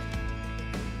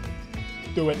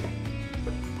 Do it.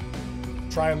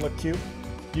 Try and look cute.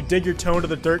 You dig your toe into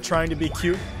the dirt trying to be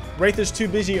cute. Wraith is too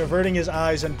busy averting his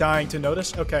eyes and dying to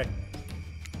notice. Okay.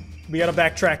 We gotta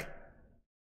backtrack.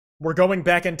 We're going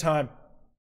back in time.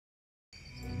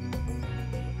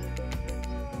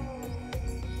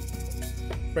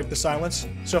 Break the silence.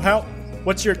 So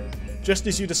what's your... Just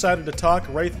as you decided to talk,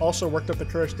 Wraith also worked up the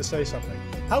courage to say something.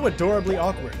 How adorably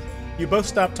awkward. You both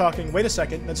stop talking, wait a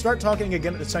second, then start talking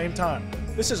again at the same time.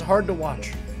 This is hard to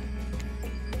watch.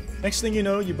 Next thing you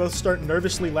know, you both start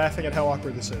nervously laughing at how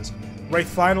awkward this is. Wraith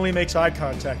finally makes eye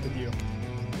contact with you.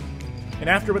 And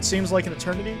after what seems like an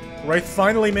eternity, Wraith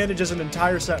finally manages an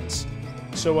entire sentence.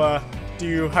 So,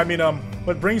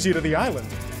 what brings you to the island?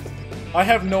 I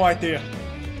have no idea.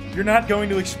 You're not going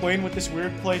to explain what this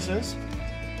weird place is?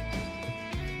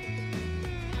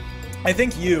 I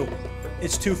think you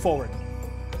is too forward.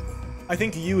 I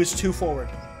think you is too forward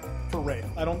for Wraith.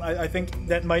 I think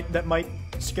that might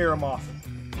scare him off.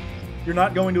 You're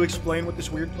not going to explain what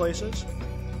this weird place is?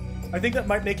 I think that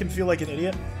might make him feel like an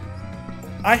idiot.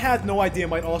 I had no idea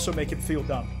might also make him feel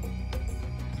dumb.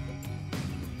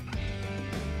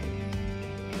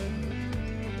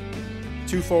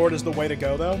 Too forward is the way to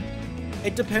go, though?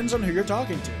 It depends on who you're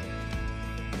talking to.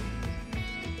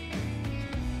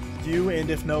 You, and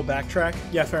if no, backtrack?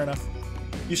 Yeah, fair enough.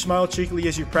 You smile cheekily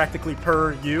as you practically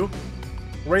purr you.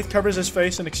 Wraith covers his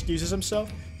face and excuses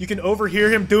himself. You can overhear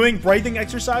him doing breathing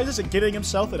exercises and giving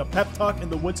himself in a pep talk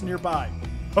in the woods nearby.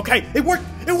 Okay, it worked!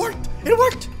 It worked! It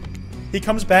worked! He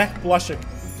comes back, blushing.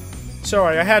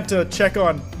 Sorry, I had to check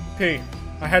on pee.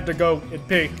 I had to go and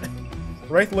pee.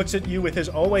 Wraith looks at you with his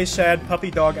always sad puppy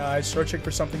dog eyes, searching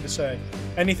for something to say.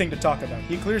 Anything to talk about.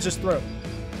 He clears his throat.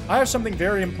 I have something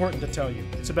very important to tell you.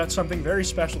 It's about something very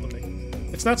special to me.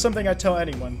 It's not something I tell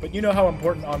anyone, but you know how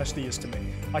important honesty is to me.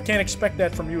 I can't expect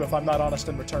that from you if I'm not honest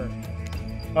in return.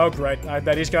 Oh great, I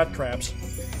bet he's got crabs.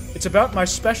 It's about my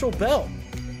special bell.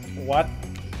 What?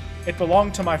 It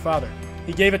belonged to my father.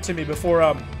 He gave it to me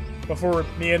before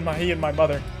he and my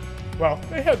mother, well,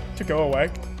 they had to go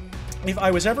away. If I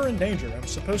was ever in danger, I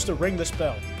was supposed to ring this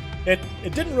bell. It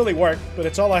didn't really work, but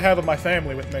it's all I have of my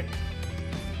family with me.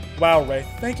 Wow, Wraith,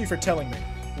 thank you for telling me.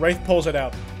 Wraith pulls it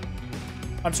out.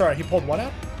 I'm sorry, he pulled what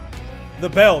out? The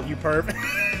bell, you perv.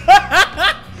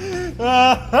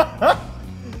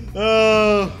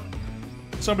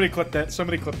 Somebody clip that.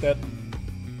 Somebody clip that.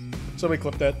 Somebody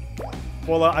clip that.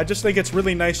 Well, I just think it's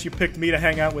really nice you picked me to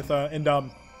hang out with,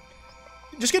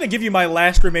 just gonna give you my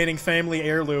last remaining family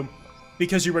heirloom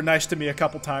because you were nice to me a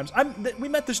couple times. We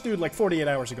met this dude like 48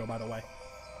 hours ago, by the way.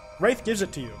 Wraith gives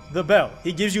it to you. The bell.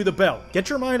 He gives you the bell. Get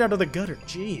your mind out of the gutter.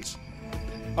 Jeez.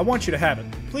 I want you to have it.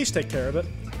 Please take care of it.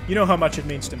 You know how much it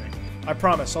means to me. I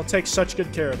promise, I'll take such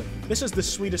good care of it. This is the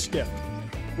sweetest gift.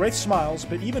 Wraith smiles,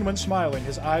 but even when smiling,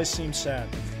 his eyes seem sad.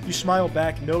 You smile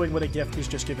back, knowing what a gift he's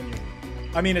just given you.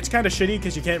 I mean, it's kind of shitty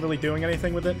because you can't really do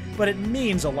anything with it, but it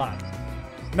means a lot.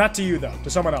 Not to you, though. To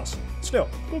someone else. Still,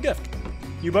 cool gift.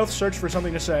 You both search for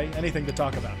something to say, anything to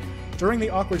talk about. During the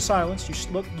awkward silence,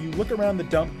 you look around the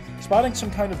dump, spotting some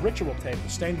kind of ritual table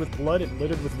stained with blood and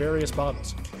littered with various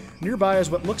bottles. Nearby is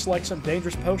what looks like some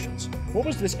dangerous potions. What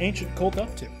was this ancient cult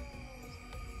up to?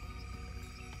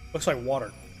 Looks like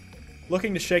water.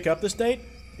 Looking to shake up this date?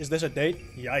 Is this a date?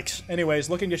 Yikes. Anyways,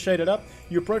 looking to shade it up,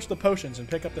 you approach the potions and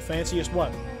pick up the fanciest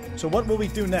one. So what will we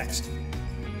do next?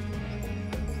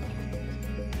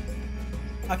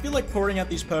 I feel like pouring out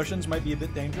these potions might be a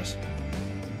bit dangerous.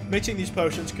 Mixing these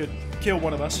potions could kill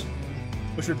one of us,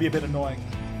 which would be a bit annoying.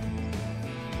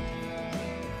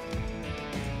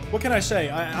 What can I say?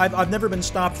 I've never been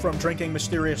stopped from drinking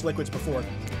mysterious liquids before.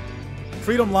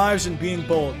 Freedom lies in being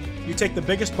bold. You take the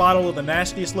biggest bottle of the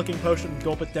nastiest looking potion and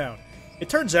gulp it down. It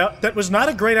turns out that was not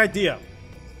a great idea.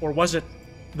 Or was it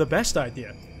the best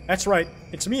idea? That's right,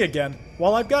 it's me again.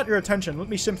 While I've got your attention, let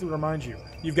me simply remind you,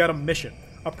 you've got a mission,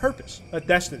 a purpose, a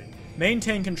destiny.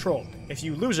 Maintain control. If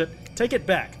you lose it, take it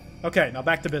back. Okay, now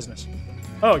back to business.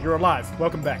 Oh, you're alive.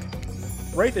 Welcome back.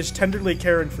 Wraith is tenderly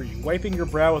caring for you, wiping your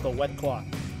brow with a wet cloth.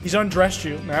 He's undressed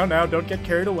you. Now, don't get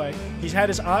carried away. He's had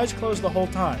his eyes closed the whole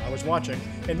time, I was watching,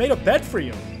 and made a bed for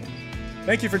you.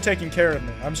 Thank you for taking care of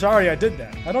me. I'm sorry I did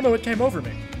that. I don't know what came over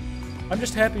me. I'm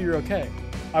just happy you're okay.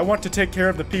 I want to take care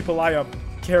of the people I,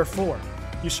 care for.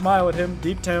 You smile at him,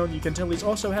 deep down, you can tell he's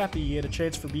also happy he had a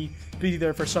chance to be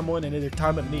there for someone in their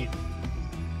time of need.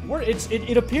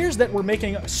 It appears that we're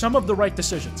making some of the right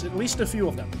decisions, at least a few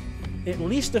of them. At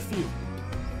least a few.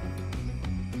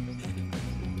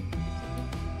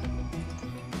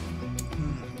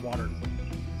 Water.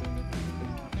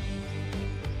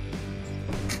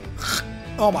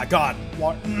 Oh my god.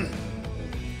 Water.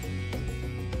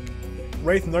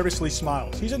 Wraith nervously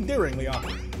smiles. He's endearingly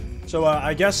awkward. So,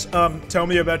 I guess, tell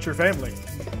me about your family.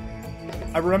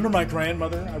 I remember my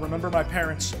grandmother. I remember my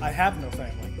parents. I have no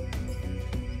family.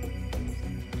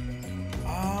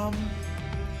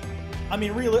 I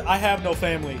mean, really, I have no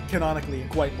family, canonically, in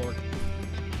Kwite lore.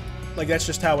 Like, that's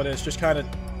just how it is. Just kind of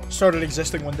started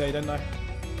existing one day, didn't I?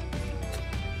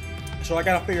 So I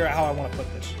gotta figure out how I want to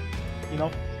put this. You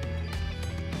know?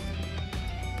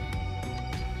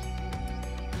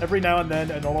 Every now and then,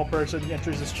 a normal person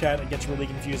enters this chat and gets really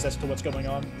confused as to what's going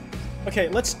on. Okay,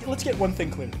 let's get one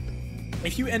thing clear.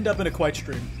 If you end up in a Kwite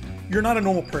stream, you're not a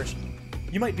normal person.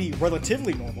 You might be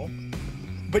relatively normal,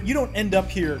 but you don't end up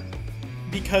here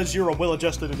because you're a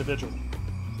well-adjusted individual.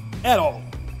 At all.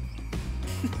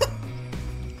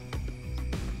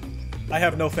 I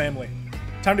have no family.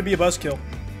 Time to be a buzzkill.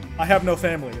 I have no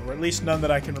family, or at least none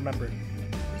that I can remember.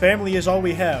 Family is all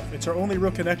we have. It's our only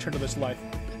real connection to this life.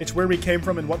 It's where we came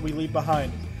from and what we leave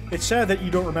behind. It's sad that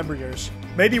you don't remember yours.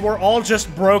 Maybe we're all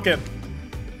just broken.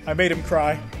 I made him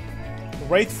cry.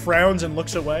 Wraith frowns and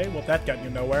looks away. Well, that got you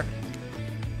nowhere.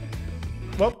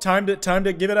 Well, time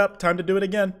to give it up. Time to do it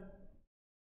again.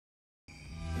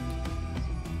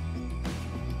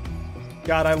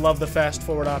 God, I love the fast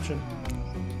forward option.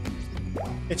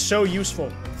 It's so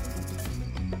useful.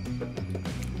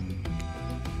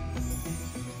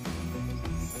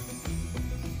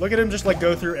 Look at him just like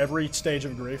go through every stage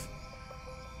of grief.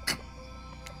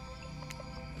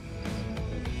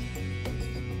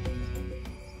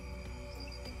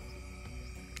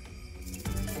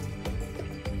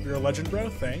 You're a legend, bro.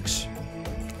 Thanks.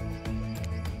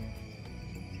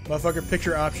 Motherfucker, pick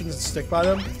your options and stick by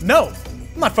them. No!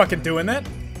 I'm not fucking doing that.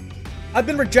 I've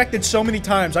been rejected so many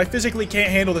times, I physically can't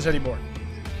handle this anymore.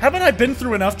 Haven't I been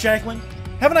through enough, Jacqueline?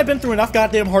 Haven't I been through enough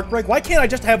goddamn heartbreak? Why can't I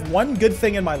just have one good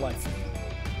thing in my life?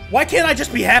 Why can't I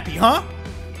just be happy, huh?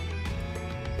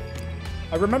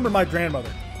 I remember my grandmother.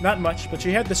 Not much, but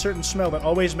she had this certain smell that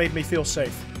always made me feel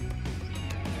safe.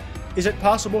 Is it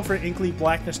possible for inkly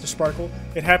blackness to sparkle?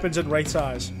 It happens in Wraith's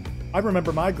eyes. I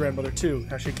remember my grandmother too,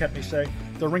 how she kept me safe.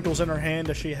 The wrinkles in her hand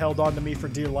as she held on to me for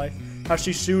dear life. How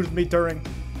she soothed me during.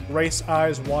 Wraith's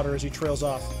eyes water as he trails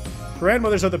off.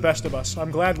 Grandmothers are the best of us.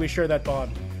 I'm glad we share that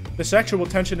bond. The sexual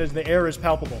tension in the air is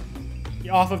palpable.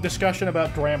 Off of discussion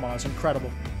about grandmas,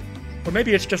 incredible. Or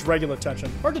maybe it's just regular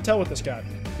tension. Hard to tell with this guy.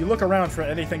 You look around for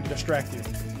anything to distract you.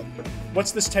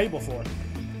 What's this table for?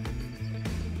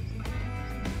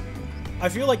 I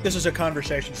feel like this is a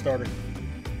conversation starter.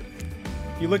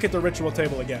 You look at the ritual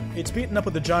table again. It's beaten up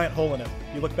with a giant hole in it.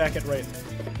 You look back at Wraith.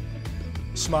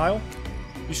 Smile?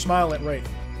 You smile at Wraith.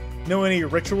 Know any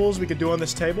rituals we could do on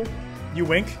this table? You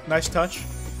wink. Nice touch.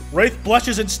 Wraith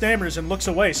blushes and stammers and looks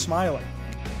away, smiling.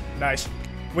 Nice.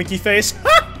 Winky face.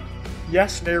 Ha!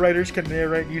 Yes, narrators can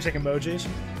narrate using emojis.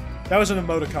 That was an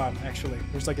emoticon, actually.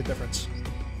 There's like a difference.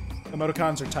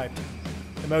 Emoticons are typed.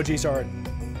 Emojis are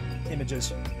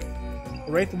images.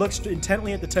 Wraith looks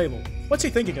intently at the table. What's he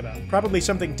thinking about? Probably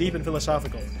something deep and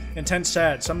philosophical. Intense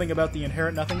sad. Something about the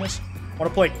inherent nothingness. Want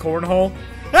to play cornhole?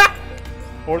 Ah!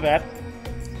 Or that.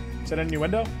 Is that an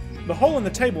innuendo? The hole in the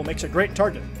table makes a great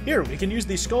target. Here, we can use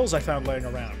these skulls I found laying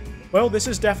around. Well, this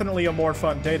is definitely a more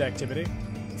fun date activity.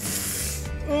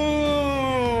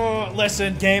 Ooh,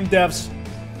 listen, game devs.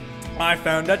 I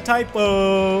found a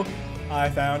typo. I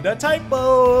found a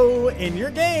typo in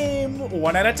your game.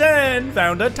 1 out of 10.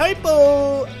 Found a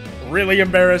typo. Really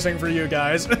embarrassing for you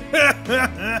guys.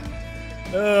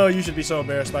 Oh, you should be so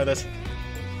embarrassed by this.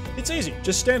 It's easy.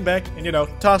 Just stand back and, you know,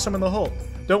 toss them in the hole.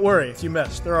 Don't worry if you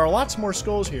miss. There are lots more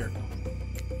skulls here.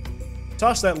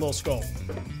 Toss that little skull.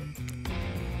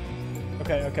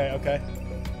 Okay, okay, okay.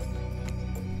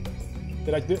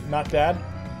 Did I do it? Not dad?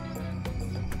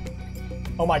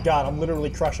 Oh my god, I'm literally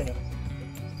crushing it.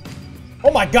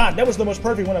 Oh my god, that was the most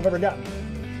perfect one I've ever gotten.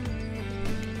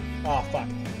 Ah, fuck.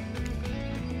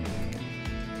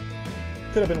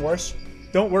 Could have been worse.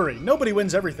 Don't worry, nobody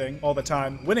wins everything all the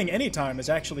time. Winning any time is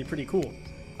actually pretty cool.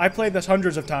 I played this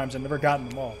hundreds of times and never gotten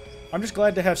them all. I'm just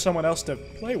glad to have someone else to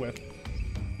play with.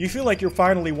 You feel like you're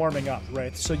finally warming up,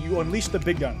 right? So you unleash the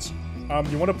big guns.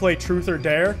 You want to play Truth or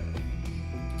Dare?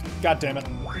 God damn it.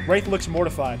 Wraith looks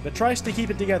mortified, but tries to keep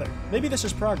it together. Maybe this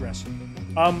is progress.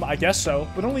 I guess so,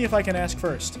 but only if I can ask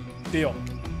first. Deal.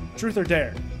 Truth or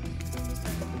Dare?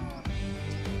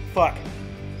 Fuck.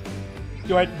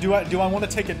 Do I want to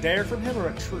take a dare from him or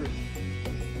a truth?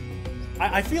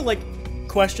 I feel like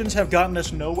questions have gotten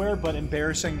us nowhere but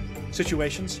embarrassing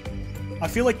situations. I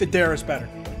feel like the dare is better.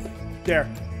 Dare.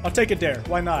 I'll take a dare.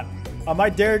 Why not? I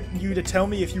dare you to tell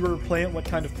me if you were a plant, what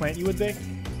kind of plant you would be.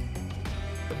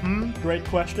 Great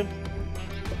question.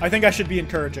 I think I should be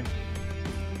encouraging.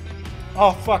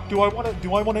 Oh fuck, do I want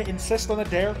to insist on a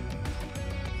dare?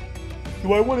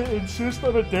 Do I want to insist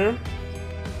on a dare?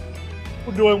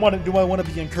 Or do I want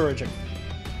to be encouraging?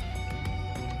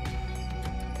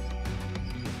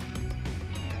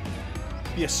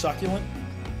 be a succulent?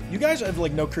 You guys have,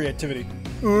 like, no creativity.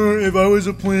 If I was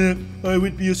a plant, I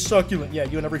would be a succulent. Yeah,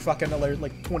 you and every fucking other,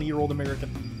 like, 20-year-old American.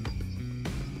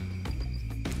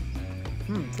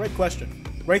 Great question.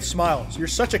 Wraith smiles. You're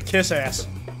such a kiss-ass.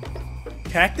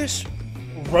 Cactus?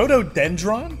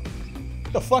 Rhododendron?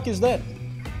 What the fuck is that?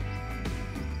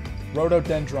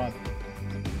 Rhododendron.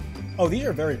 Oh, these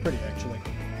are very pretty, actually.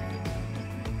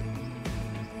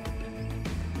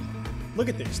 Look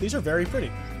at these. These are very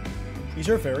pretty. These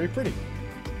are very pretty.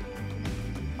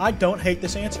 I don't hate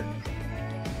this answer.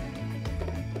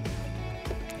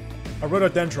 A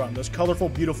rhododendron. Those colorful,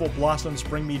 beautiful blossoms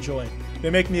bring me joy. They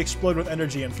make me explode with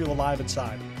energy and feel alive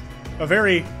inside. A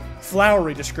very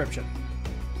flowery description.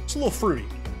 It's a little fruity.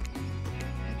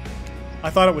 I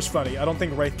thought it was funny. I don't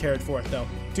think Wraith cared for it, though.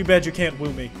 Too bad you can't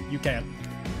woo me. You can't.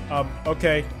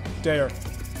 Okay. Dare.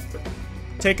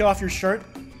 Take off your shirt.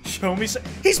 Show me some.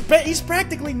 He's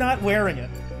practically not wearing it.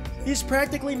 He's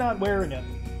practically not wearing it.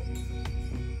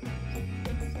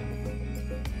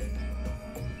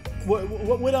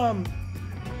 What would,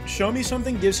 show me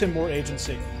something gives him more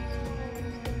agency.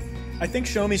 I think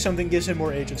show me something gives him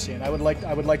more agency, and I would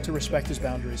like to respect his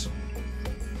boundaries.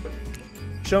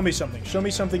 Show me something. Show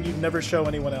me something you'd never show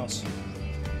anyone else.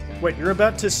 Wait, you're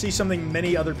about to see something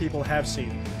many other people have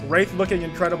seen. Wraith looking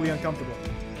incredibly uncomfortable.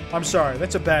 I'm sorry,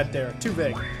 that's a bad dare. Too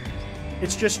vague.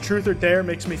 It's just truth or dare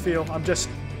makes me feel.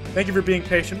 Thank you for being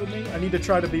patient with me. I need to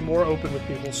try to be more open with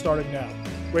people, starting now.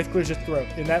 Wraith clears his throat.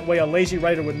 In that way, a lazy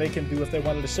writer would make him do if they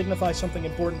wanted to signify something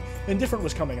important and different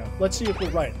was coming up. Let's see if we're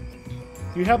right.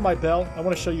 You have my bell. I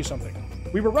want to show you something.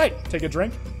 We were right. Take a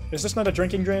drink. Is this not a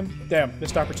drinking dream? Damn,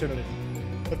 missed opportunity.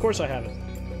 Of course I have it.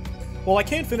 Well, I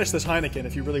can't finish this Heineken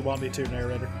if you really want me to,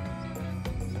 narrator.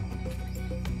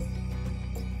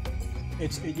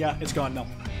 Yeah, it's gone now.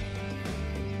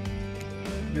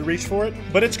 You reach for it,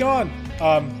 but it's gone.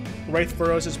 Wraith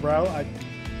furrows his brow.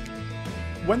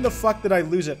 When the fuck did I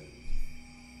lose it?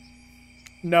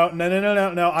 No.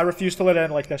 I refuse to let it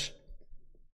end like this.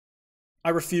 I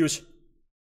refuse.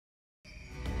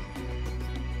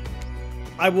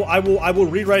 I will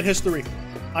rewrite history.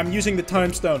 I'm using the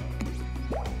time stone.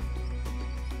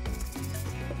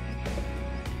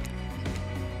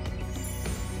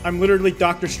 I'm literally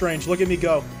Doctor Strange. Look at me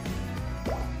go.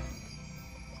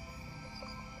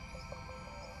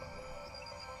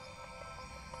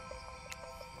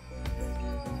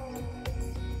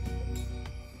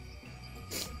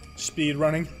 Speed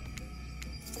running.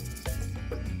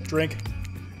 Drink.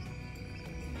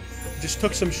 Just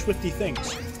took some swifty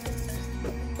things.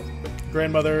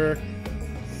 Grandmother.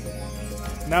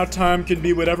 Now time can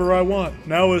be whatever I want.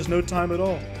 Now is no time at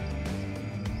all.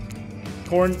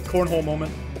 Cornhole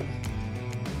moment.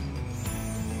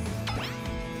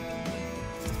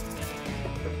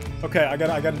 Okay, I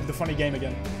gotta do the funny game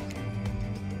again.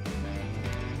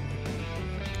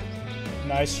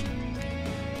 Nice.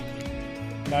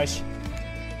 Nice.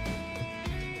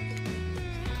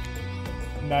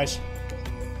 Nice.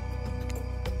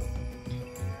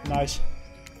 Nice.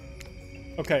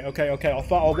 Okay.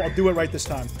 I'll do it right this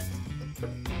time.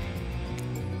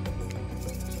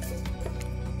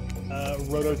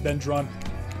 Rhododendron.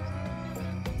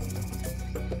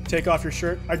 Take off your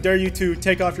shirt. I dare you to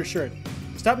take off your shirt.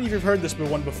 Stop me if you've heard this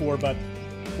one before, but...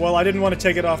 Well, I didn't want to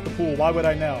take it off the pool. Why would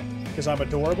I now? Because I'm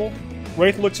adorable?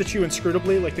 Wraith looks at you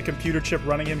inscrutably, like the computer chip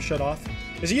running him shut off.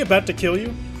 Is he about to kill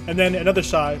you? And then another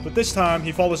sigh, but this time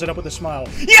he follows it up with a smile.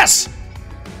 Yes!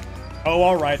 Oh,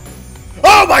 alright.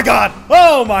 Oh my god!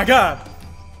 Oh my god!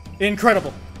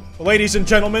 Incredible. Ladies and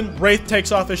gentlemen, Wraith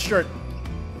takes off his shirt.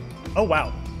 Oh,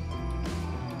 wow.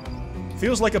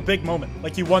 Feels like a big moment,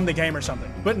 like you won the game or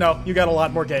something. But no, you got a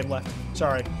lot more game left.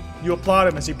 Sorry. You applaud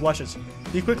him as he blushes.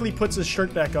 He quickly puts his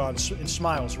shirt back on and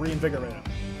smiles, reinvigorated.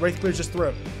 Wraith clears his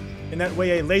throat. In that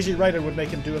way, a lazy writer would make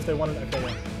him do if they wanted.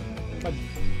 Okay, yeah.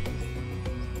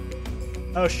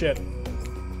 Oh, shit.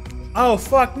 Oh,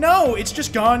 fuck, no! It's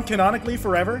just gone canonically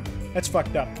forever? That's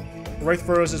fucked up. Wraith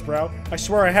furrows his brow. I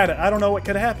swear I had it. I don't know what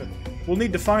could have happened. We'll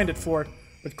need to find it for...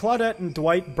 But Claudette and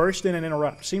Dwight burst in and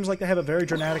interrupt. Seems like they have a very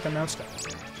dramatic announcement.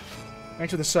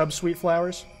 Thanks for the sub, sweet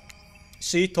flowers.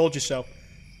 See? Told you so.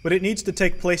 But it needs to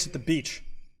take place at the beach.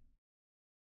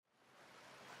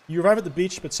 You arrive at the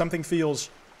beach, but something feels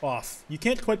off. You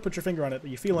can't quite put your finger on it, but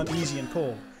you feel uneasy and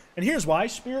cold. And here's why.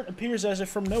 Spirit appears as if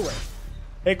from nowhere.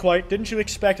 Hey, Kwite, didn't you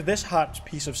expect this hot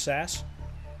piece of sass?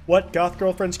 What, goth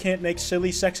girlfriends can't make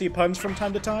silly, sexy puns from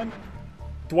time to time?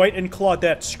 Dwight and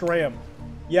Claudette scram.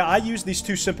 Yeah, I used these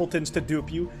two simpletons to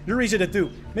dupe you. You're easy to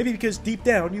dupe. Maybe because deep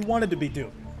down you wanted to be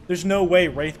duped. There's no way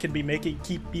Wraith can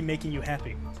keep making you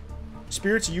happy.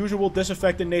 Spirit's usual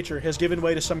disaffected nature has given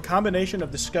way to some combination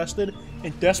of disgusted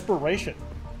and desperation.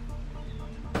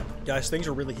 Guys, things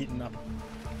are really heating up.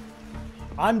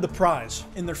 I'm the prize,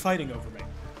 and they're fighting over me.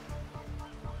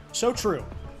 So true.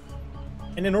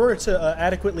 And in order to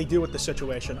adequately deal with the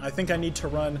situation, I think I need to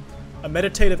run a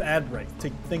meditative ad break to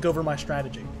think over my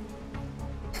strategy.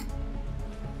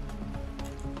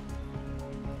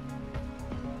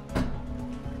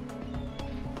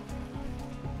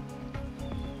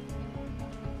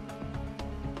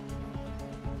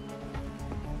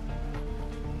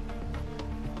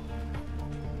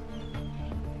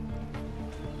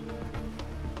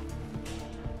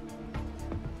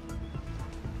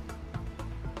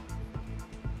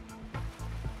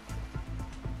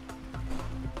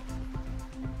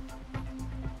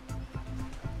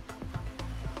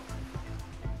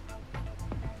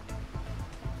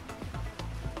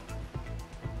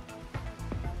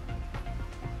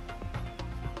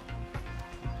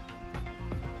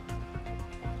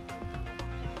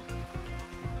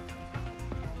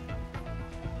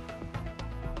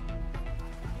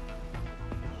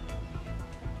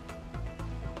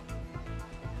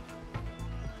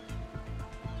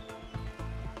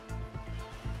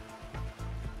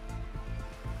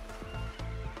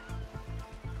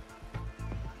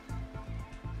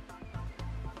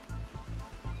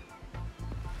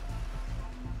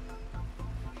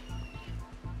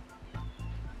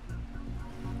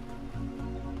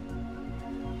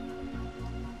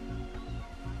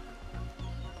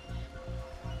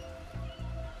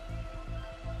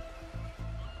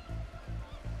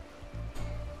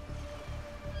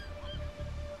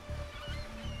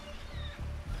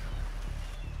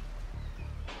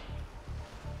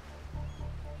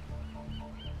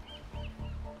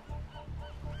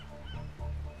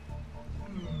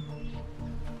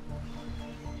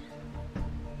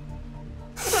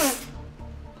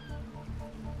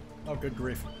 Oh, good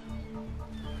grief.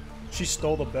 She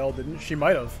stole the bell, didn't she? She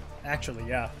might have. Actually,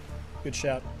 yeah. Good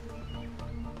shout.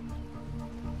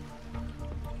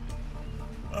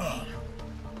 Ugh.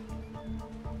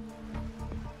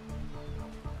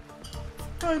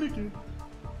 Heineken.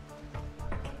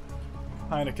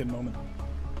 Heineken moment.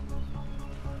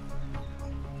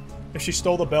 If she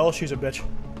stole the bell, she's a bitch.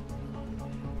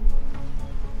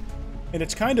 And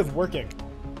it's kind of working.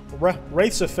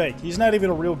 Wraith's a fake. He's not even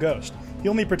a real ghost. He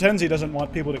only pretends he doesn't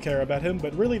want people to care about him,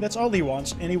 but really that's all he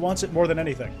wants, and he wants it more than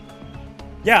anything.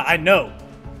 Yeah, I know.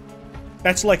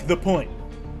 That's like the point.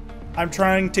 I'm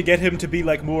trying to get him to be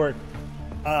like more,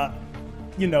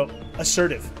 you know,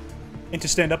 assertive, and to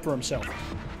stand up for himself.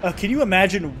 Can you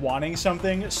imagine wanting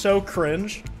something so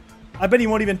cringe? I bet he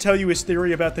won't even tell you his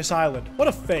theory about this island. What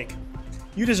a fake.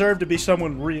 You deserve to be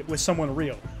with someone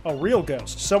real. A real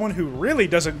ghost. Someone who really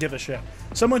doesn't give a shit.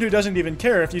 Someone who doesn't even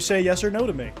care if you say yes or no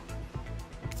to me.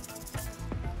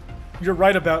 You're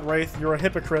right about Wraith. You're a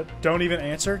hypocrite. Don't even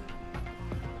answer.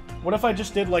 What if I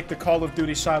just did like the Call of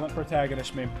Duty silent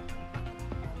protagonist meme?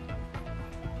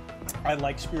 I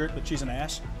like Spirit, but she's an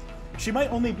ass. She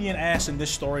might only be an ass in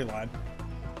this storyline.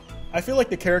 I feel like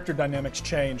the character dynamics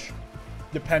change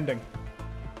depending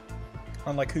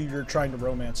on like who you're trying to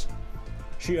romance.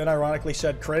 She unironically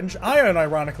said cringe. I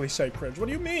unironically say cringe. What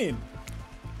do you mean?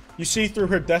 You see through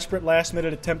her desperate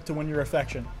last-minute attempt to win your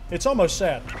affection. It's almost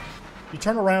sad. You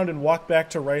turn around and walk back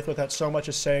to Wraith without so much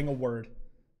as saying a word.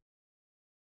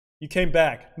 You came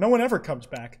back. No one ever comes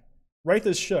back. Wraith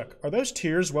is shook. Are those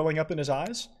tears welling up in his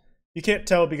eyes? You can't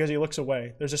tell because he looks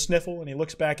away. There's a sniffle and he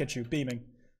looks back at you, beaming.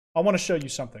 I want to show you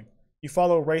something. You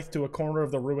follow Wraith to a corner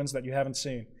of the ruins that you haven't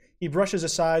seen. He brushes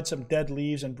aside some dead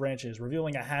leaves and branches,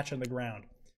 revealing a hatch in the ground.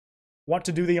 Want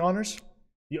to do the honors?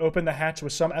 You open the hatch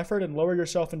with some effort and lower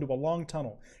yourself into a long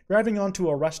tunnel, grabbing onto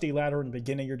a rusty ladder and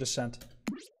beginning your descent.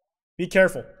 Be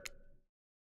careful.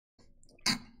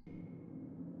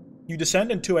 You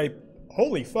descend into a...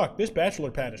 Holy fuck, this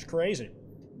bachelor pad is crazy.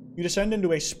 You descend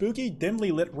into a spooky,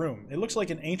 dimly lit room. It looks like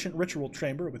an ancient ritual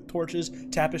chamber with torches,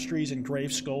 tapestries,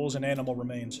 engraved skulls, and animal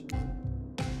remains.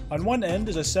 On one end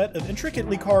is a set of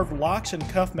intricately carved locks and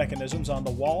cuff mechanisms on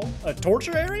the wall. A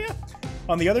torture area?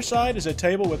 On the other side is a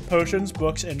table with potions,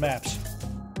 books, and maps.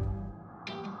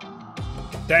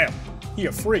 Damn, he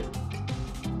a freak.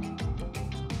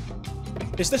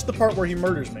 Is this the part where he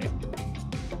murders me?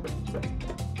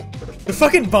 The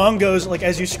fucking bongos, like,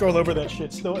 as you scroll over that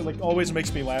shit, still, it, like, always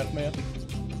makes me laugh, man.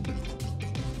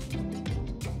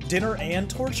 Dinner and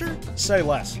torture? Say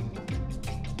less.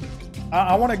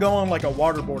 I want to go on, like, a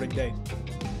waterboarding date.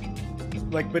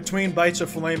 Like, between bites of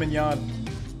filet mignon,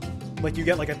 like, you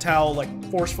get, like, a towel, like,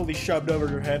 forcefully shoved over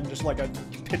your head and just, like, a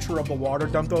pitcher of the water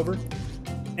dumped over.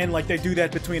 And, like, they do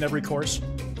that between every course.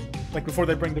 Like before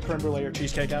they bring the creme brulee or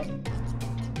cheesecake out.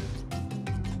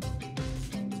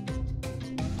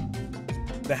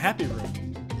 The Happy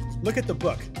Room. Look at the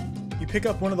book. You pick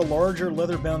up one of the larger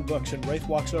leather-bound books and Wraith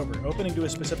walks over, opening to a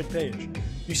specific page.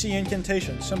 You see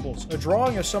incantations, symbols, a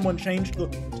drawing of someone chained to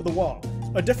the wall,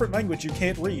 a different language you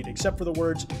can't read except for the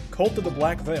words Cult of the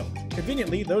Black Veil.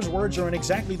 Conveniently, those words are in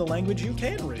exactly the language you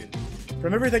can read.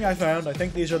 From everything I found, I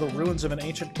think these are the ruins of an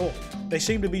ancient cult. They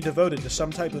seem to be devoted to some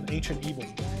type of ancient evil.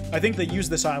 I think they used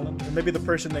this island, or maybe the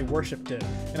person they worshipped did,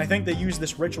 and I think they used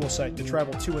this ritual site to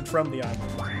travel to and from the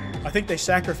island. I think they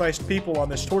sacrificed people on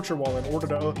this torture wall in order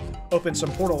to open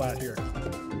some portal out here.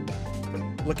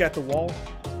 Look at the wall.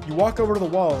 You walk over to the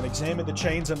wall and examine the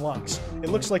chains and locks. It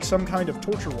looks like some kind of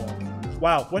torture wall.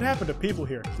 Wow, what happened to people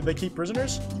here? Did they keep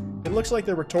prisoners? It looks like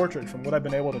they were tortured from what I've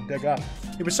been able to dig up.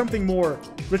 It was something more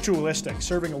ritualistic,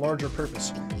 serving a larger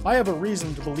purpose. I have a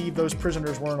reason to believe those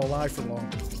prisoners weren't alive for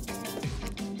long.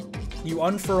 You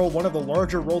unfurl one of the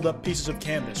larger rolled up pieces of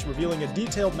canvas, revealing a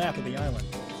detailed map of the island.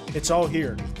 It's all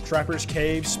here. Trapper's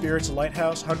Cave, Spirit's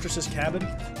Lighthouse, Huntress's Cabin,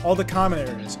 all the common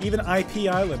areas, even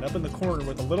IP Island up in the corner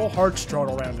with a little hearts drawn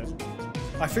around it.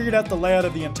 I figured out the layout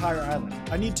of the entire island.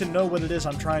 I need to know what it is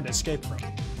I'm trying to escape from.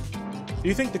 Do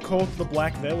you think the Cult of the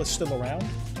Black Veil is still around?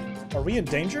 Are we in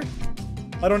danger?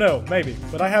 I don't know, maybe,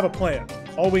 but I have a plan.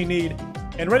 All we need,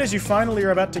 and right as you finally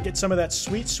are about to get some of that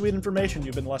sweet, sweet information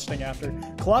you've been lusting after,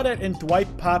 Claudette and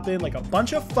Dwight pop in like a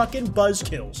bunch of fucking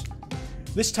buzzkills.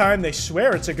 This time, they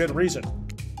swear it's a good reason.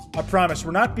 I promise,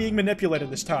 we're not being manipulated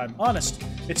this time. Honest.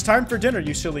 It's time for dinner,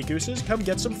 you silly gooses. Come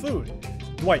get some food.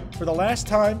 Dwight, for the last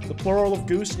time, the plural of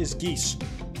goose is geese.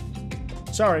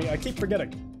 Sorry, I keep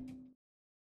forgetting.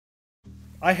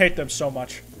 I hate them so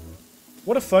much.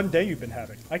 What a fun day you've been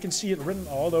having. I can see it written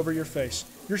all over your face.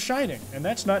 You're shining, and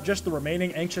that's not just the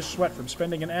remaining anxious sweat from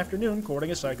spending an afternoon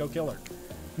courting a psycho killer.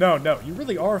 No, you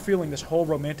really are feeling this whole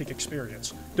romantic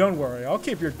experience. Don't worry, I'll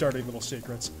keep your dirty little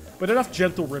secrets. But enough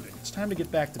gentle ribbing, it's time to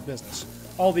get back to business.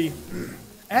 All the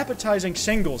appetizing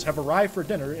singles have arrived for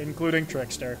dinner, including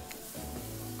Trickster.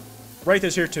 Wraith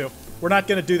is here too. We're not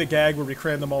gonna do the gag where we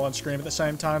cram them all on screen at the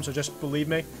same time, so just believe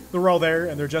me, they're all there,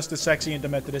 and they're just as sexy and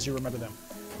demented as you remember them.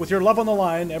 With your love on the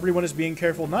line, everyone is being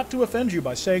careful not to offend you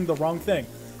by saying the wrong thing.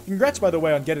 Congrats, by the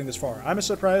way, on getting this far. I'm as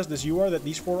surprised as you are that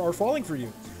these four are falling for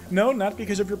you. No, not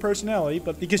because of your personality,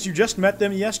 but because you just met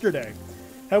them yesterday.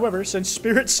 However, since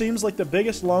Spirit seems like the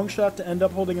biggest long shot to end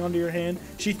up holding onto your hand,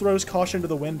 she throws caution to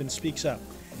the wind and speaks up.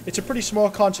 It's a pretty small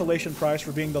consolation prize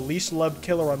for being the least loved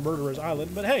killer on Murderer's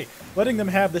Island, but hey, letting them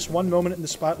have this one moment in the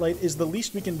spotlight is the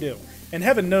least we can do, and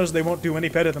heaven knows they won't do any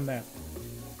better than that.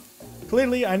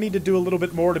 Clearly, I need to do a little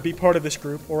bit more to be part of this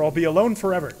group, or I'll be alone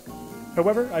forever.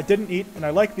 However, I didn't eat, and I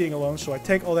like being alone, so I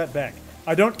take all that back.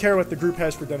 I don't care what the group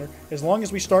has for dinner, as long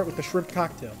as we start with the shrimp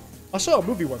cocktail. I saw a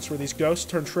movie once where these ghosts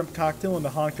turned shrimp cocktail into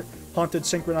haunted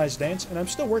synchronized dance, and I'm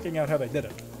still working out how they did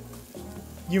it.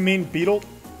 You mean beetle?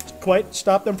 Quite,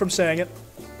 stop them from saying it.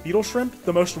 Beetle shrimp?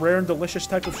 The most rare and delicious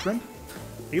type of shrimp?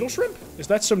 Beetle shrimp? Is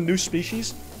that some new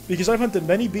species? Because I've hunted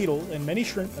many beetle and many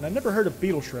shrimp, and I've never heard of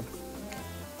beetle shrimp.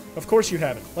 Of course you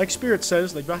haven't. Like Spirit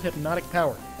says, they've got hypnotic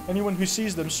power. Anyone who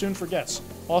sees them soon forgets.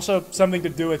 Also, something to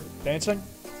do with dancing?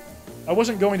 I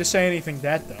wasn't going to say anything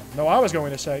that, though. No, I was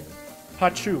going to say,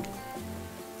 Hachu.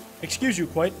 Excuse you,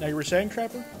 Kwite. Now you were saying,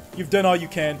 Trapper? You've done all you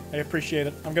can. I appreciate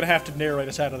it. I'm gonna have to narrate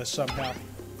us out of this somehow.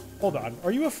 Hold on. Are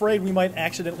you afraid we might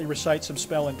accidentally recite some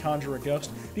spell and conjure a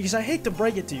ghost? Because I hate to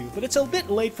break it to you, but it's a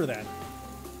bit late for that.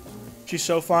 She's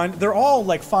so fine. They're all,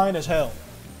 like, fine as hell.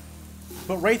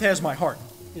 But Wraith has my heart,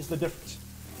 is the difference.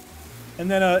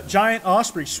 And then a giant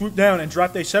osprey swooped down and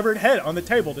dropped a severed head on the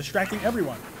table, distracting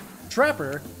everyone.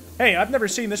 Trapper? Hey, I've never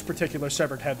seen this particular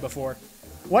severed head before.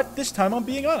 What? This time I'm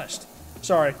being honest.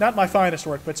 Sorry, not my finest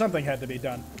work, but something had to be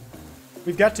done.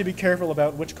 We've got to be careful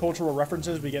about which cultural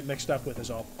references we get mixed up with is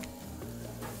all.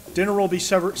 Dinner will be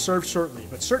served shortly,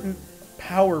 but certain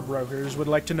power brokers would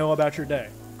like to know about your day.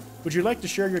 Would you like to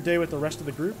share your day with the rest of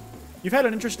the group? You've had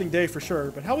an interesting day for sure,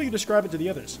 but how will you describe it to the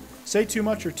others? Say too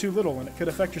much or too little, and it could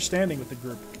affect your standing with the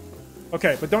group.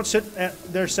 Okay, but don't sit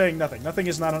there saying nothing. Nothing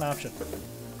is not an option.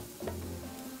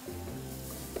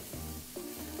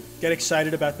 Get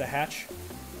excited about the hatch?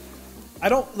 I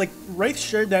don't, like, Wraith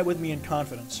shared that with me in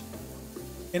confidence.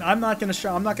 And I'm not gonna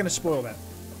spoil that.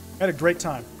 I had a great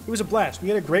time. It was a blast. We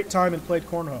had a great time and played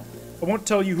cornhole. I won't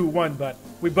tell you who won, but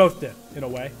we both did, in a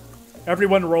way.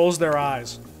 Everyone rolls their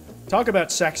eyes. Talk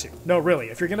about sexy. No, really,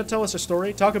 if you're gonna tell us a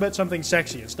story, talk about something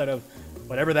sexy instead of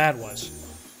whatever that was.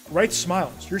 Wraith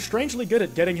smiles. You're strangely good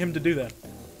at getting him to do that.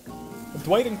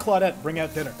 Dwight and Claudette bring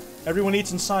out dinner. Everyone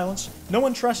eats in silence. No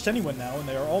one trusts anyone now, and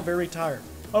they are all very tired.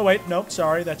 Oh wait, nope,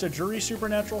 sorry, that's a jury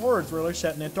supernatural horror thriller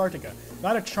set in Antarctica,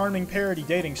 not a charming parody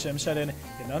dating sim set in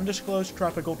an undisclosed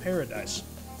tropical paradise.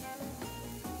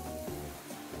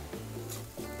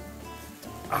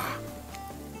 Ah.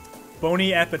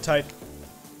 Bony appetite.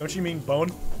 Don't you mean bone?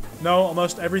 No,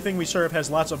 almost everything we serve has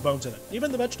lots of bones in it,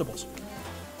 even the vegetables.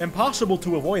 Impossible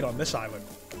to avoid on this island.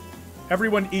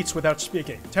 Everyone eats without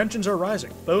speaking. Tensions are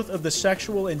rising, both of the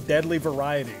sexual and deadly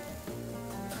variety.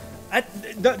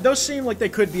 Those seem like they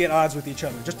could be at odds with each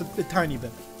other, just a tiny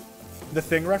bit. The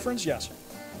Thing reference? Yes.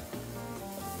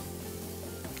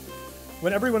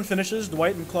 When everyone finishes,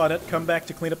 Dwight and Claudette come back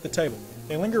to clean up the table.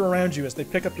 They linger around you as they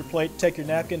pick up your plate, take your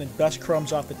napkin, and dust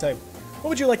crumbs off the table. What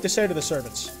would you like to say to the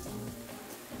servants?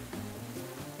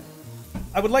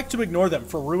 I would like to ignore them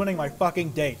for ruining my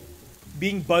fucking date.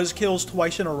 Being buzzkills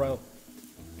twice in a row.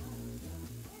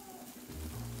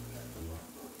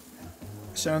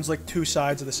 Sounds like two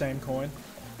sides of the same coin.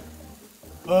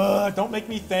 Don't make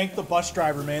me thank the bus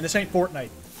driver, man. This ain't Fortnite.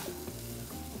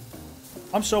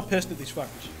 I'm so pissed at these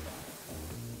fuckers.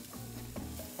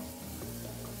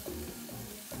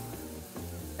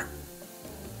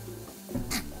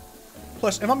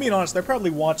 Plus, if I'm being honest, they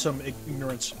probably want some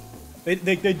ignorance. They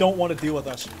don't want to deal with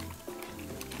us.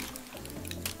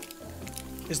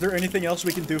 Is there anything else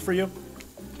we can do for you?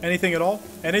 Anything at all?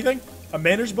 Anything? A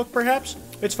manners book, perhaps?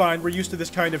 It's fine, we're used to this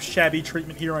kind of shabby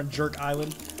treatment here on Jerk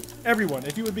Island. Everyone,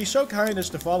 if you would be so kind as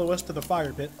to follow us to the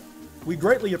fire pit, we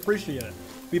greatly appreciate it.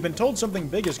 We've been told something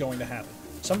big is going to happen.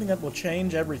 Something that will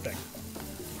change everything.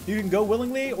 You can go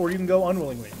willingly, or you can go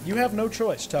unwillingly. You have no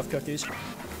choice, tough cookies.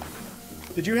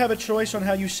 Did you have a choice on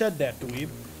how you said that, dweeb?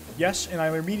 Yes, and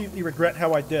I immediately regret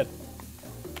how I did.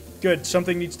 Good,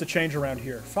 something needs to change around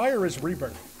here. Fire is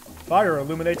rebirth. Fire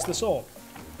illuminates the soul.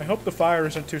 I hope the fire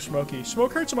isn't too smoky.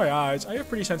 Smoke hurts my eyes. I have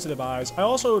pretty sensitive eyes. I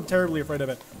also am terribly afraid of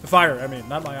it. The fire, I mean,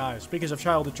 not my eyes, because of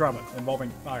childhood trauma involving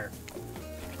fire.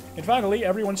 And finally,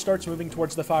 everyone starts moving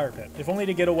towards the fire pit, if only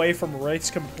to get away from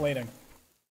Wraith's complaining.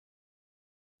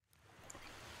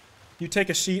 You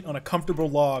take a seat on a comfortable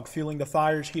log, feeling the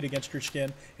fire's heat against your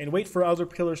skin, and wait for other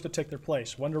killers to take their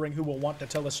place, wondering who will want to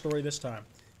tell a story this time.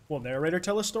 Will narrator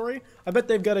tell a story? I bet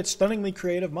they've got a stunningly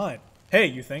creative mind. Hey,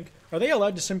 you think, are they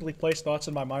allowed to simply place thoughts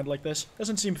in my mind like this?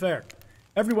 Doesn't seem fair.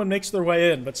 Everyone makes their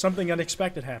way in, but something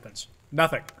unexpected happens.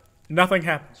 Nothing. Nothing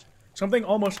happens. Something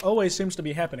almost always seems to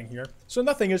be happening here, so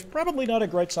nothing is probably not a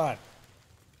great sign.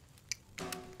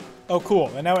 Oh, cool,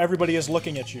 and now everybody is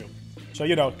looking at you. So,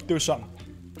 you know, do something.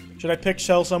 Should I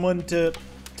tell someone to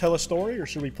tell a story, or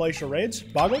should we play charades?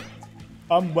 Boggle?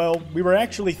 Well, we were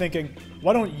actually thinking,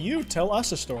 why don't you tell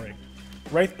us a story?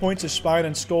 Wraith points his spine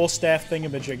and skull staff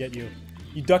thingamajig at you.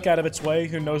 You duck out of its way,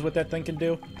 who knows what that thing can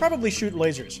do? Probably shoot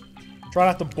lasers. Try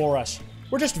not to bore us.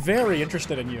 We're just very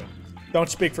interested in you. Don't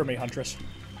speak for me, Huntress.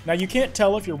 Now, you can't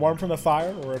tell if you're warm from the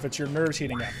fire, or if it's your nerves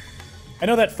heating up. I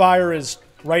know that fire is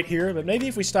right here, but maybe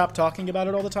if we stop talking about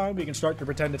it all the time, we can start to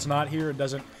pretend it's not here and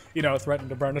doesn't, you know, threaten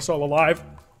to burn us all alive.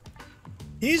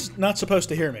 He's not supposed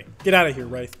to hear me. Get out of here,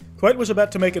 Wraith. Kwite was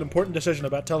about to make an important decision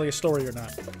about telling a story or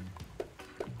not.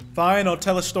 Fine, I'll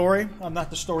tell a story. I'm not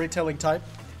the storytelling type.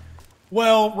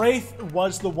 Well, Wraith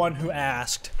was the one who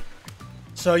asked.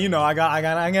 So, you know, I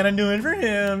gotta do it for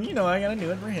him. You know, I gotta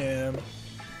do it for him.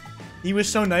 He was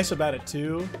so nice about it,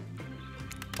 too.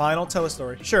 Fine, I'll tell a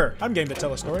story. Sure, I'm game to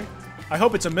tell a story. I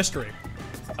hope it's a mystery.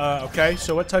 Okay,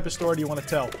 so what type of story do you want to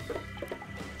tell?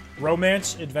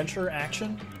 Romance, adventure,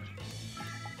 action?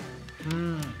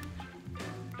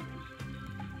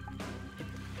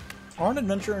 Aren't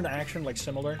adventure and action, like,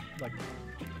 similar? Like,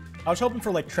 I was hoping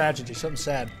for, like, tragedy, something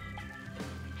sad.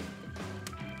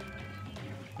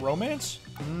 Romance?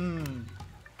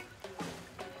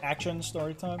 Action,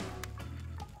 story time?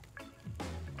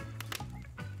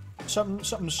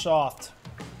 Something soft.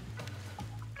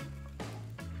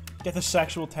 Get the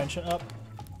sexual tension up.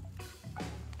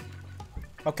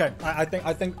 Okay, I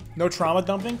think no trauma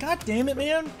dumping. God damn it,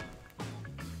 man.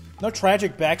 No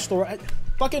tragic backstory.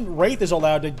 Fucking Wraith is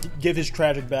allowed to give his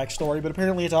tragic backstory, but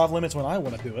apparently it's off limits when I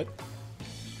want to do it.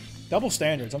 Double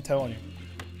standards, I'm telling you.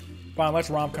 Fine,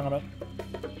 let's rom-com it.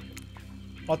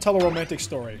 I'll tell a romantic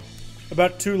story.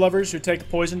 About two lovers who take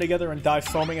poison together and die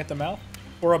foaming at the mouth?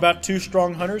 Or about two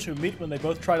strong hunters who meet when they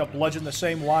both try to bludgeon the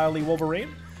same wily wolverine?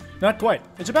 Not quite.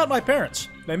 It's about my parents.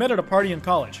 They met at a party in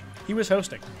college. He was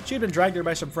hosting. She had been dragged there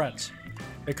by some friends.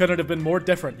 It couldn't have been more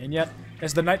different, and yet,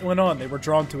 as the night went on, they were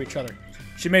drawn to each other.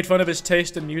 She made fun of his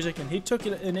taste in music, and he took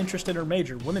an interest in her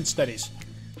major, women's studies.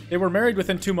 They were married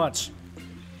within 2 months.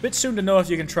 Bit soon to know if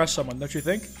you can trust someone, don't you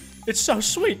think? It's so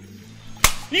sweet!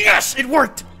 Yes! It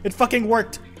worked! It fucking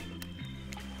worked!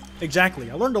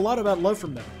 Exactly. I learned a lot about love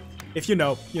from them. If you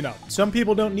know, you know. Some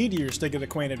people don't need years to get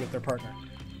acquainted with their partner.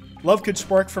 Love could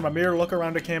spark from a mere look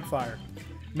around a campfire.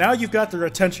 Now you've got their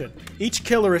attention. Each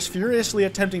killer is furiously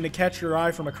attempting to catch your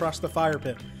eye from across the fire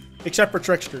pit. Except for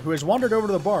Trickster, who has wandered over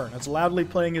to the bar and is loudly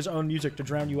playing his own music to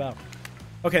drown you out.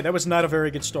 Okay, that was not a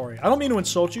very good story. I don't mean to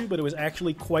insult you, but it was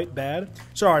actually quite bad.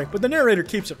 Sorry, but the narrator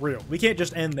keeps it real. We can't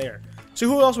just end there. So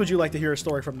who else would you like to hear a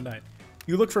story from tonight?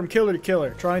 You look from killer to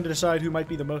killer, trying to decide who might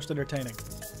be the most entertaining.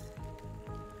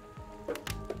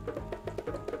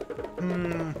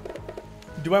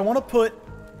 Do I want to put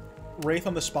Wraith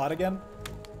on the spot again?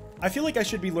 I feel like I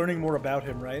should be learning more about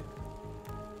him, right?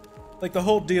 Like, the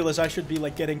whole deal is I should be,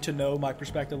 like, getting to know my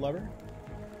prospective lover.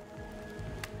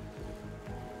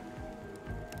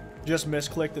 Just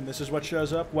misclicked and this is what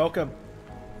shows up. Welcome.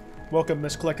 Welcome,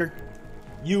 misclicker.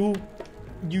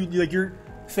 Like, your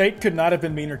fate could not have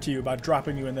been meaner to you by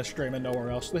dropping you in this stream and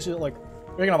nowhere else. This is, like,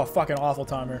 you're gonna have a fucking awful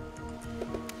time here.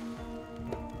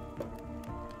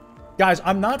 Guys,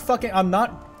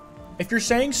 if you're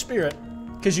saying Spirit,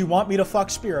 because you want me to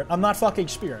fuck Spirit, I'm not fucking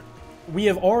Spirit. We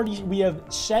have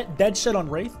dead set on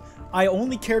Wraith. I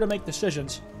only care to make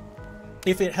decisions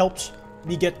if it helps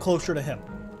me get closer to him.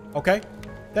 Okay?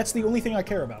 That's the only thing I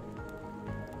care about.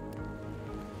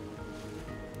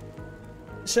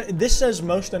 So this says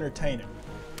most entertaining.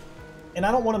 And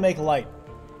I don't want to make light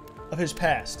of his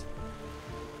past.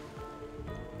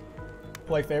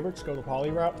 Play favorites, go the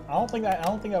poly route. I don't think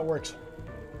that works.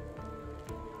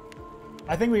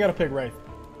 I think we gotta pick Wraith.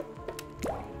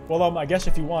 Well, I guess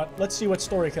if you want, let's see what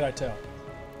story could I tell.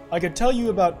 I could tell you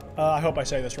about, I hope I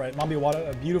say this right, Mamiwata,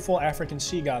 a beautiful African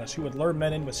sea goddess who would lure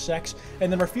men in with sex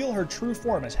and then reveal her true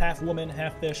form as half woman,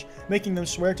 half fish, making them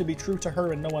swear to be true to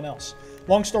her and no one else.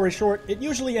 Long story short, it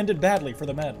usually ended badly for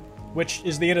the men, which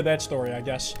is the end of that story, I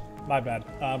guess. My bad.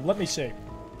 Let me see.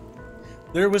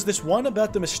 There was this one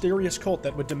about the mysterious cult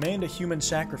that would demand a human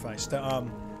sacrifice to,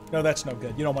 no, that's no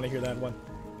good. You don't want to hear that one.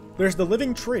 There's the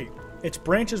living tree. Its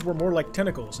branches were more like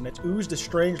tentacles, and it oozed a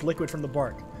strange liquid from the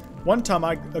bark. One time,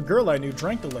 a girl I knew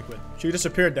drank the liquid. She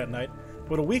disappeared that night,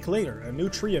 but a week later, a new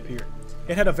tree appeared.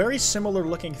 It had a very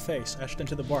similar-looking face etched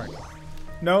into the bark.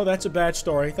 No, that's a bad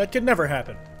story. That could never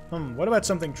happen. What about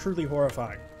something truly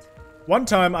horrifying? One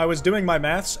time, I was doing my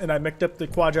maths, and I mixed up the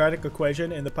quadratic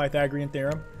equation and the Pythagorean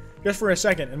theorem. Just for a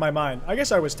second, in my mind. I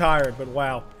guess I was tired, but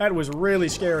wow, that was really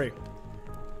scary.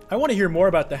 I want to hear more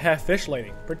about the half-fish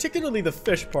lady, particularly the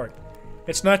fish part.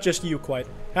 It's not just you, Kwite.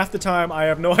 Half the time, I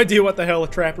have no idea what the hell a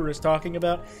trapper is talking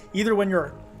about. Either when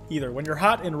you're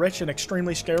hot and rich and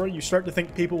extremely scary, you start to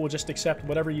think people will just accept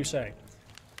whatever you say.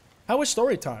 How is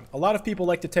story time? A lot of people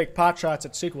like to take pot shots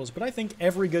at sequels, but I think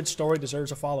every good story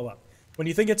deserves a follow-up. When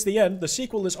you think it's the end, the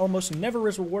sequel is almost never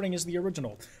as rewarding as the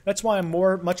original. That's why I'm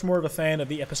much more of a fan of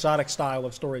the episodic style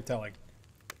of storytelling.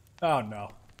 Oh no.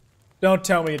 Don't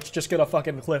tell me it's just got a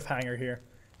fucking cliffhanger here.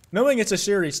 Knowing it's a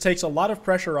series takes a lot of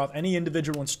pressure off any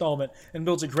individual installment and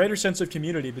builds a greater sense of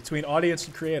community between audience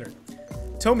and creator.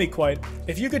 Tell me, Kwite,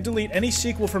 if you could delete any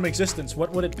sequel from existence,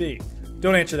 what would it be?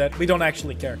 Don't answer that, we don't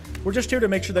actually care. We're just here to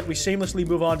make sure that we seamlessly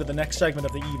move on to the next segment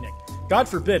of the evening. God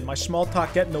forbid my small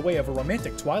talk get in the way of a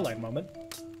romantic Twilight moment.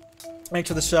 Thanks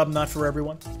for the sub, not for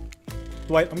everyone.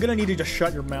 Dwight, I'm gonna need you to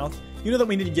shut your mouth. You know that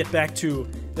we need to get back to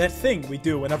that thing we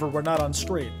do whenever we're not on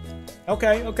screen.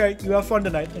 Okay, you have fun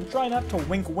tonight, and try not to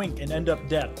wink and end up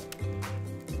dead.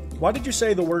 Why did you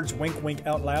say the words wink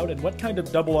out loud, and what kind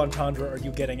of double entendre are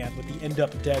you getting at with the end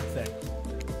up dead thing?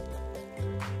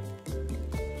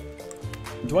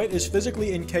 Dwight is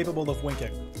physically incapable of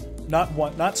winking.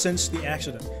 Not since the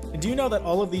accident. And do you know that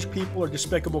all of these people are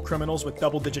despicable criminals with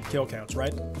double-digit kill counts,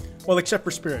 right? Well, except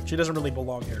for Spirit. She doesn't really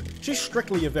belong here. She's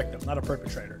strictly a victim, not a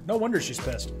perpetrator. No wonder she's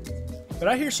pissed. Did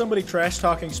I hear somebody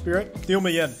trash-talking Spirit? Deal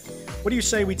me in. What do you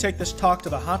say we take this talk to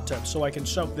the hot tub so I can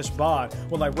soak this bod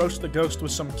while I roast the ghost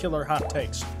with some killer hot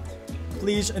takes?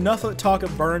 Please, enough of talk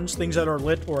of burns, things that are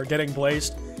lit or are getting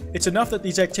blazed. It's enough that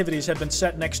these activities have been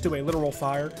set next to a literal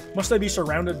fire. Must they be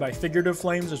surrounded by figurative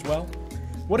flames as well?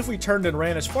 What if we turned and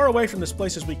ran as far away from this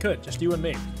place as we could, just you and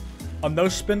me? On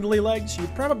those spindly legs,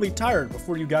 you'd probably be tired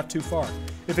before you got too far.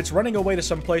 If it's running away to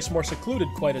some place more secluded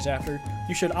Kwite is after,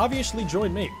 you should obviously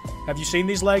join me. Have you seen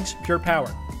these legs? Pure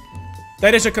power.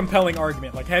 That is a compelling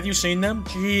argument. Like, have you seen them?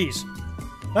 Jeez.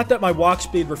 Not that my walk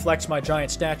speed reflects my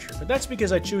giant stature, but that's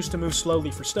because I choose to move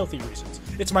slowly for stealthy reasons.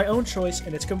 It's my own choice,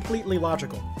 and it's completely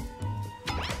logical.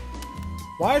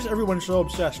 Why is everyone so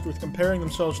obsessed with comparing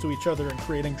themselves to each other and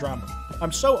creating drama?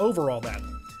 I'm so over all that.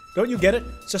 Don't you get it?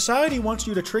 Society wants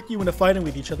you to trick you into fighting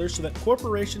with each other so that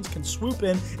corporations can swoop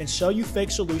in and sell you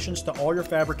fake solutions to all your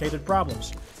fabricated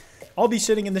problems. I'll be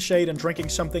sitting in the shade and drinking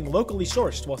something locally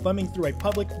sourced while thumbing through a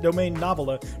public domain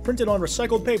novella printed on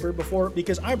recycled paper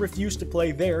because I refuse to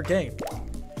play their game.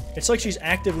 It's like she's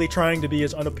actively trying to be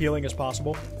as unappealing as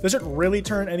possible. Does it really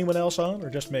turn anyone else on, or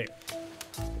just me?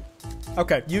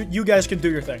 Okay, you guys can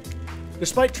do your thing.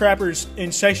 Despite Trapper's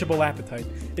insatiable appetite,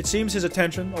 it seems his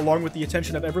attention, along with the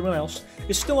attention of everyone else,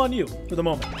 is still on you for the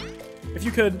moment. If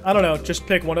you could, I don't know, just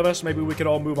pick one of us, maybe we could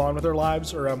all move on with our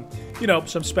lives, or, you know,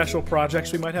 some special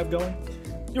projects we might have going.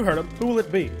 You heard him. Who will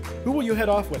it be? Who will you head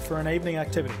off with for an evening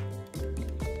activity?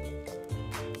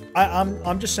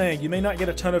 I'm just saying, you may not get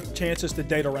a ton of chances to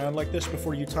date around like this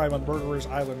before your time on Murderer's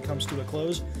Island comes to a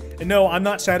close. And no, I'm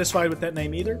not satisfied with that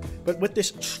name either, but with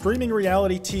this streaming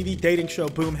reality TV dating show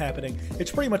boom happening,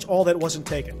 it's pretty much all that wasn't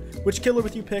taken. Which killer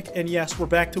would you pick? And yes, we're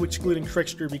back to excluding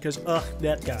Trickster because,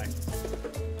 that guy.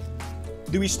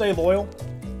 Do we stay loyal?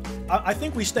 I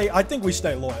think we stay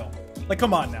loyal. Like,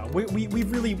 come on now.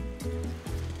 We've really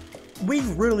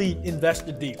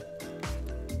invested deep.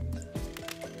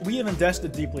 We have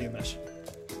invested deeply in this.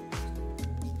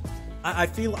 I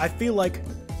feel like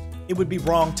it would be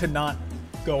wrong to not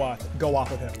go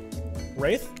off with him.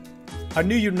 Wraith? I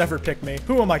knew you'd never pick me.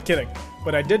 Who am I kidding?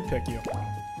 But I did pick you.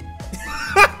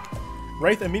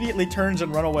 Wraith immediately turns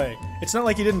and run away. It's not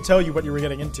like he didn't tell you what you were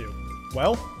getting into.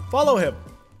 Well, follow him.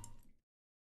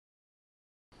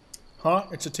 Huh?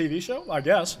 It's a TV show? I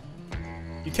guess.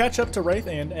 You catch up to Wraith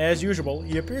and, as usual,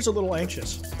 he appears a little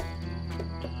anxious.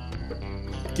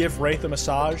 Give Wraith a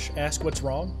massage, ask what's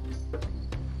wrong.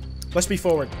 Let's be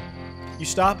forward. You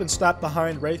stop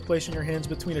behind Wraith, placing your hands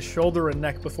between his shoulder and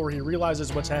neck before he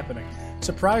realizes what's happening.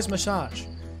 Surprise massage.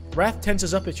 Wrath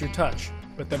tenses up at your touch,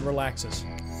 but then relaxes.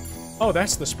 Oh,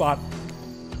 that's the spot.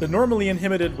 The normally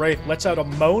inhibited Wraith lets out a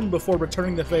moan before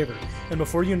returning the favor, and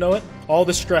before you know it, all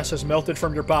the stress has melted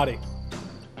from your body.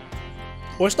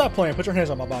 Boy, stop playing. Put your hands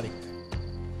on my body.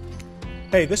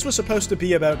 Hey, this was supposed to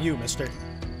be about you, mister.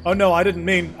 Oh no, I didn't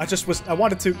mean. I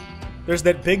wanted to. There's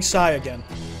that big sigh again.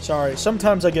 Sorry,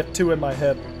 sometimes I get too in my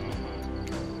head.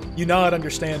 You nod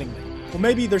understandingly. Well,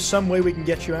 maybe there's some way we can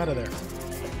get you out of there.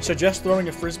 Suggest throwing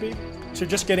a frisbee? So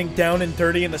just getting down and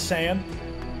dirty in the sand?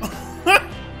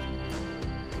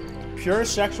 Pure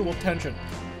sexual tension.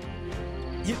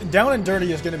 Down and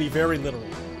dirty is going to be very literal.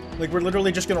 Like, we're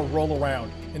literally just going to roll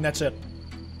around, and that's it.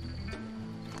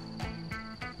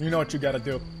 You know what you gotta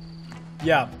do.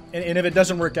 Yeah, and if it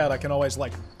doesn't work out, I can always,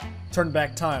 like, turn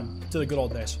back time to the good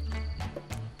old days.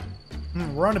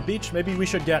 We're on a beach. Maybe we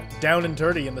should get down and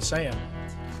dirty in the sand.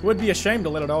 It would be a shame to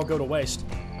let it all go to waste.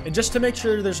 And just to make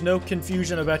sure there's no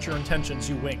confusion about your intentions,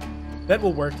 you wink. That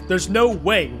will work. There's no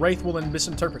way Wraith will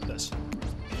misinterpret this.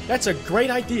 That's a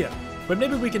great idea, but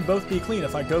maybe we can both be clean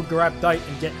if I go grab Dwight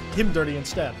and get him dirty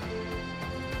instead.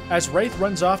 As Wraith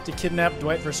runs off to kidnap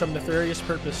Dwight for some nefarious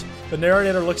purpose, the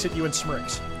narrator looks at you and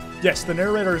smirks. Yes, the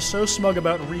narrator is so smug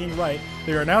about being right,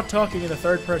 they are now talking in the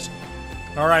third person.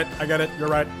 Alright, I get it, you're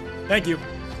right. Thank you.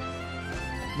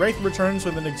 Wraith returns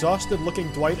with an exhausted-looking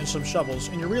Dwight and some shovels,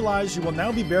 and you realize you will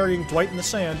now be burying Dwight in the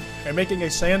sand and making a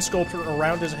sand sculpture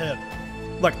around his head.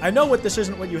 Look, I know this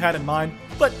isn't what you had in mind,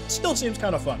 but still seems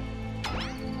kind of fun.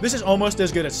 This is almost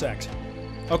as good as sex.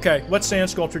 Okay, what sand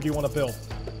sculpture do you want to build?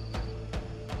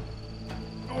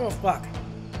 Oh fuck!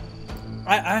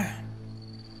 I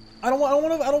don't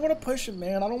want to push him,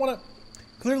 man. I don't want to.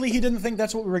 Clearly, he didn't think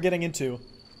that's what we were getting into,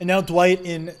 and now Dwight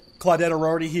and Claudette are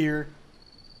already here.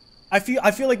 I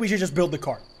feel like we should just build the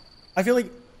cart. I feel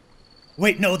like.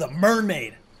 Wait, no, the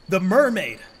mermaid. The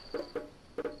mermaid.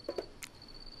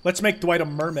 Let's make Dwight a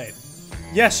mermaid.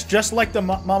 Yes, just like the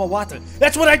Mama Wata.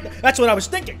 That's what I was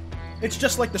thinking. It's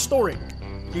just like the story.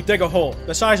 You dig a hole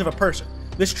the size of a person.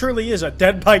 This truly is a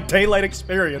Dead by Daylight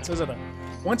experience, isn't it?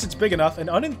 Once it's big enough, an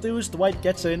unenthused Dwight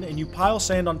gets in and you pile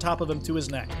sand on top of him to his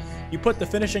neck. You put the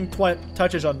finishing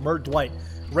touches on Mer Dwight.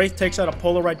 Wraith takes out a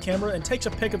Polaroid camera and takes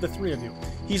a pic of the three of you.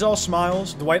 He's all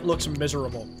smiles. Dwight looks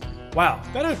miserable. Wow,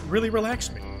 that really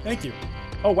relaxed me. Thank you.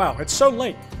 Oh wow, it's so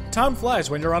late. Time flies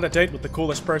when you're on a date with the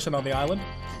coolest person on the island.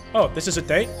 Oh, this is a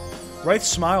date? Wraith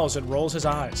smiles and rolls his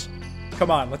eyes.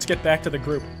 Come on, let's get back to the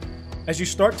group. As you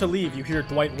start to leave, you hear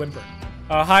Dwight whimper.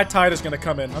 High tide is gonna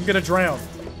come in. I'm gonna drown.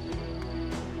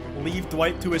 Leave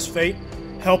Dwight to his fate.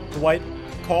 Help Dwight.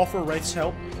 Call for Wraith's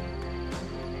help.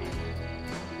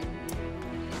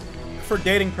 For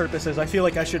dating purposes, I feel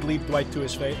like I should leave Dwight to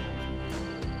his fate.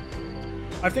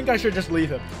 I think I should just leave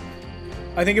him.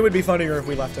 I think it would be funnier if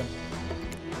we left him.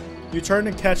 You turn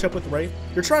and catch up with Wraith.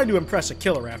 You're trying to impress a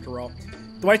killer, after all.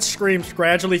 Dwight's screams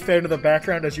gradually fade into the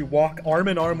background as you walk arm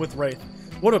in arm with Wraith.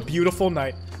 What a beautiful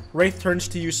night. Wraith turns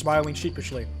to you, smiling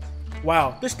sheepishly.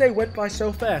 Wow, this day went by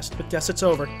so fast, but guess it's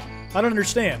over. I don't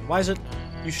understand. Why is it...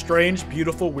 You strange,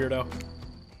 beautiful weirdo.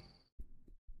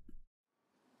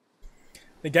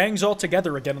 The gang's all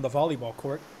together again on the volleyball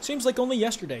court. Seems like only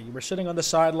yesterday you were sitting on the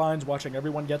sidelines watching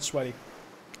everyone get sweaty.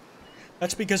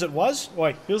 That's because it was?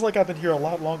 Boy, feels like I've been here a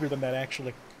lot longer than that,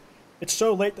 actually. It's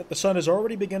so late that the sun is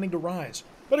already beginning to rise.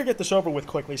 Better get this over with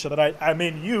quickly so that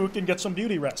you can get some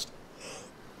beauty rest.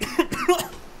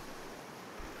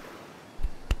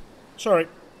 Sorry.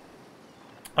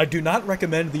 I do not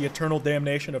recommend the eternal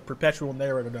damnation of perpetual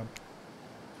narratordom.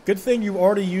 Good thing you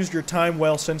already used your time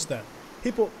well since then.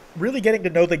 People really getting to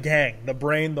know the gang, the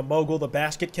brain, the mogul, the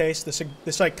basket case,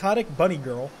 the psychotic bunny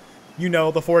girl. You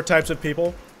know, the 4 types of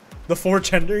people. The 4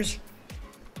 genders.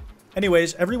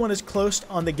 Anyways, everyone is close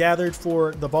on the gathered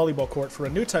for the volleyball court for a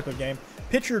new type of game.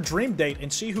 Pick your dream date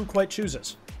and see who Kwite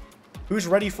chooses. Who's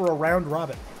ready for a round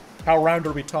robin? How round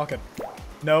are we talking?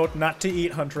 No, not to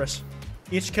eat, Huntress.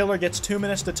 Each killer gets 2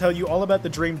 minutes to tell you all about the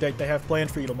dream date they have planned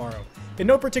for you tomorrow. In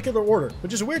no particular order,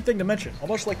 which is a weird thing to mention,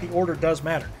 almost like the order does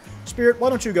matter. Spirit, why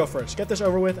don't you go first? Get this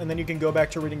over with, and then you can go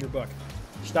back to reading your book.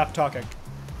 Stop talking.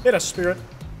 Hit us, Spirit.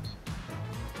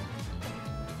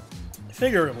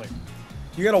 Figuratively.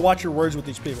 You gotta watch your words with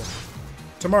these people.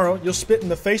 Tomorrow, you'll spit in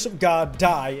the face of God,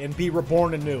 die, and be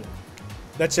reborn anew.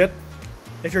 That's it?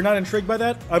 If you're not intrigued by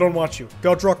that, I don't want you.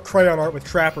 Go draw crayon art with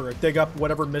Trapper or dig up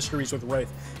whatever mysteries with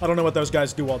Wraith. I don't know what those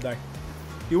guys do all day.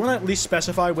 You want to at least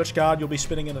specify which god you'll be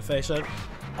spitting in the face of?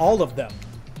 All of them.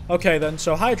 Okay then,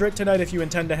 so hydrate tonight if you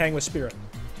intend to hang with Spirit.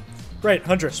 Great,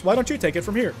 Huntress, why don't you take it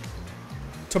from here?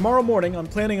 Tomorrow morning, I'm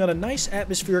planning on a nice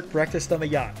atmospheric breakfast on the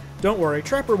yacht. Don't worry,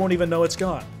 Trapper won't even know it's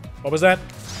gone. What was that?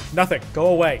 Nothing. Go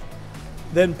away.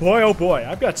 Then, boy oh boy,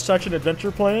 I've got such an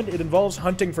adventure planned, it involves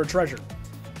hunting for treasure.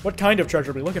 What kind of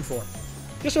treasure are we looking for?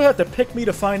 Guess you'll have to pick me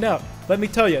to find out. Let me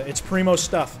tell you, it's primo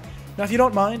stuff. Now, if you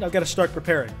don't mind, I've got to start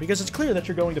preparing, because it's clear that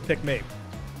you're going to pick me.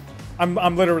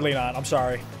 I'm literally not, I'm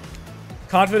sorry.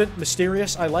 Confident,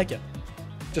 mysterious, I like it.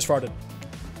 Just farted.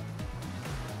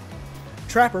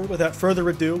 Trapper, without further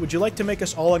ado, would you like to make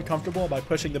us all uncomfortable by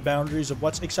pushing the boundaries of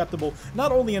what's acceptable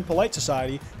not only in polite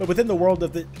society, but within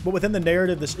the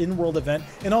narrative of this in-world event,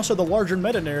 and also the larger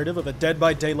meta-narrative of a Dead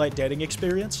by Daylight dating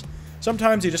experience?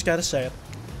 Sometimes you just gotta say it.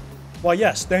 Why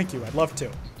yes, thank you, I'd love to.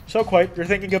 So Kwite, you're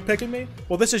thinking of picking me?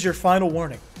 Well, this is your final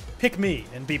warning. Pick me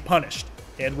and be punished.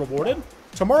 And rewarded?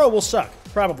 Tomorrow will suck,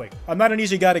 probably. I'm not an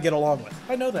easy guy to get along with.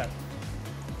 I know that.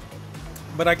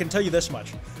 But I can tell you this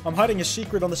much. I'm hiding a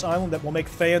secret on this island that will make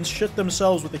fans shit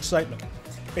themselves with excitement.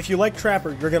 If you like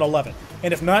Trapper, you're gonna love it.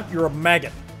 And if not, you're a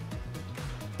maggot.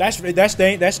 That's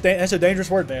a dangerous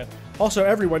word, man. Also,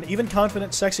 everyone, even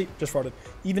confident, sexy, just farted,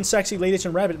 even sexy ladies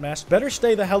in rabbit masks, better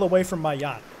stay the hell away from my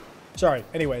yacht. Sorry,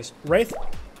 anyways. Wraith?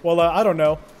 Well, I don't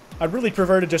know. I'd really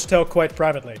prefer to just tell Kwite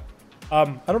privately. I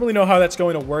don't really know how that's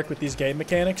going to work with these game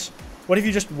mechanics. What if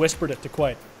you just whispered it to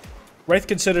Kwite? Wraith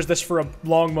considers this for a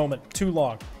long moment. Too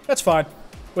long. That's fine.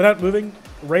 Without moving,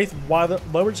 Wraith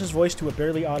lowers his voice to a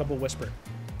barely audible whisper.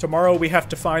 Tomorrow we have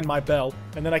to find my bell,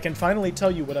 and then I can finally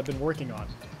tell you what I've been working on.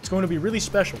 It's going to be really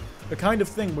special. The kind of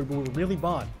thing where we'll really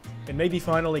bond. And maybe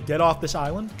finally get off this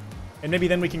island. And maybe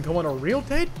then we can go on a real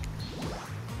date?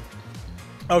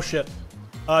 Oh shit.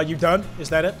 You done? Is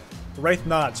that it? Wraith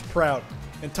nods, proud.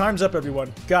 And time's up,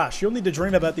 everyone. Gosh, you'll need to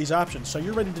dream about these options, so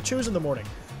you're ready to choose in the morning.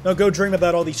 Now go dream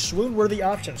about all these swoon-worthy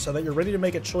options so that you're ready to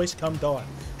make a choice come dawn.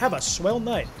 Have a swell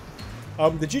night.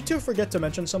 Did you two forget to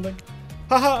mention something?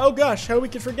 Haha, oh gosh, how we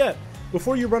could forget.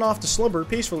 Before you run off to slumber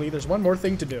peacefully, there's one more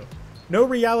thing to do. No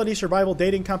reality survival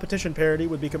dating competition parody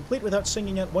would be complete without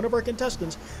singing out one of our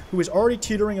contestants who is already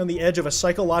teetering on the edge of a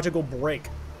psychological break.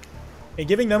 And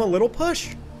giving them a little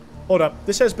push. Hold up,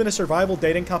 this has been a survival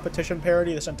dating competition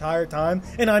parody this entire time,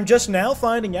 and I'm just now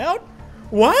finding out?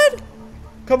 What?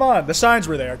 Come on, the signs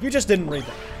were there. You just didn't read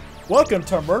them. Welcome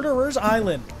to Murderer's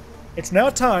Island. It's now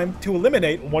time to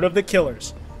eliminate one of the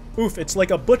killers. Oof, it's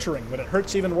like a butchering, but it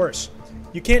hurts even worse.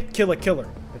 You can't kill a killer,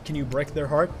 but can you break their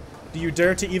heart? Do you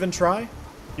dare to even try?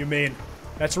 You mean?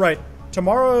 That's right.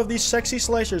 Tomorrow these sexy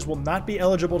slicers will not be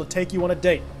eligible to take you on a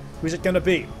date. Who's it gonna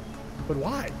be? But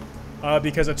why?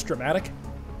 Because it's dramatic?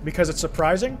 Because it's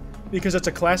surprising? Because it's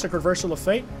a classic reversal of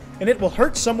fate? And it will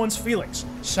hurt someone's feelings.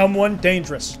 Someone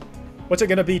dangerous. What's it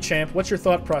gonna be, champ? What's your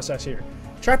thought process here?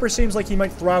 Trapper seems like he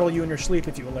might throttle you in your sleep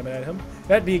if you eliminate him.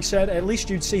 That being said, at least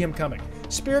you'd see him coming.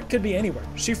 Spirit could be anywhere.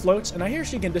 She floats, and I hear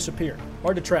she can disappear.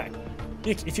 Hard to track.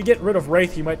 If you get rid of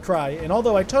Wraith, you might cry, and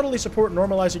although I totally support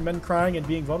normalizing men crying and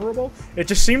being vulnerable, it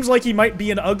just seems like he might be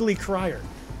an ugly crier.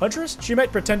 Huntress? She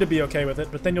might pretend to be okay with it,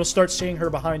 but then you'll start seeing her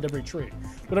behind every tree.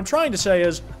 What I'm trying to say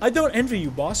is, I don't envy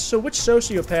you, boss, so which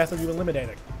sociopath are you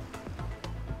eliminating?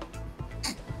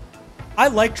 I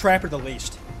like Trapper the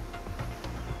least.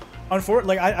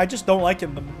 Like, I just don't like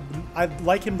him. I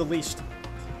like him the least.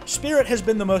 Spirit has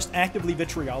been the most actively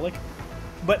vitriolic,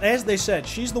 but as they said,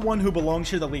 she's the one who belongs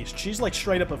here the least. She's like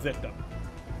straight up a victim.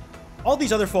 All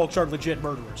these other folks are legit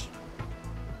murderers.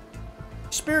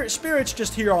 Spirit's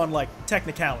just here on, like,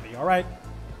 technicality, alright?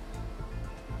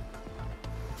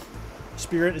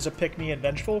 Spirit is a pick-me and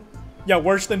vengeful? Yeah,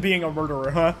 worse than being a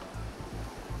murderer, huh?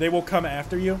 They will come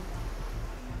after you?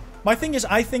 My thing is,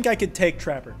 I think I could take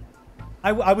Trapper.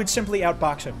 I would simply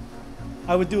outbox him.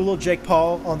 I would do a little Jake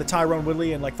Paul on the Tyrone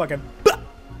Woodley and, like, fucking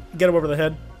get him over the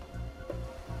head.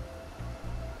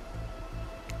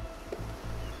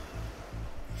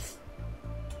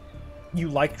 You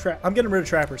like Trapper? I'm getting rid of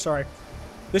Trapper, sorry.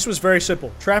 This was very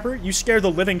simple. Trapper, you scared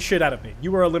the living shit out of me.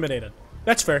 You were eliminated.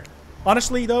 That's fair.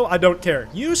 Honestly, though, I don't care.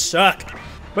 You suck.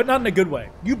 But not in a good way.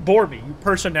 You bore me, you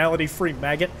personality-free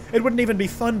maggot. It wouldn't even be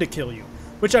fun to kill you.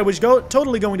 Which I was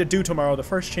totally going to do tomorrow the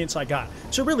first chance I got.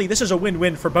 So really, this is a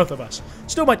win-win for both of us.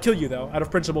 Still might kill you, though, out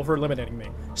of principle for eliminating me.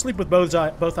 Sleep with both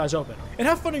eyes open. And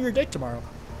have fun on your date tomorrow.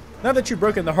 Now that you've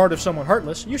broken the heart of someone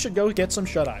heartless, you should go get some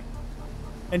shut-eye.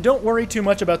 And don't worry too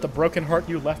much about the broken heart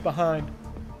you left behind.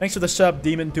 Thanks for the sub,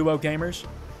 Demon Duo Gamers.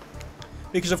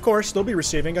 Because, of course, they'll be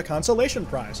receiving a consolation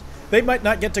prize. They might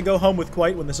not get to go home with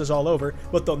Kwite when this is all over,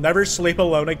 but they'll never sleep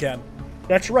alone again.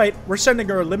 That's right, we're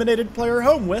sending our eliminated player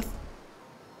home with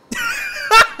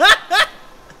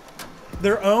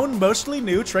their own mostly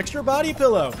new Trickster body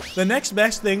pillow. The next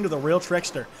best thing to the real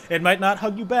Trickster. It might not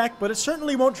hug you back, but it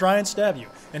certainly won't try and stab you.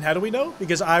 And how do we know?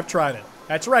 Because I've tried it.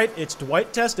 That's right, it's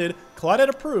Dwight tested, Claudette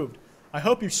approved. I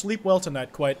hope you sleep well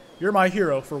tonight, Kwite. You're my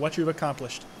hero for what you've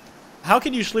accomplished. How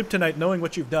can you sleep tonight knowing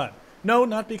what you've done? No,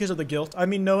 not because of the guilt. I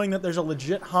mean knowing that there's a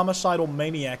legit homicidal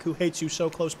maniac who hates you so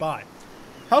close by.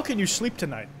 How can you sleep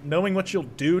tonight knowing what you'll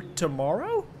do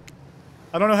tomorrow?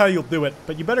 I don't know how you'll do it,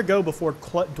 but you better go before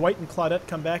Dwight and Claudette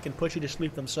come back and push you to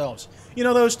sleep themselves. You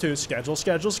know those two. Schedule,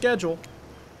 schedule, schedule.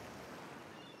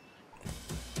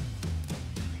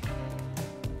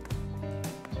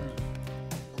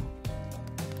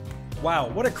 Wow,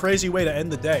 what a crazy way to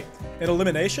end the day. An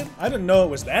elimination? I didn't know it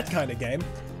was that kind of game.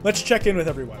 Let's check in with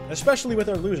everyone, especially with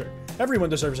our loser. Everyone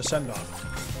deserves a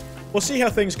send-off. We'll see how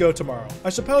things go tomorrow. I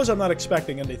suppose I'm not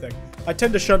expecting anything. I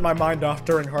tend to shut my mind off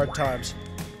during hard times.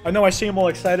 I know I seem all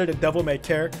excited and devil may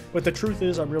care, but the truth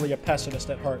is I'm really a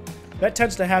pessimist at heart. That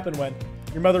tends to happen when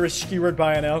your mother is skewered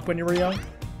by an elk when you were young.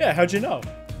 Yeah, how'd you know?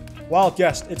 Wild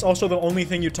guess, it's also the only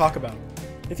thing you talk about.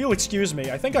 If you'll excuse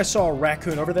me, I think I saw a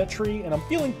raccoon over that tree, and I'm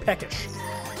feeling peckish.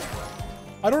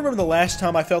 I don't remember the last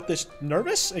time I felt this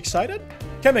nervous, excited.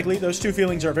 Chemically, those two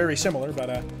feelings are very similar, but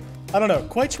I don't know.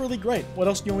 Quite's really great. What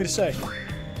else do you want me to say?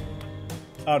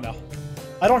 Oh no.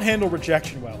 I don't handle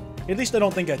rejection well. At least I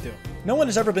don't think I do. No one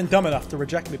has ever been dumb enough to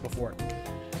reject me before.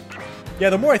 Yeah,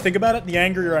 the more I think about it, the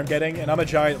angrier I'm getting, and I'm a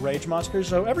giant rage monster,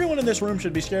 so everyone in this room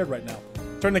should be scared right now.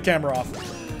 Turn the camera off.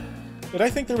 Did I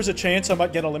think there was a chance I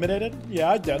might get eliminated?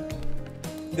 Yeah, I did.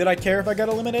 Did I care if I got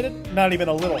eliminated? Not even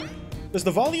a little. Does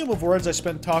the volume of words I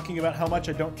spend talking about how much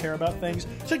I don't care about things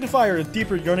signify a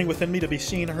deeper yearning within me to be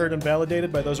seen, heard, and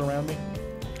validated by those around me?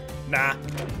 Nah.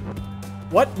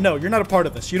 What? No, you're not a part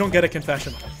of this. You don't get a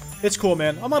confession. It's cool,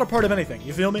 man. I'm not a part of anything.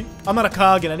 You feel me? I'm not a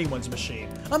cog in anyone's machine.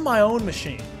 I'm my own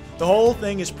machine. The whole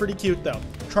thing is pretty cute, though.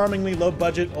 Charmingly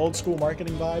low-budget, old-school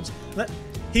marketing vibes.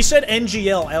 He said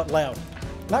NGL out loud.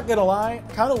 Not gonna lie,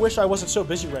 I kinda wish I wasn't so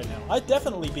busy right now. I'd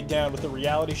definitely be down with the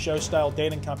reality show-style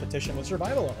dating competition with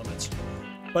survival elements.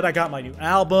 But I got my new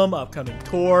album, upcoming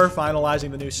tour, finalizing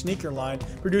the new sneaker line,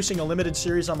 producing a limited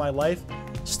series on my life,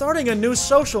 starting a new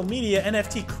social media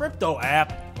NFT crypto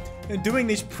app, and doing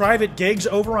these private gigs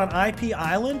over on IP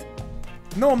Island?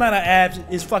 No amount of ads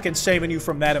is fucking saving you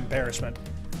from that embarrassment.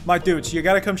 My dudes, you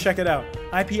gotta come check it out.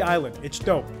 IP Island, it's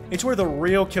dope. It's where the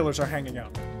real killers are hanging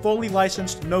out. Fully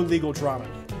licensed, no legal drama.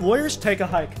 Lawyers take a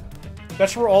hike.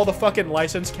 That's where all the fucking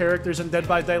licensed characters in Dead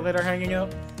by Daylight are hanging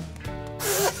out.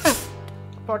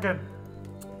 Fucking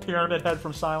Pyramid Head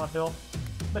from Silent Hill.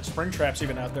 Bet Springtrap's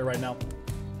even out there right now.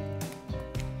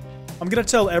 I'm gonna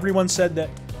tell everyone said that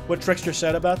what Trickster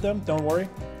said about them, don't worry.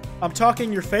 I'm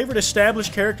talking your favorite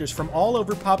established characters from all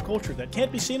over pop culture that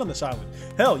can't be seen on this island.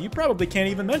 Hell, you probably can't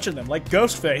even mention them, like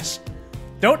Ghostface.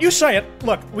 Don't you say it!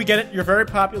 Look, we get it, you're very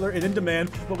popular and in demand,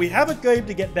 but we have a game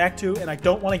to get back to, and I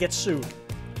don't want to get sued.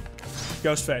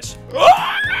 Ghostface.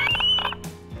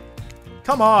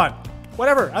 Come on!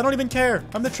 Whatever, I don't even care.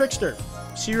 I'm the Trickster.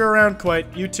 See you around,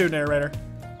 Kwite. You too, narrator.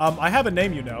 I have a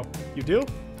name, you know. You do?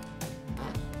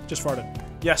 Just farted.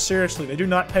 Yeah, seriously, they do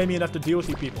not pay me enough to deal with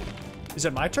you people. Is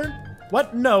it my turn?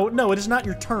 What? No, it is not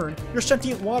your turn. You're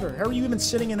sentient water. How are you even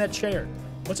sitting in that chair?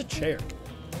 What's a chair?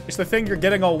 It's the thing you're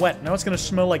getting all wet. Now it's gonna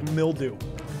smell like mildew.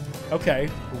 Okay,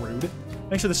 rude.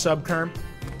 Thanks for the sub, Kerm.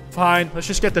 Fine, let's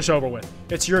just get this over with.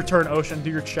 It's your turn, Ocean. Do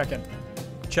your check-in.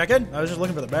 Check-in? I was just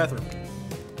looking for the bathroom.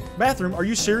 Bathroom? Are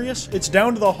you serious? It's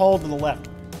down to the hall to the left.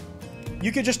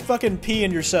 You could just fucking pee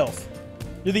in yourself.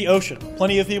 You're the Ocean.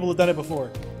 Plenty of people have done it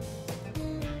before.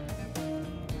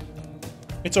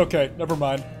 It's okay. Never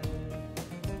mind.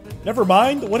 Never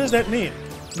mind? What does that mean?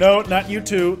 No, not you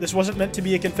two. This wasn't meant to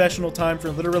be a confessional time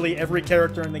for literally every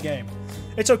character in the game.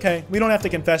 It's okay. We don't have to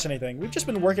confess anything. We've just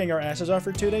been working our asses off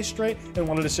for 2 days straight and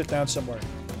wanted to sit down somewhere.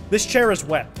 This chair is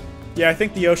wet. Yeah, I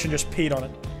think the Ocean just peed on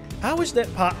it. How is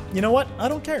that pot? You know what? I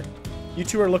don't care. You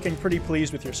two are looking pretty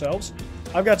pleased with yourselves.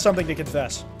 I've got something to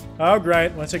confess. Oh,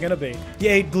 great. What's it gonna be? You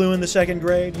ate glue in the 2nd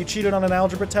grade? You cheated on an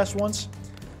algebra test once?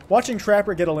 Watching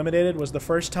Trapper get eliminated was the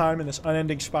first time in this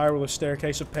unending spiral of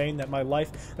staircase of pain that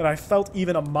I felt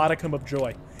even a modicum of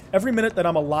joy. Every minute that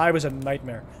I'm alive is a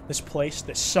nightmare. This place,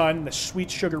 this sun, the sweet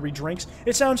sugary drinks,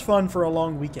 it sounds fun for a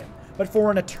long weekend. But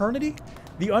for an eternity?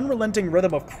 The unrelenting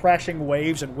rhythm of crashing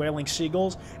waves and wailing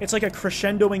seagulls, it's like a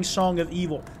crescendoing song of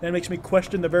evil that makes me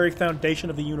question the very foundation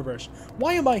of the universe.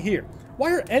 Why am I here?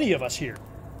 Why are any of us here?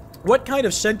 What kind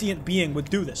of sentient being would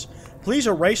do this? Please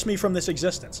erase me from this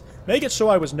existence. Make it so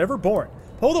I was never born.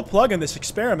 Pull the plug in this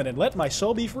experiment and let my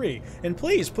soul be free. And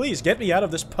please, please, get me out of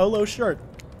this polo shirt.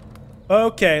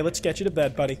 Okay, let's get you to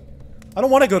bed, buddy. I don't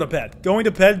want to go to bed. Going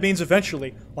to bed means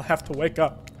eventually I'll have to wake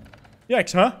up.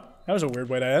 Yikes, huh? That was a weird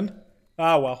way to end.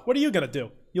 Ah, well, what are you gonna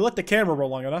do? You let the camera roll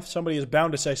long enough, somebody is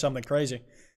bound to say something crazy.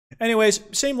 Anyways,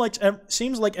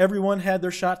 seems like everyone had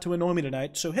their shot to annoy me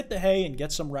tonight, so hit the hay and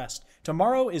get some rest.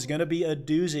 Tomorrow is gonna be a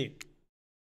doozy.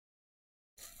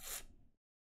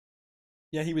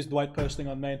 Yeah, he was Dwight posting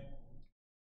on Main.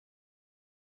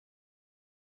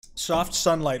 Soft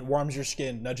sunlight warms your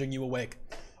skin, nudging you awake.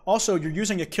 Also, you're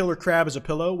using a killer crab as a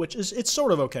pillow, which it's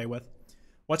sort of okay with.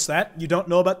 What's that? You don't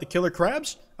know about the killer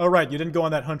crabs? Oh right, you didn't go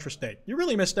on that Huntress date. You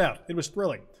really missed out. It was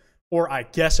thrilling. Or I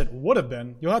guess it would have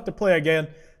been. You'll have to play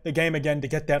the game again to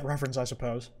get that reference, I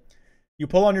suppose. You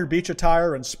pull on your beach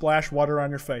attire and splash water on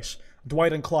your face.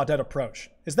 Dwight and Claudette approach.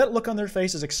 Is that look on their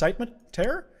faces excitement?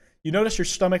 Terror? You notice your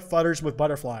stomach flutters with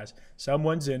butterflies.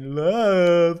 Someone's in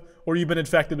love. Or you've been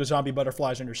infected with zombie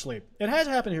butterflies in your sleep. It has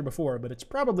happened here before, but it's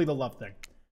probably the love thing.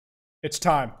 It's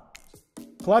time.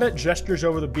 Claudette gestures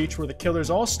over the beach where the killers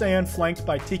all stand flanked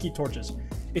by tiki torches.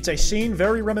 It's a scene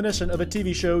very reminiscent of a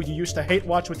TV show you used to hate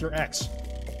watch with your ex.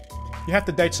 You have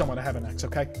to date someone to have an ex,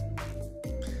 okay?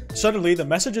 Suddenly, the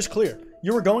message is clear.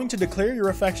 You are going to declare your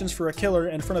affections for a killer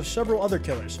in front of several other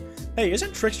killers. Hey,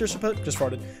 isn't Trickster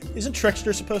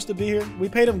supposed to be here? We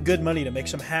paid him good money to make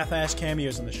some half-ass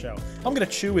cameos in the show. I'm gonna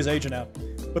chew his agent out.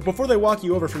 But before they walk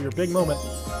you over for your big moment,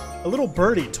 a little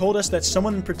birdie told us that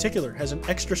someone in particular has an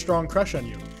extra strong crush on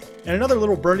you. And another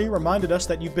little birdie reminded us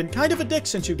that you've been kind of a dick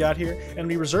since you got here, and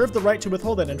we reserve the right to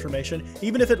withhold that information,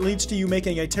 even if it leads to you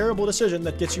making a terrible decision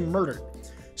that gets you murdered.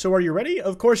 So are you ready?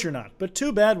 Of course you're not, but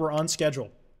too bad we're on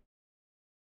schedule.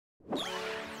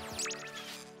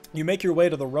 You make your way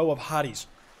to the row of hotties.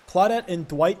 Claudette and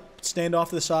Dwight stand off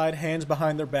to the side, hands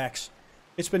behind their backs.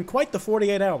 It's been quite the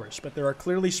 48 hours, but there are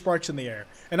clearly sparks in the air.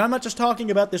 And I'm not just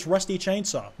talking about this rusty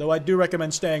chainsaw, though I do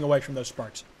recommend staying away from those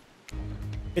sparks.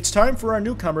 It's time for our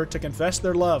newcomer to confess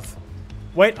their love.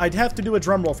 Wait, I'd have to do a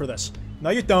drum roll for this. No,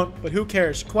 you don't, but who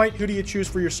cares? Kwite, who do you choose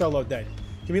for your solo date?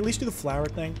 Can we at least do the flower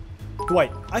thing?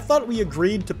 Dwight, I thought we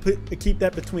agreed to keep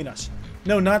that between us.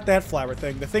 No, not that flower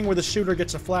thing. The thing where the shooter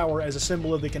gets a flower as a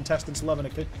symbol of the contestant's love and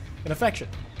affection.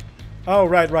 Oh,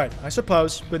 right. I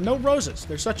suppose. But no roses.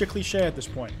 They're such a cliche at this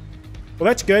point. Well,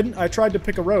 that's good. I tried to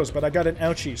pick a rose, but I got an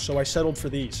ouchie, so I settled for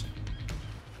these.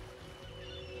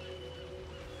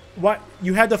 What?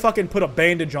 You had to fucking put a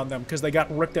bandage on them because they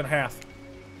got ripped in half.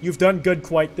 You've done good,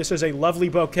 Kwite. This is a lovely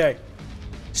bouquet.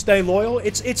 Stay loyal.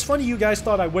 It's funny you guys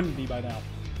thought I wouldn't be by now.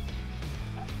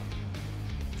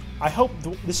 I hope...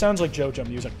 This sounds like JoJo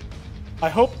music. I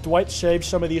hope Dwight saves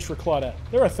some of these for Claudette.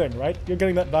 They're a thing, right? You're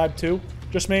getting that vibe too?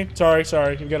 Just me? Sorry.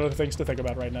 You've got other things to think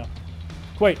about right now.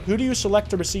 Wait, who do you select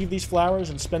to receive these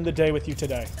flowers and spend the day with you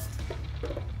today?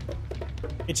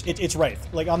 It's Wraith.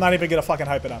 Like, I'm not even gonna fucking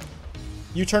hype it up.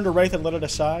 You turn to Wraith and let it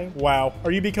aside? Wow.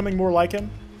 Are you becoming more like him?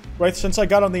 Wraith, since I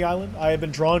got on the island, I have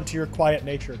been drawn to your quiet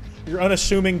nature, your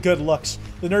unassuming good looks,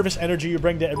 the nervous energy you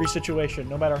bring to every situation,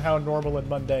 no matter how normal and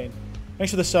mundane.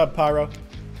 Thanks for the sub, Pyro.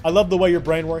 I love the way your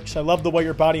brain works, I love the way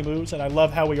your body moves, and I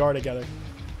love how we are together.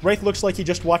 Wraith looks like he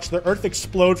just watched the Earth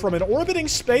explode from an orbiting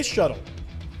space shuttle.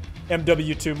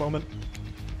 MW2 moment.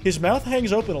 His mouth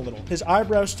hangs open a little, his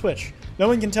eyebrows twitch. No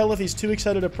one can tell if he's too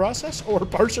excited to process or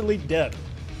partially dead.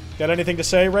 Got anything to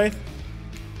say, Wraith?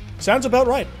 Sounds about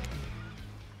right.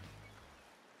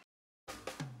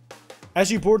 As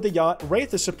you board the yacht,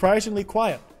 Wraith is surprisingly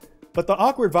quiet, but the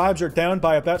awkward vibes are down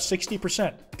by about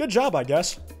 60%. Good job, I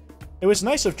guess. It was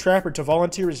nice of Trapper to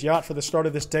volunteer his yacht for the start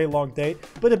of this day-long date,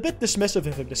 but a bit dismissive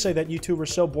of him to say that you two were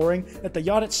so boring that the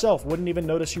yacht itself wouldn't even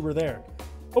notice you were there.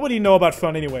 What would he know about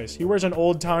fun anyways? He wears an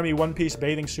old-timey one-piece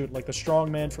bathing suit like the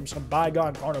strongman from some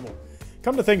bygone carnival.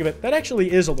 Come to think of it, that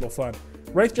actually is a little fun.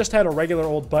 Wraith just had a regular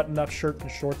old button-up shirt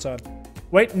and shorts on.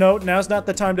 Wait, no, now's not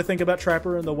the time to think about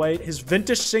Trapper and the way his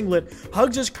vintage singlet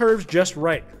hugs his curves just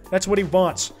right. That's what he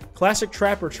wants. Classic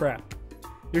Trapper trap.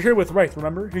 You're here with Wraith,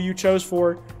 remember? Who you chose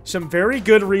for some very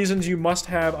good reasons you must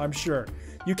have, I'm sure.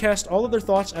 You cast all other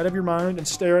thoughts out of your mind and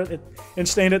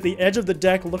stand at the edge of the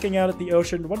deck looking out at the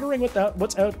ocean, wondering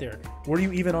what's out there, where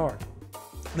you even are.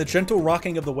 The gentle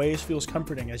rocking of the waves feels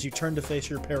comforting as you turn to face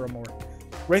your paramour.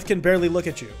 Wraith can barely look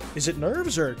at you. Is it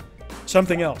nerves or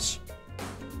something else?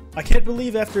 I can't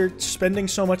believe after spending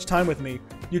so much time with me,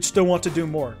 you'd still want to do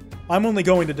more. I'm only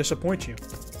going to disappoint you.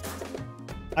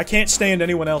 I can't stand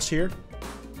anyone else here.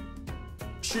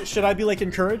 Should I be, like,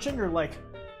 encouraging or, like,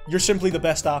 you're simply the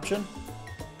best option?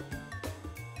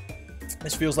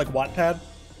 This feels like Wattpad.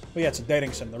 But yeah, it's a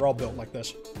dating sim. They're all built like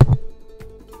this.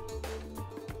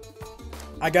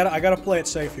 I gotta play it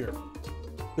safe here.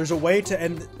 There's a way to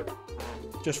end...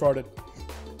 Just farted.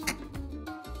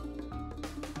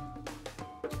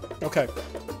 Okay.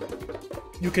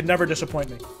 You could never disappoint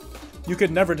me. You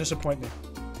could never disappoint me.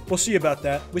 We'll see about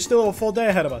that. We still have a full day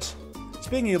ahead of us.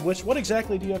 Speaking of which, what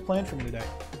exactly do you have planned for me today?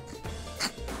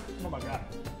 Oh my god.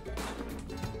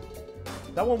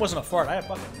 That one wasn't a fart. I have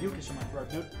fucking mucus in my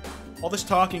throat, dude. All this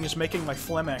talking is making my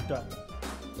phlegm act up.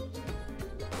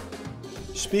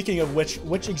 Speaking of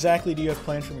which exactly do you have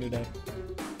planned for me today?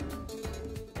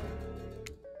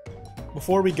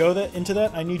 Before we go into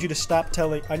that, I need you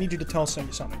to I need you to tell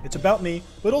something. It's about me,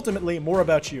 but ultimately more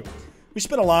about you. We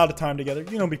spent a lot of time together.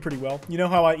 You know me pretty well. You know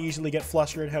how I easily get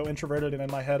flustered, how introverted and in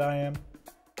my head I am.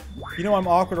 You know I'm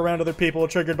awkward around other people,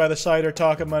 triggered by the sight or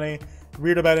talk of money,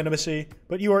 weird about intimacy,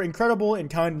 but you are incredible and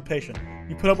kind and patient.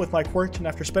 You put up with my quirks, and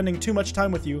after spending too much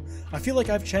time with you, I feel like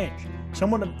I've changed.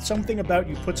 Something about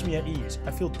you puts me at ease.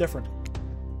 I feel different.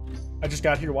 I just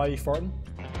got here. Why are you farting?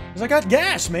 Because I got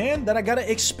gas, man, that I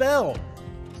gotta expel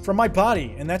from my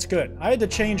body, and that's good. I had to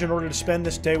change in order to spend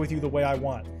this day with you the way I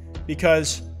want.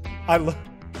 Because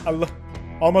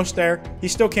almost there. He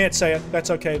still can't say it.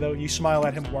 That's okay, though. You smile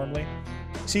at him warmly.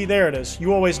 See, there it is.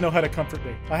 You always know how to comfort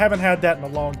me. I haven't had that in a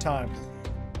long time.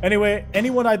 Anyway,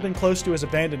 anyone I've been close to has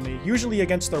abandoned me, usually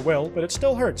against their will, but it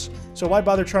still hurts, so why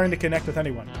bother trying to connect with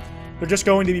anyone? They're just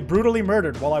going to be brutally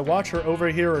murdered while I watch her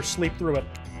overhear or sleep through it.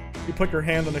 You put your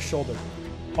hand on his shoulder.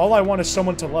 All I want is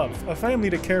someone to love, a family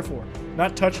to care for,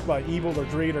 not touched by evil or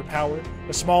greed or power,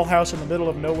 a small house in the middle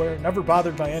of nowhere, never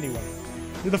bothered by anyone.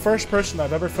 You're the first person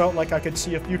I've ever felt like I could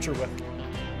see a future with.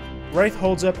 Wraith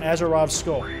holds up Azerov's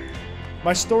skull.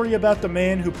 My story about the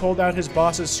man who pulled out his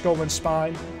boss's skull and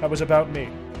spine, that was about me.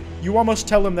 You almost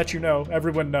tell him that you know,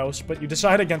 everyone knows, but you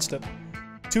decide against it.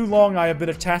 Too long I have been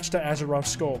attached to Azerov's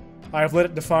skull. I have let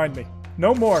it define me.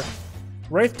 No more.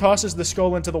 Wraith tosses the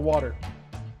skull into the water.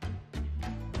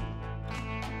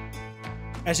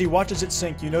 As he watches it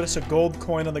sink, you notice a gold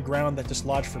coin on the ground that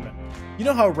dislodged from it. You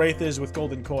know how Wraith is with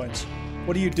golden coins.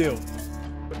 What do?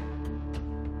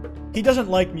 He doesn't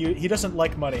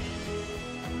like money.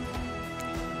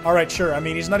 Alright, sure, I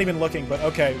mean, he's not even looking, but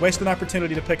okay. Waste an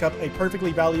opportunity to pick up a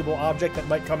perfectly valuable object that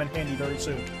might come in handy very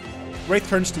soon. Wraith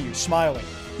turns to you, smiling.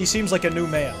 He seems like a new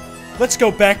man. Let's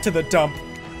go back to the dump.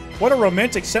 What a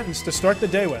romantic sentence to start the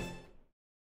day with.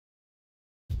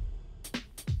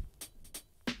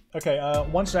 Okay,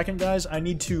 1 second, guys. I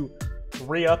need to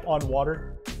re-up on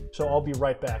water, so I'll be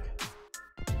right back.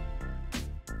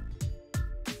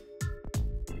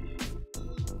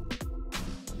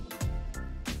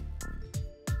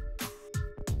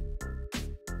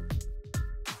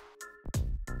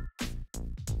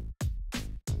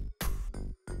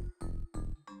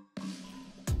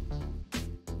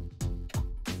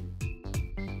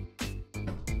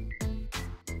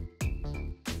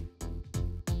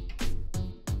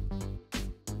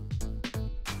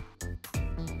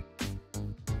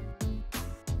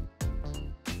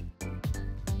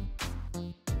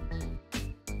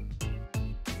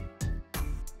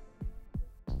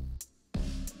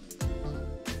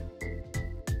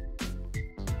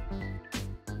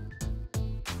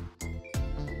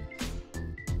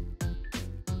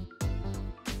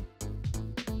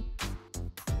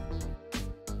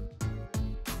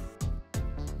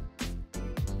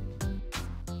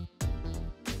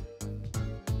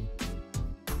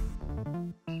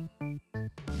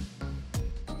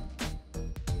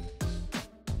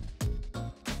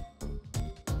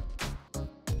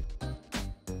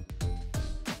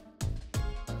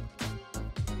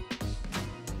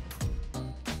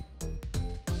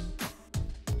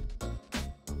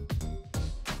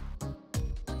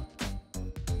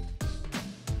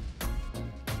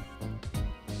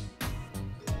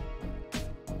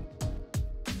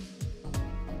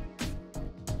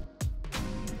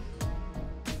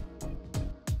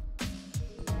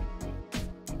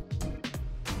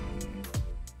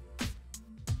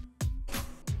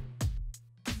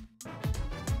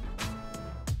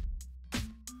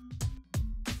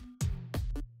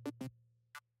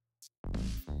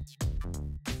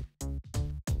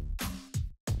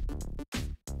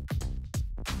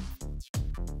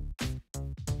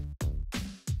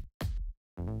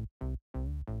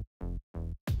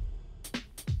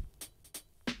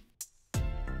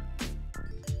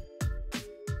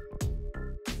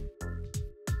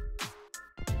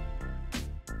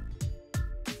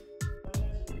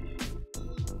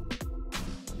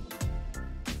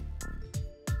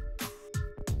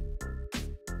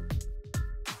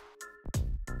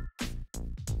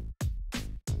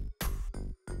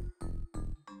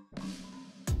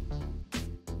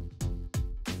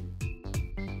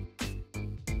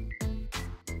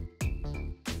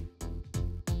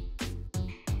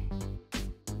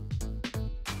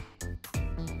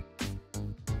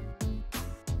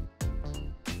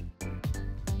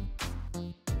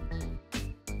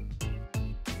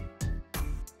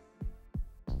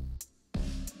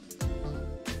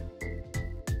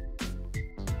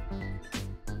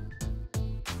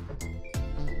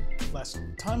 last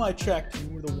time I checked,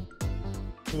 who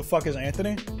the fuck is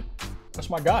Anthony?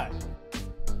 That's my guy.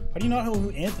 How do you not know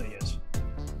who Anthony is?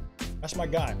 That's my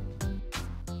guy.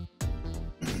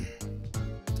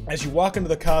 As you walk into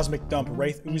the cosmic dump,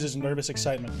 Wraith oozes nervous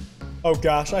excitement. Oh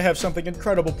gosh, I have something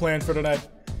incredible planned for tonight.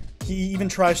 He even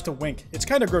tries to wink. It's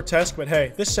kind of grotesque, but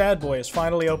hey, this sad boy is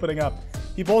finally opening up.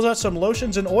 He pulls out some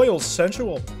lotions and oils,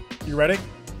 sensual. You ready?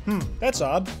 That's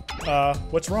odd.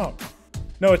 What's wrong?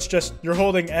 No, it's just, you're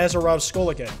holding Azarov's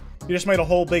skull again. You just made a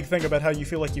whole big thing about how you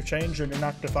feel like you've changed and you're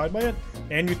not defined by it,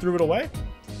 and you threw it away?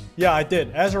 Yeah, I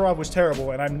did. Azarov was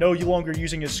terrible, and I'm no longer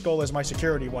using his skull as my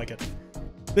security blanket.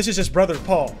 This is his brother,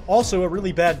 Paul. Also a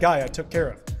really bad guy I took care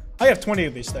of. I have 20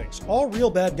 of these things. All real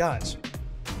bad guys.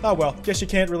 Oh well, guess you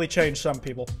can't really change some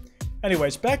people.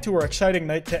 Anyways, back to our exciting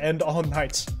night to end all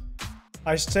nights.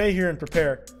 I stay here and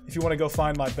prepare, if you want to go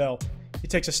find my bell. He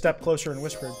takes a step closer and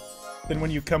whispered. Then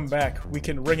when you come back, we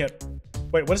can ring it.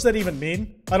 Wait, what does that even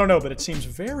mean? I don't know, but it seems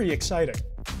very exciting.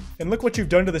 And look what you've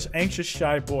done to this anxious,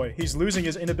 shy boy. He's losing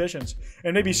his inhibitions.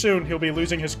 And maybe soon he'll be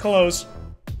losing his clothes.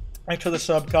 Thanks for the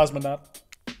sub, Cosmonaut.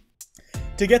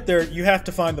 To get there, you have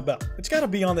to find the bell. It's gotta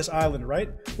be on this island, right?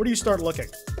 Where do you start looking?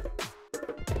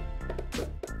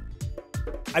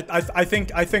 I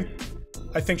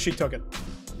think she took it.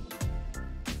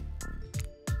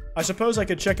 I suppose I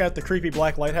could check out the creepy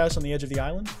black lighthouse on the edge of the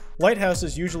island.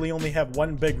 Lighthouses usually only have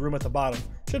one big room at the bottom.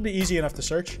 Should be easy enough to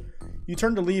search. You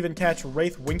turn to leave and catch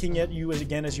Wraith winking at you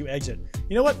again as you exit.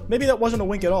 You know what? Maybe that wasn't a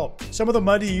wink at all. Some of the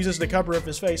mud he uses to cover up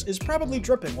his face is probably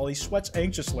dripping while he sweats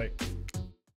anxiously.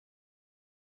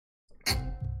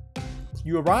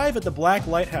 You arrive at the black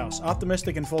lighthouse,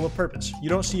 optimistic and full of purpose. You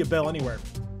don't see a bell anywhere.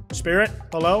 Spirit?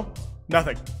 Hello?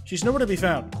 Nothing. She's nowhere to be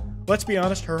found. Let's be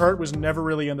honest, her heart was never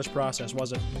really in this process,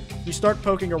 was it? You start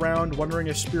poking around, wondering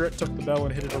if Spirit took the bell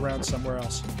and hid it around somewhere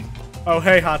else. Oh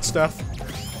hey, hot stuff.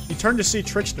 You turn to see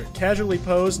Trickster, casually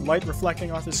posed, light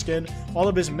reflecting off his skin, all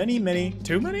of his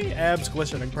too many abs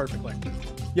glistening perfectly.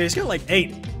 Yeah, he's got like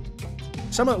 8.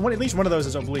 At least one of those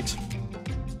is obliques.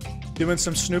 Doing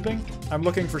some snooping? I'm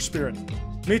looking for Spirit.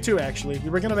 Me too, actually. We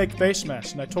were gonna make face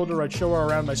masks, and I told her I'd show her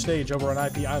around my stage over on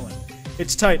IP Island.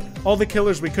 It's tight. All the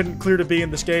killers we couldn't clear to be in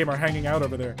this game are hanging out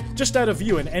over there, just out of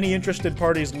view and any interested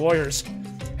party's lawyers.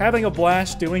 Having a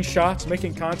blast, doing shots,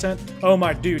 making content. Oh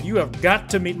my dude, you have got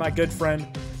to meet my good friend.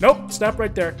 Nope, stop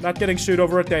right there. Not getting sued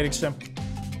over a dating sim.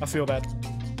 I feel that.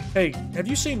 Hey, have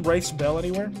you seen Wraith's bell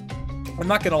anywhere? I'm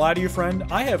not gonna lie to you, friend.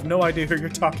 I have no idea who you're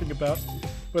talking about.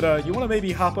 But, you wanna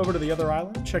maybe hop over to the other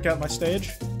island, check out my stage?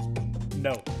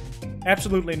 No.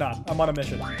 Absolutely not. I'm on a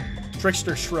mission.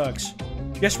 Trickster shrugs.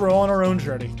 Guess we're all on our own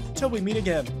journey. Until we meet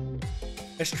again.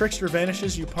 As Trickster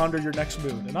vanishes, you ponder your next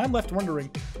move, and I'm left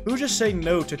wondering, who just say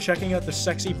no to checking out the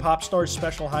sexy pop star's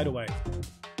special hideaway?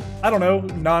 I don't know,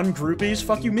 non-groupies?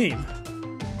 Fuck you mean?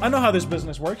 I know how this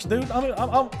business works, dude. I'm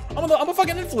a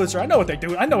fucking influencer. I know what they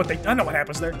do. I know what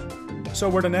happens there. So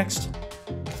where to next?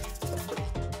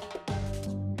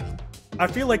 I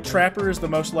feel like Trapper is the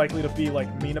most likely to be,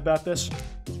 like, mean about this.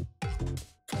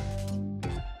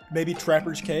 Maybe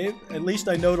Trapper's Cave? At least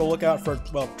I know to look out for,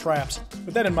 well, traps.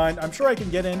 With that in mind, I'm sure I can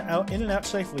get in and out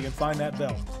safely and find that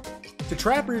bell. To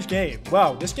Trapper's Cave.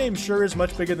 Wow, this game sure is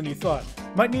much bigger than you thought.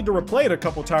 Might need to replay it a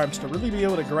couple times to really be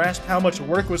able to grasp how much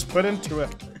work was put into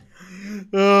it.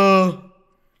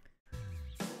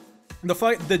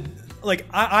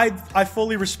 I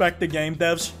fully respect the game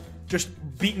devs just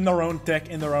beating their own dick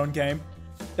in their own game.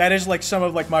 That is like some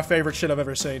of like my favorite shit I've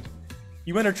ever seen.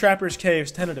 You enter Trapper's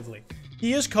Caves tentatively.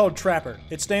 He is called Trapper.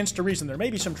 It stands to reason there may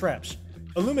be some traps.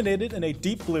 Illuminated in a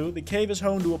deep blue, the cave is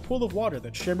home to a pool of water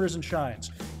that shimmers and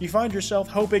shines. You find yourself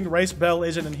hoping Wraith's bell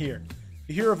isn't in here.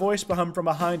 You hear a voice from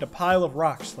behind a pile of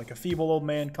rocks, like a feeble old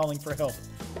man calling for help.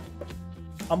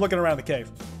 I'm looking around the cave.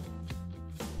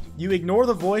 You ignore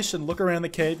the voice and look around the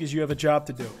cave because you have a job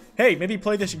to do. Hey, maybe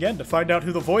play this again to find out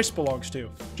who the voice belongs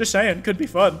to. Just saying, could be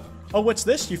fun. Oh, what's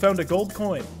this? You found a gold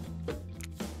coin.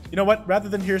 You know what? Rather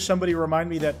than hear somebody remind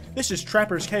me that this is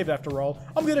Trapper's Cave after all,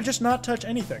 I'm gonna just not touch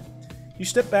anything. You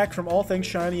step back from all things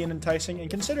shiny and enticing and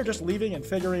consider just leaving and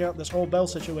figuring out this whole bell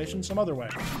situation some other way.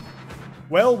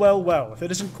 Well, well, well, if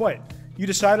it isn't Kwite. You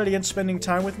decided against spending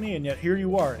time with me, and yet here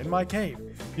you are, in my cave.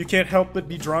 You can't help but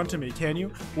be drawn to me, can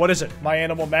you? What is it? My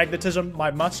animal magnetism?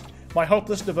 My musk? My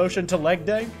hopeless devotion to leg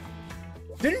day?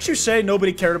 Didn't you say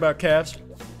nobody cared about calves?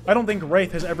 I don't think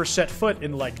Wraith has ever set foot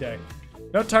in leg day.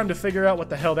 No time to figure out what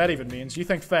the hell that even means. You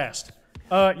think fast.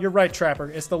 You're right, Trapper.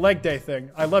 It's the leg day thing.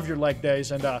 I love your leg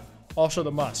days, and, also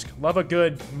the musk. Love a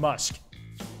good musk.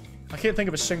 I can't think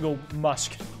of a single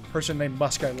musk person named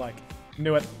Musk I like.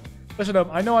 Knew it. Listen up,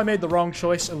 I know I made the wrong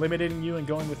choice eliminating you and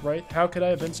going with Wraith. How could I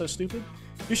have been so stupid?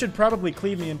 You should probably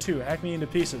cleave me in two, hack me into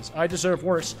pieces. I deserve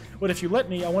worse, but if you let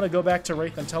me, I want to go back to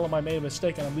Wraith and tell him I made a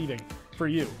mistake and I'm leaving. For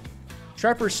you.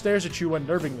 Trapper stares at you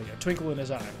unnervingly, a twinkle in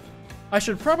his eye. I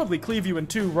should probably cleave you in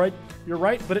two, right? You're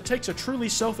right, but it takes a truly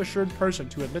self-assured person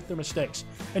to admit their mistakes.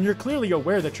 And you're clearly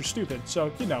aware that you're stupid,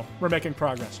 so, you know, we're making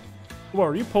progress. Whoa,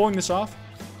 are you pulling this off?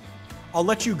 I'll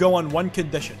let you go on one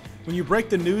condition. When you break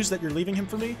the news that you're leaving him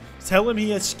for me, tell him he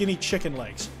has skinny chicken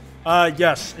legs.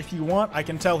 Yes, if you want, I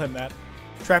can tell him that.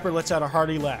 Trapper lets out a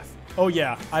hearty laugh. Oh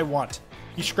yeah, I want.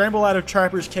 You scramble out of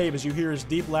Trapper's cave as you hear his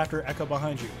deep laughter echo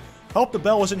behind you. Hope the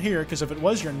bell wasn't here, because if it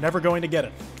was, you're never going to get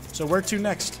it. So where to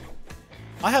next?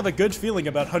 I have a good feeling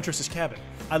about Huntress's cabin.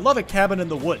 I love a cabin in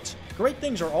the woods. Great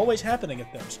things are always happening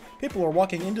at those. People are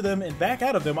walking into them and back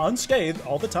out of them unscathed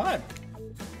all the time.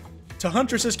 To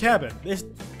Huntress's cabin.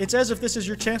 It's as if this is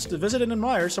your chance to visit and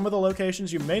admire some of the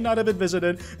locations you may not have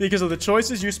visited because of the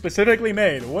choices you specifically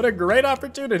made. What a great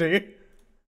opportunity.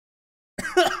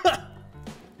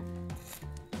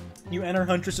 You enter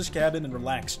Huntress's cabin and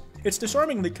relax. It's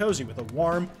disarmingly cozy with a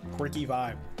warm, quirky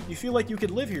vibe. You feel like you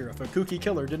could live here if a kooky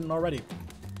killer didn't already.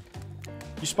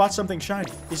 You spot something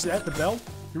shiny. Is that the bell?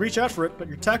 You reach out for it, but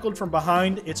you're tackled from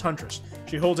behind. It's Huntress.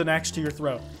 She holds an axe to your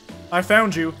throat. I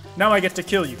found you. Now I get to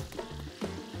kill you.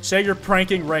 Say you're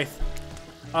pranking Wraith.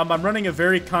 I'm running a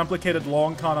very complicated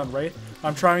long con on Wraith.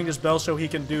 I'm trying this bell so he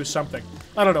can do something.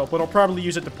 I don't know, but I'll probably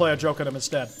use it to play a joke on him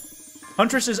instead.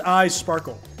 Huntress's eyes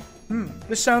sparkle.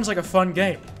 This sounds like a fun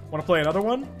game. Want to play another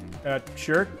one?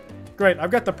 Sure. Great,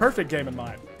 I've got the perfect game in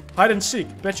mind. Hide and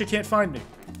seek. Bet you can't find me.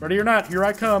 Ready or not, here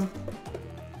I come.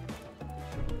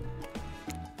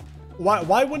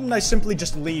 Why wouldn't I simply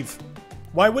just leave?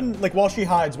 Why wouldn't, like, while she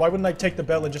hides, why wouldn't I take the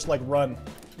bell and just, like, run?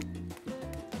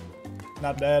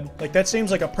 Not bad. Like, that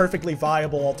seems like a perfectly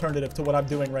viable alternative to what I'm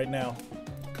doing right now.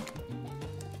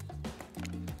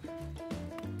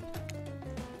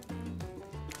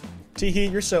 Tee-hee,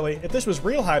 you're silly. If this was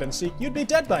real hide-and-seek, you'd be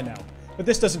dead by now. But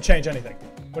this doesn't change anything.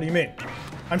 What do you mean?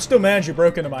 I'm still mad you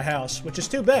broke into my house, which is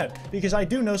too bad, because I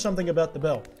do know something about the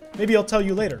bell. Maybe I'll tell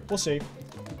you later. We'll see.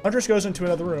 Huntress goes into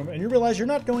another room, and you realize you're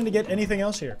not going to get anything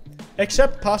else here.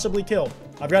 Except possibly killed.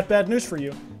 I've got bad news for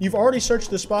you. You've already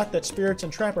searched the spot that Spirits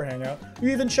and Trapper hang out. You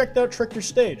even checked out Trickter's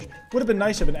stage. Would have been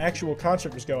nice if an actual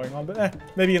concert was going on, but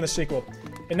maybe in the sequel.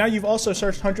 And now you've also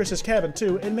searched Huntress's cabin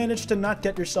too, and managed to not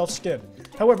get yourself skin.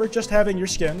 However, just having your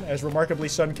skin, as remarkably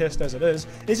sun-kissed as it is,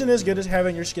 isn't as good as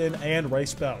having your skin and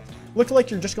Wraith's bell. Looked like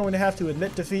you're just going to have to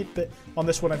admit defeat on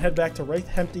this one and head back to Wraith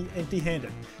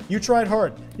empty-handed. You tried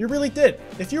hard. You really did.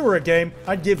 If you were a game,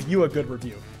 I'd give you a good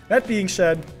review. That being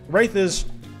said, Wraith is,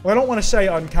 well, I don't want to say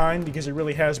unkind, because he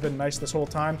really has been nice this whole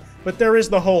time, but there is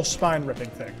the whole spine-ripping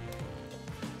thing.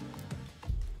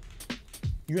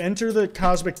 You enter the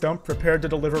cosmic dump prepared to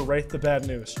deliver Wraith the bad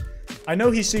news. I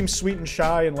know he seems sweet and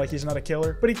shy and like he's not a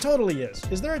killer, but he totally is.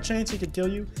 Is there a chance he could kill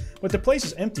you? But the place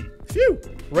is empty. Phew!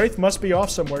 Wraith must be off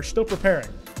somewhere, still preparing.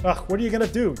 Ugh, what are you gonna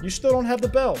do? You still don't have the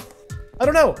bell. I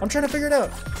don't know, I'm trying to figure it out.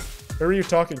 Who are you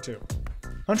talking to?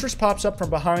 Huntress pops up from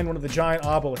behind one of the giant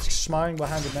obelisks, smiling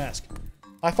behind the mask.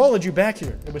 I followed you back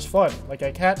here. It was fun, like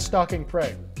a cat stalking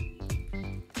prey.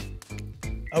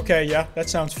 Okay, yeah, that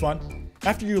sounds fun.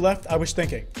 After you left, I was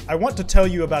thinking, I want to tell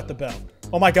you about the bell.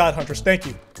 Oh my god, Huntress, thank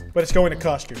you. But it's going to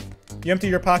cost you. You empty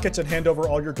your pockets and hand over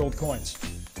all your gold coins.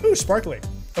 Ooh, sparkly.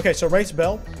 Okay, so Wraith's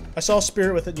bell. I saw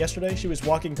Spirit with it yesterday. She was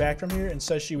walking back from here and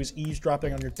says she was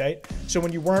eavesdropping on your date. So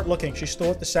when you weren't looking, she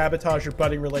stole it to sabotage your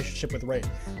budding relationship with Wraith.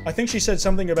 I think she said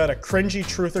something about a cringy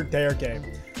truth or dare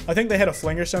game. I think they had a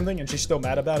fling or something and she's still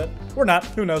mad about it. Or not,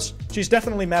 who knows. She's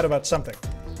definitely mad about something.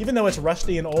 Even though it's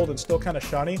rusty and old and still kind of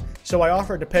shiny, so I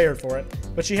offered to pay her for it,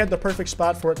 but she had the perfect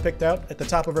spot for it picked out at the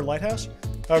top of her lighthouse.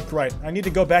 Oh great, I need to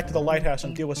go back to the lighthouse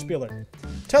and deal with Spiller.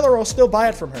 Tell her I'll still buy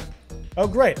it from her. Oh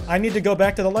great, I need to go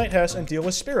back to the lighthouse and deal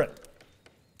with Spirit.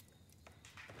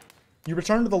 You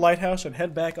return to the lighthouse and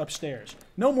head back upstairs.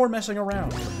 No more messing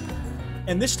around.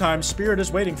 And this time, Spirit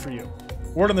is waiting for you.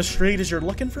 Word on the street is you're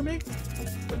looking for me?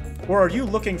 Or are you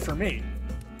looking for me?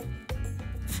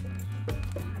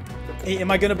 Hey,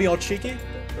 am I gonna be all cheeky?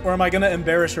 Or am I gonna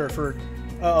embarrass her for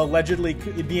allegedly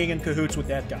being in cahoots with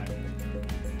that guy?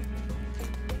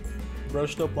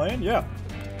 Bro's still playing? Yeah.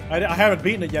 I haven't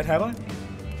beaten it yet, have I?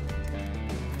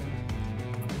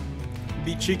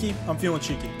 Be cheeky? I'm feeling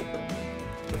cheeky.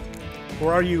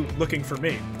 Or are you looking for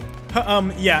me?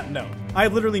 Yeah, no. I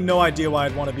have literally no idea why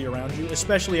I'd want to be around you,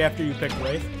 especially after you picked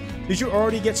Wraith. Did you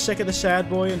already get sick of the sad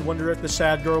boy and wonder if the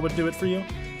sad girl would do it for you?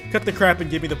 Cut the crap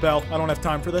and give me the bell. I don't have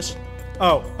time for this.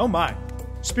 Oh my.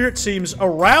 Spirit seems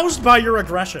aroused by your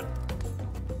aggression.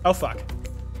 Oh fuck.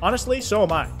 Honestly, so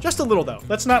am I. Just a little though.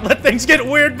 Let's not let things get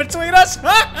weird between us.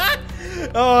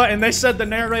 Oh, and they said the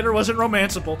narrator wasn't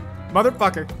romanceable.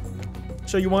 Motherfucker.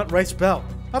 So you want Wraith's bell?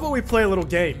 How about we play a little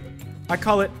game? I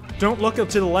call it, don't look up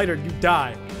to the light or you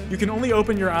die. You can only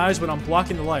open your eyes when I'm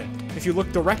blocking the light. If you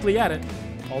look directly at it,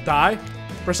 I'll die.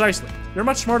 Precisely. You're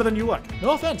much smarter than you look.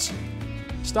 No offense.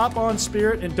 Stop on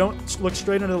spirit and don't look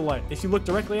straight into the light. If you look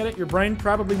directly at it, your brain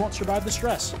probably won't survive the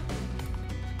stress.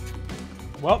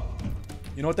 Well,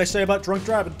 you know what they say about drunk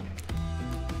driving.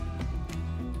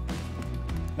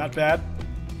 Not bad.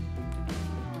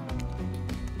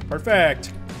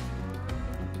 Perfect.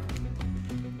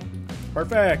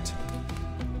 Perfect.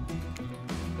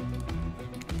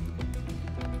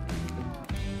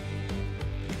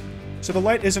 So the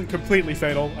light isn't completely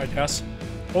fatal, I guess.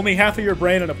 Only half of your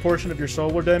brain and a portion of your soul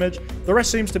were damaged. The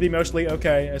rest seems to be mostly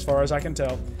okay, as far as I can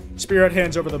tell. Spirit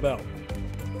hands over the bell.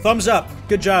 Thumbs up.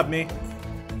 Good job, me.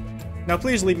 Now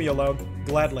please leave me alone.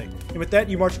 Gladly. And with that,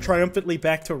 you march triumphantly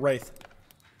back to Wraith.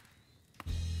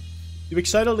 You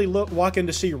excitedly walk in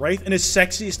to see Wraith in his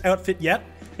sexiest outfit yet.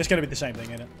 It's gonna be the same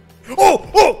thing, ain't it? Oh!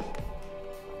 Oh!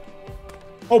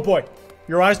 Oh boy.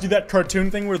 Your eyes do that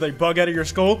cartoon thing where they bug out of your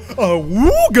skull.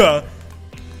 Awooga!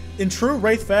 In true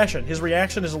Wraith fashion, his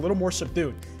reaction is a little more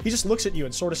subdued. He just looks at you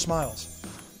and sort of smiles.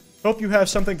 Hope you have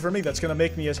something for me that's gonna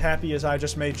make me as happy as I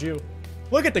just made you.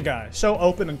 Look at the guy, so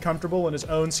open and comfortable in his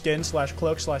own skin /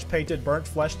 cloak / painted burnt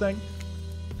flesh thing.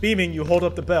 Beaming, you hold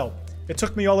up the bell. It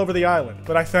took me all over the island,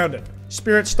 but I found it.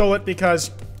 Spirit stole it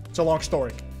because... it's a long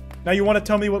story. Now you want to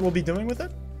tell me what we'll be doing with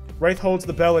it? Wraith holds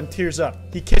the bell and tears up.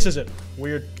 He kisses it.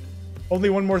 Weird. Only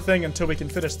one more thing until we can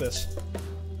finish this.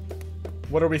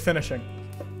 What are we finishing?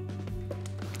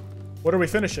 What are we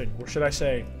finishing? Or should I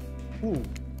say... ooh.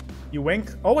 You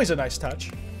wink? Always a nice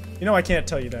touch. You know I can't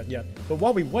tell you that yet. But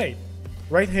while we wait,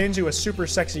 Wraith hands you a super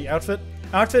sexy outfit.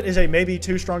 Outfit is a maybe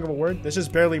too strong of a word. This is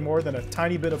barely more than a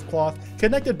tiny bit of cloth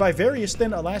connected by various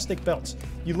thin elastic belts.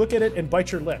 You look at it and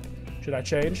bite your lip. Should I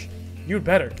change? You'd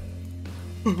better.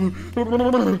 Oh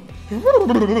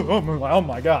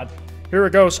my god. Here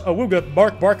it goes. Awooga,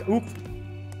 bark, bark, oop.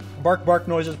 Bark, bark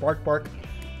noises, bark, bark.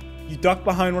 You duck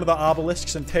behind one of the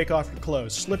obelisks and take off your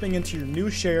clothes, slipping into your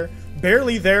new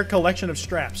barely there collection of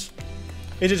straps.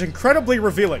 It is incredibly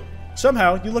revealing.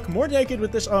 Somehow, you look more naked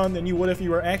with this on than you would if you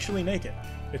were actually naked.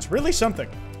 It's really something.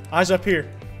 Eyes up here.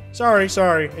 Sorry.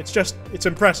 It's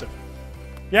impressive.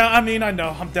 Yeah, I mean, I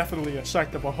know, I'm definitely a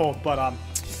sight to behold, but,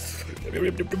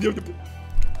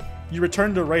 You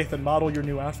return to Wraith and model your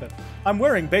new outfit. I'm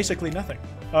wearing basically nothing.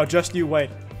 Oh, just you wait.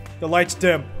 The light's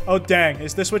dim. Oh, dang.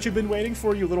 Is this what you've been waiting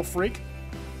for, you little freak?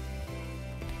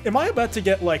 Am I about to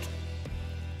get, like,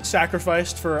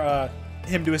 sacrificed for,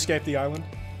 him to escape the island?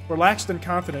 Relaxed and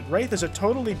confident, Wraith is a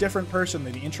totally different person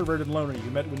than the introverted loner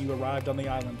you met when you arrived on the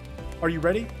island. Are you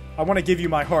ready? I want to give you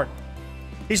my heart.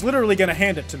 He's literally gonna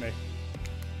hand it to me.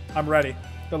 I'm ready.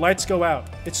 The lights go out.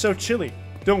 It's so chilly.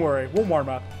 Don't worry, we'll warm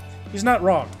up. He's not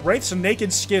wrong. Wraith's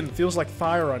naked skin feels like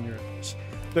fire on yours.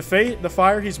 The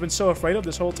fire he's been so afraid of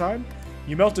this whole time?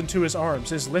 You melt into his arms,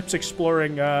 his lips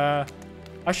exploring, I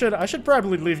should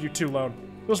probably leave you two alone.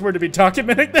 Feels weird to be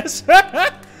documenting this.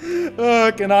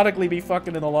 Canonically be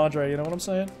fucking in the laundry, you know what I'm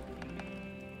saying?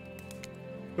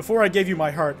 Before I gave you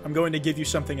my heart, I'm going to give you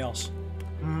something else.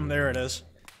 There it is.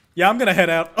 Yeah, I'm gonna head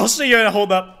out. I'll see you in a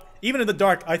hold up. Even in the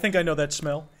dark, I think I know that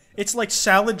smell. It's like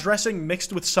salad dressing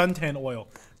mixed with suntan oil.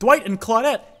 Dwight and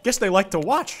Claudette, guess they like to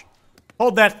watch.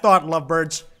 Hold that thought,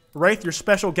 lovebirds. Wraith, your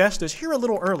special guest, is here a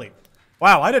little early.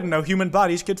 Wow, I didn't know human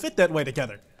bodies could fit that way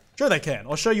together. Sure they can.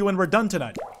 I'll show you when we're done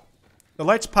tonight. The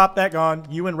lights pop back on.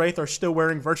 You and Wraith are still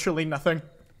wearing virtually nothing.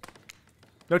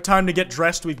 No time to get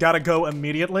dressed. We've got to go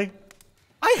immediately.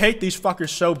 I hate these fuckers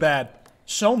so bad.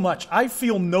 So much. I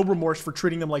feel no remorse for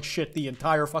treating them like shit the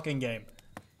entire fucking game.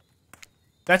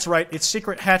 That's right. It's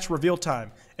secret hatch reveal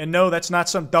time. And no, that's not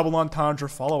some double entendre.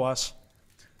 Follow us.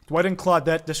 Dwight and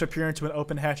Claudette disappear into an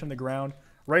open hatch on the ground.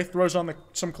 Wraith throws on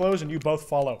some clothes and you both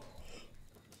follow.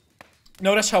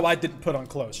 Notice how I didn't put on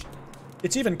clothes.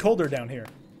 It's even colder down here.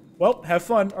 Well, have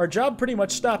fun. Our job pretty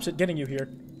much stops at getting you here.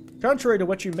 Contrary to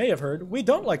what you may have heard, we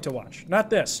don't like to watch. Not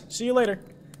this. See you later.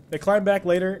 They climb back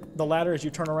later, the ladder as you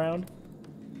turn around.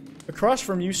 Across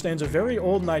from you stands a very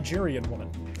old Nigerian woman.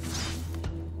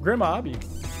 Grandma Abi.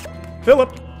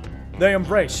 Philip! They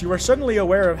embrace. You are suddenly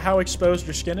aware of how exposed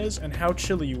your skin is and how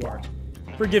chilly you are.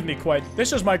 Forgive me, Kwite.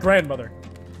 This is my grandmother.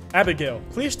 Abigail.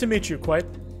 Pleased to meet you, Kwite.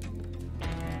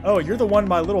 Oh, you're the one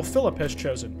my little Philip has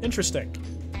chosen. Interesting.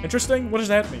 Interesting? What does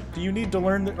that mean? Do you need to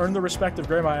earn the respect of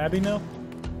Grandma Abby now?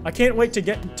 I can't wait to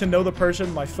get to know the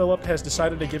person my Philip has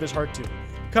decided to give his heart to.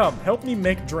 Come, help me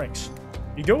make drinks.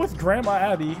 You go with Grandma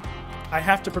Abby. I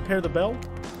have to prepare the bell?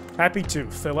 Happy to,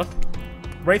 Philip.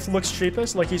 Wraith looks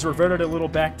sheepish, like he's reverted a little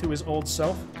back to his old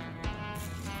self.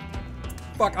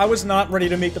 Fuck, I was not ready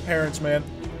to meet the parents, man.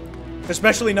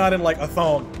 Especially not in, like, a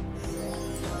thong.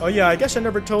 Oh yeah, I guess I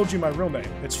never told you my real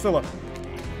name. It's Philip.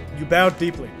 You bowed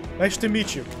deeply. Nice to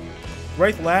meet you.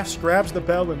 Wraith laughs, grabs the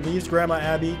bell, and leaves Grandma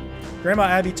Abby. Grandma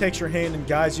Abby takes your hand and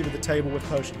guides you to the table with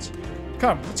potions.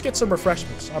 Come, let's get some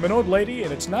refreshments. I'm an old lady,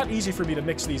 and it's not easy for me to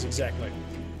mix these exactly.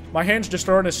 My hands just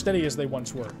aren't as steady as they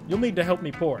once were. You'll need to help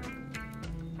me pour.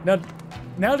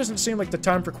 Now doesn't seem like the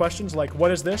time for questions like,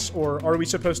 what is this, or are we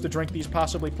supposed to drink these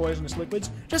possibly poisonous liquids?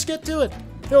 Just get to it.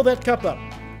 Fill that cup up.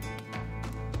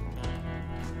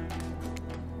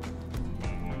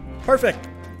 Perfect.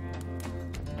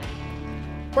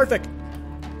 Perfect.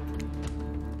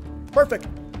 Perfect.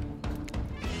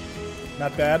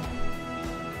 Not bad.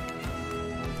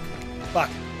 Fuck.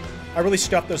 I really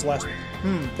scuffed those last ones.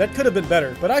 That could have been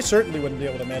better, but I certainly wouldn't be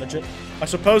able to manage it. I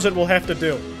suppose it will have to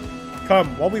do.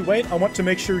 Come, while we wait, I want to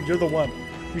make sure you're the one.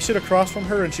 You sit across from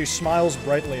her and she smiles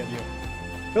brightly at you.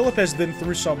 Philip has been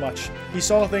through so much. He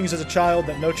saw things as a child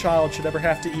that no child should ever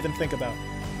have to even think about.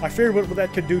 I feared what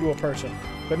that could do to a person.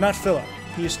 But not Philip.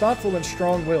 He is thoughtful and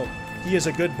strong-willed. He is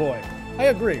a good boy. I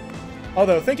agree.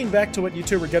 Although, thinking back to what you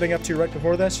two were getting up to right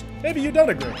before this, maybe you don't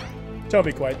agree. Tell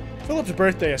me, Kwite. Philip's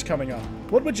birthday is coming up.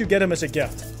 What would you get him as a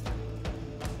gift?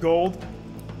 Gold?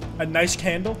 A nice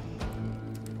candle?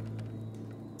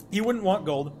 He wouldn't want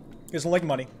gold. He doesn't like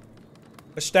money.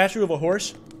 A statue of a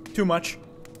horse? Too much.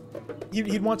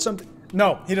 He'd want something...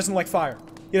 No, he doesn't like fire.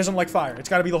 He doesn't like fire. It's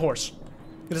gotta be the horse.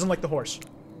 He doesn't like the horse.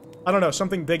 I don't know,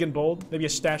 something big and bold. Maybe a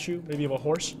statue, maybe of a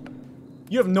horse.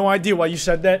 You have no idea why you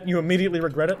said that, and you immediately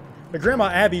regret it. But Grandma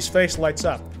Abby's face lights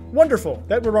up. Wonderful!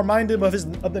 That would remind him of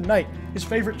the knight, his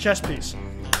favorite chess piece.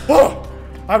 Oh!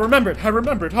 I remembered!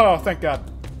 Oh, thank God.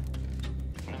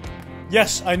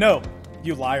 Yes, I know,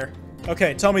 you liar.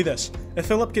 Okay, tell me this. If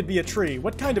Philip could be a tree,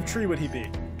 what kind of tree would he be?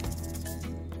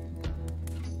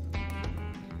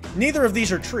 Neither of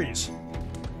these are trees.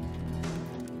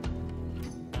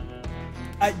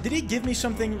 Did he give me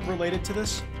something related to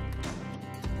this?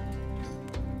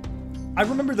 I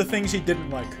remember the things he didn't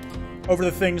like over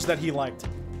the things that he liked.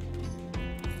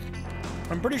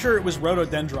 I'm pretty sure it was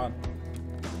rhododendron.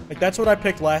 Like, that's what I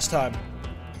picked last time.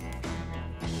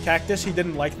 Cactus, he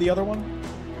didn't like the other one.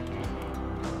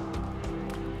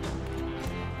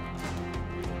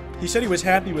 He said he was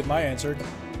happy with my answer.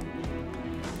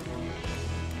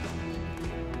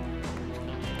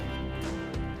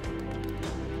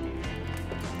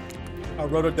 A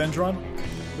rhododendron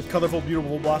with colorful,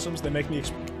 beautiful blossoms. They make me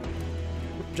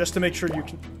just to make sure you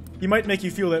can. He might make you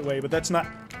feel that way, but that's not.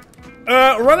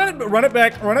 Run it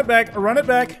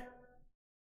back.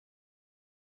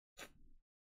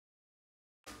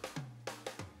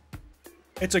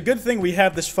 It's a good thing we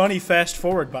have this funny fast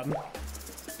forward button.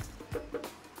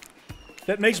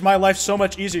 That makes my life so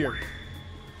much easier.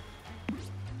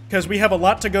 Because we have a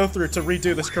lot to go through to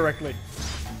redo this correctly.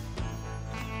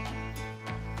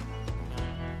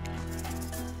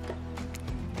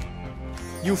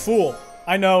 You fool.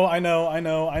 I know.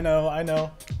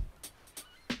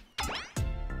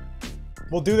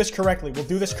 We'll do this correctly.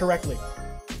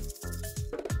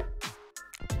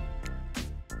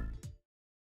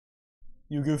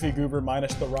 You goofy goober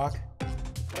minus the rock.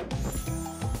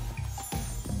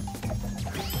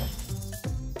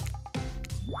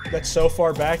 That's so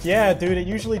far back. Yeah, dude, it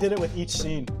usually did it with each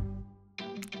scene.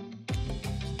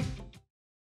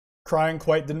 Crying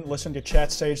Kwite didn't listen to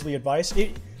chat's sagely advice.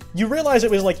 You realize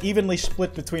it was like evenly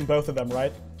split between both of them,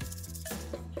 right?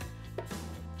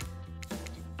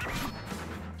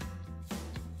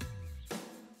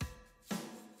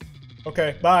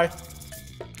 Okay, bye.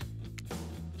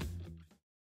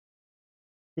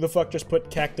 Who the fuck just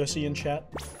put cactusy in chat?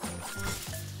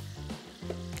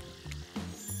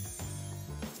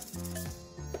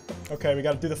 Okay, we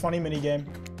gotta do the funny minigame.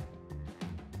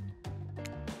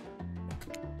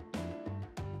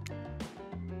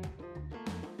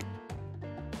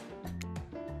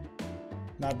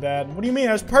 Not bad. What do you mean?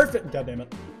 I was perfect! God damn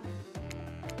it.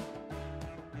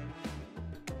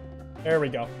 There we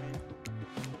go.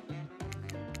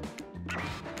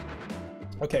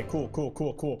 Okay,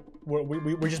 cool.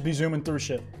 We just be zooming through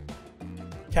shit.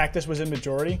 Cactus was in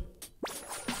majority.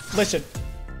 Listen,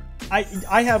 I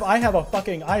have a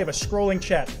scrolling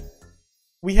chat.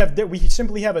 We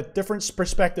simply have a different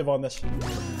perspective on this.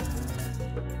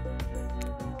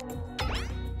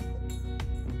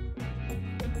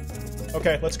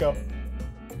 Okay, let's go.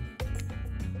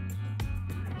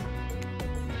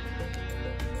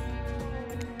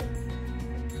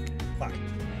 Fuck.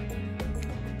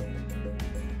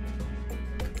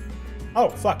 Oh,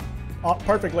 fuck. Oh,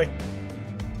 perfectly.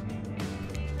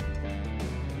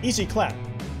 Easy clap.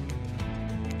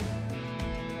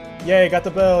 Yay, got the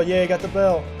bell. Yay, got the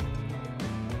bell.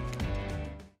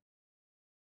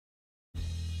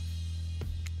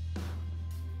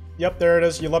 Yep, there it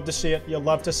is. You love to see it. You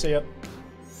love to see it.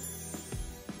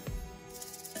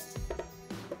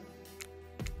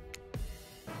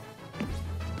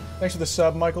 Thanks for the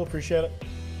sub, Michael. Appreciate it.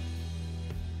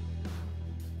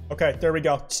 Okay, there we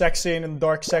go. Sex scene in the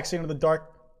dark. Sex scene in the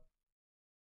dark.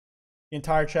 The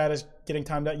entire chat is getting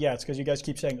timed out. Yeah, it's because you guys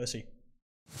keep saying Ussy.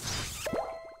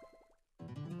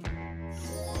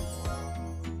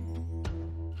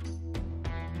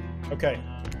 Okay.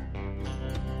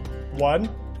 1,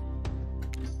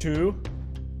 2.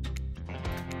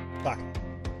 Fuck.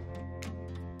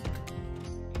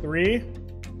 3.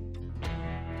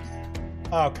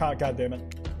 Oh, God damn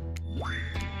it.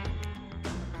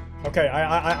 Okay,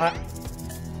 I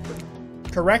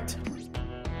correct.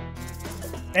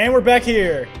 And we're back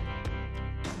here.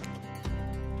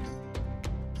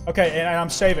 Okay, and I'm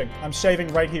saving. I'm saving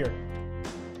right here.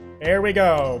 There we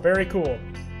go. Very cool.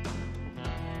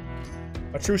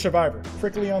 A true survivor.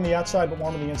 Prickly on the outside, but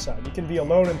warm on the inside. You can be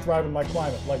alone and thrive in my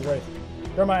climate, like Wraith.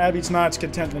 Grandma Abby's nods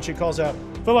content, and she calls out,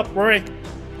 Philip, Rory,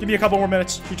 give me a couple more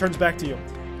minutes. She turns back to you.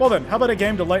 Well then, how about a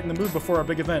game to lighten the mood before our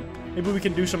big event? Maybe we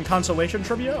can do some consolation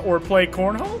trivia, or play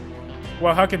cornhole?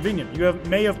 Well, how convenient. You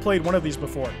may have played one of these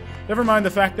before. Never mind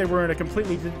the fact they were in a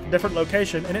completely different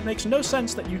location, and it makes no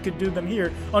sense that you could do them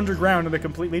here, underground in a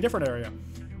completely different area.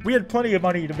 We had plenty of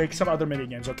money to make some other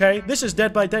minigames, okay? This is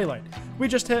Dead by Daylight. We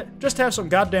just have some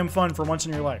goddamn fun for once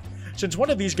in your life. Since one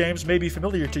of these games may be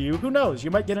familiar to you, who knows?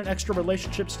 You might get an extra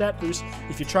relationship stat boost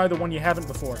if you try the one you haven't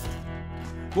before.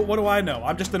 But what do I know?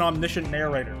 I'm just an omniscient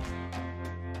narrator.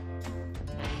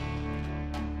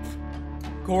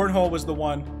 Cornhole was the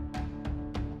one.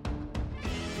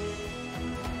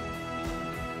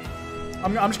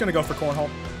 I'm just gonna go for cornhole.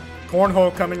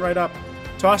 Cornhole coming right up.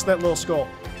 Toss that little skull.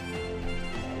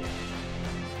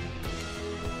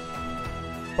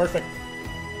 Perfect.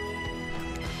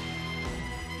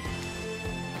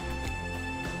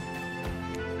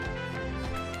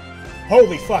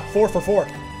 Holy fuck, 4 for 4.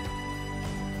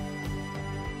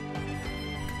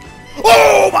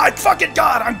 Oh my fucking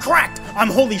god, I'm cracked! I'm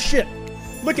holy shit.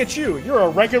 Look at you, you're a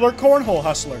regular cornhole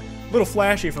hustler. Little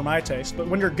flashy for my taste, but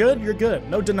when you're good, you're good.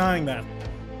 No denying that.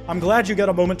 I'm glad you got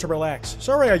a moment to relax.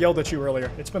 Sorry I yelled at you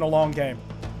earlier. It's been a long game.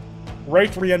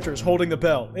 Wraith re-enters, holding the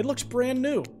bell. It looks brand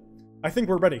new. I think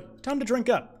we're ready. Time to drink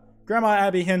up. Grandma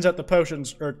Abby hands out the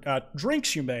potions, or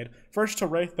drinks you made. First to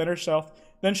Wraith, then herself.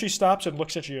 Then she stops and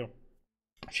looks at you.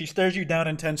 She stares you down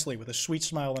intensely with a sweet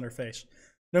smile on her face.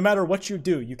 No matter what you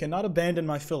do, you cannot abandon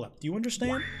my Philip. Do you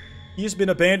understand? He has been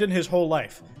abandoned his whole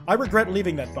life. I regret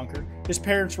leaving that bunker. His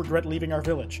parents regret leaving our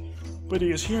village. But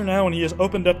he is here now and he has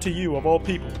opened up to you, of all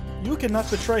people. You cannot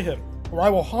betray him, or I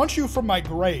will haunt you from my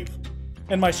grave.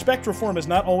 And my spectral form is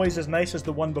not always as nice as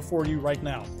the one before you right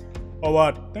now.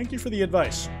 Oh, thank you for the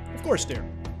advice. Of course, dear.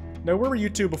 Now, where were you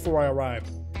two before I arrived?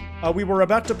 We were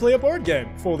about to play a board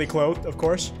game. Fully clothed, of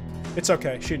course. It's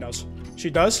okay, she knows. She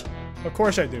does? Of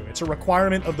course I do. It's a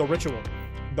requirement of the ritual.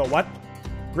 The what?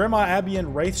 Grandma Abby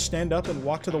and Wraith stand up and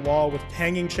walk to the wall with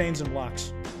hanging chains and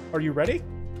locks. Are you ready?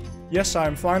 Yes, I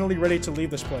am finally ready to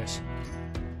leave this place.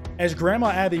 As Grandma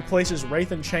Abby places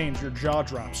Wraith in chains, your jaw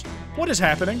drops. What is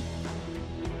happening?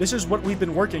 This is what we've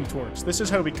been working towards. This is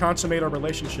how we consummate our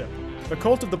relationship. The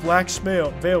cult of the Black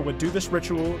Veil would do this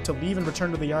ritual to leave and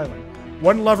return to the island.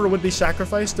 One lover would be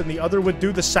sacrificed and the other would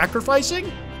do the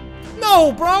sacrificing?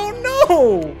 No, bro,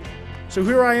 no! So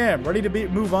here I am, ready to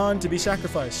move on to be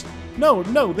sacrificed. No,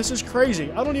 this is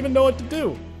crazy. I don't even know what to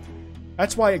do.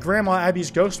 That's why Grandma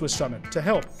Abby's ghost was summoned, to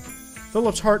help.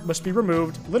 Philip's heart must be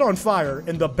removed, lit on fire,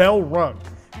 and the bell rung.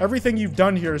 Everything you've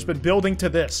done here has been building to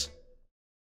this.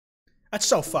 That's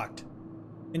so fucked.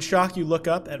 In shock, you look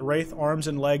up at Wraith, arms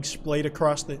and legs splayed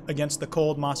against the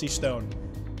cold, mossy stone.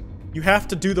 You have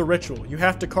to do the ritual. You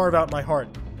have to carve out my heart.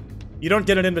 You don't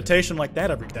get an invitation like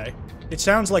that every day. It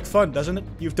sounds like fun, doesn't it?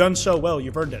 You've done so well,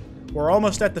 you've earned it. We're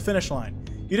almost at the finish line.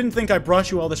 You didn't think I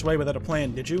brought you all this way without a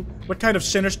plan, did you? What kind of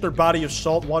sinister body of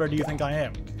salt water do you think I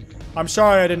am? I'm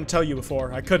sorry I didn't tell you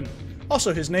before. I couldn't.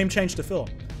 Also, his name changed to Phil.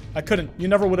 I couldn't. You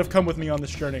never would have come with me on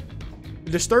this journey.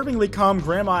 The disturbingly calm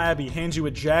Grandma Abby hands you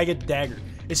a jagged dagger.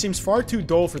 It seems far too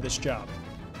dull for this job.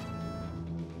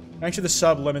 Thanks for the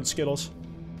sub, Lemon Skittles.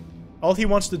 All he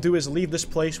wants to do is leave this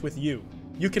place with you.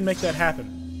 You can make that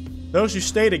happen. Those who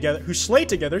slay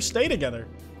together, stay together.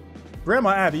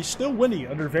 Grandma Abby, still witty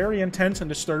under very intense and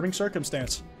disturbing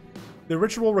circumstance. The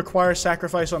ritual requires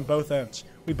sacrifice on both ends.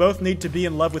 We both need to be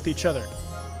in love with each other.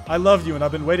 I love you and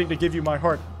I've been waiting to give you my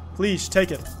heart. Please,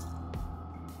 take it.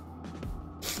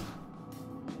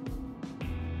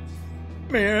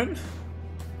 Man,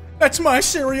 that's my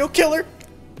serial killer.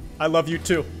 I love you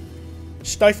too.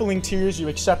 Stifling tears, you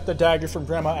accept the dagger from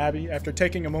Grandma Abby. After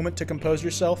taking a moment to compose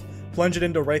yourself, plunge it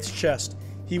into Wraith's chest.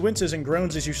 He winces and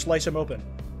groans as you slice him open.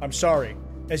 I'm sorry.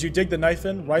 As you dig the knife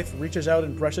in, Wraith reaches out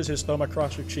and brushes his thumb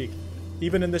across your cheek.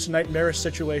 Even in this nightmarish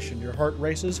situation, your heart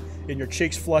races and your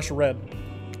cheeks flush red.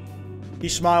 He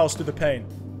smiles through the pain.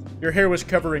 Your hair was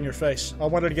covering your face. I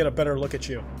wanted to get a better look at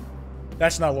you.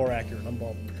 That's not lore accurate. I'm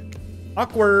bald.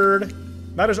 Awkward.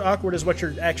 Not as awkward as what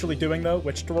you're actually doing, though,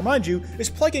 which, to remind you, is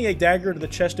plugging a dagger to the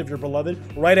chest of your beloved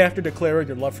right after declaring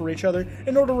your love for each other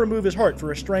in order to remove his heart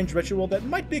for a strange ritual that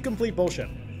might be complete bullshit.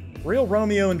 Real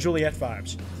Romeo and Juliet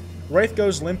vibes. Wraith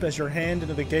goes limp as your hand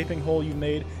into the gaping hole you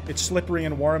made. It's slippery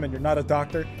and warm, and you're not a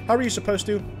doctor. How are you supposed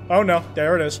to? Oh no,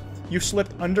 there it is. You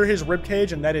slipped under his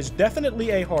ribcage, and that is definitely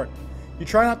a heart. You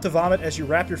try not to vomit as you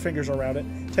wrap your fingers around it,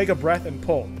 take a breath, and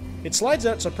pull. It slides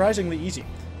out surprisingly easy.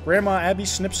 Grandma Abby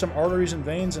snips some arteries and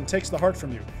veins and takes the heart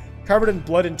from you. Covered in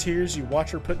blood and tears, you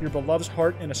watch her put your beloved's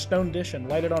heart in a stone dish and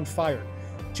light it on fire.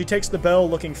 She takes the bell,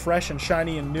 looking fresh and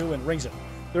shiny and new, and rings it.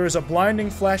 There is a blinding,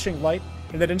 flashing light.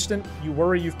 In that instant, you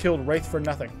worry you've killed Wraith for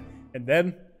nothing. And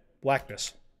then,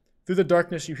 blackness. Through the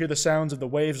darkness, you hear the sounds of the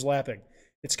waves lapping.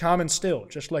 It's calm and still,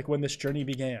 just like when this journey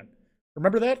began.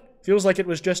 Remember that? Feels like it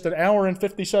was just an hour and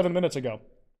 57 minutes ago.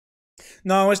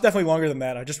 No, it's definitely longer than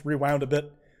that. I just rewound a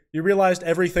bit. You realized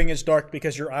everything is dark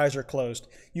because your eyes are closed.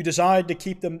 You decided to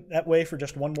keep them that way for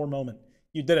just one more moment.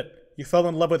 You did it. You fell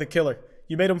in love with a killer.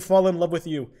 You made him fall in love with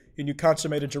you, and you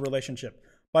consummated your relationship.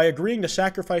 By agreeing to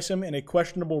sacrifice him in a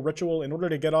questionable ritual in order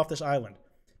to get off this island.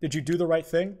 Did you do the right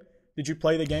thing? Did you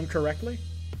play the game correctly?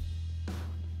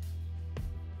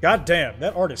 God damn,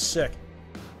 that art is sick.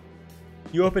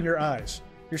 You open your eyes.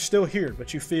 You're still here,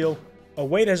 but you feel a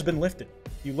weight has been lifted.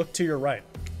 You look to your right.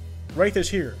 Wraith is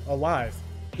here, alive.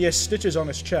 He has stitches on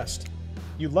his chest.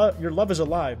 Your love is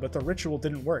alive, but the ritual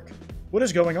didn't work. What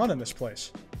is going on in this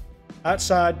place?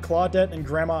 Outside, Claudette and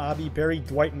Grandma Abby buried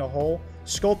Dwight in a hole,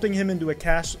 sculpting him into a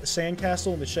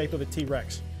sandcastle in the shape of a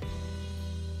T-Rex.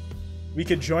 We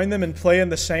could join them and play in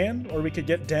the sand, or we could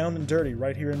get down and dirty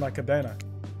right here in my cabana.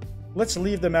 Let's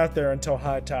leave them out there until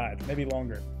high tide, maybe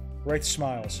longer. Wraith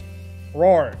smiles.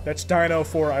 Roar, that's Dino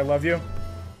for I love you.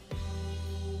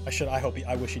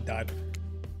 I wish he died.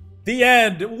 The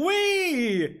end!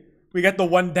 Whee! We got the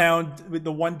one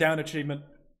down achievement.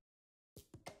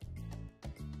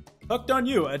 Hooked on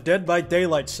You, a Dead by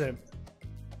Daylight sim.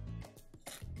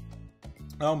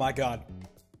 Oh my god.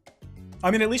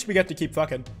 I mean, at least we get to keep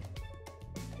fucking.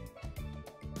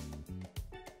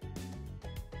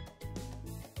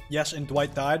 Yes, and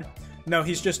Dwight died. No,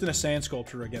 he's just in a sand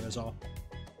sculpture again is all.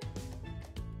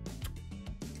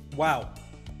 Wow.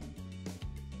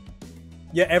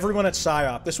 Yeah, everyone at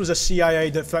PSYOP. This was a CIA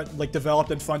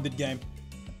developed and funded game.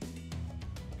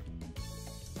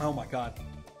 Oh my god.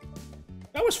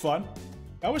 That was fun.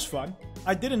 That was fun.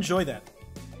 I did enjoy that.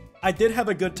 I did have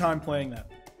a good time playing that.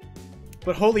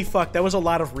 But holy fuck, that was a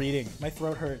lot of reading. My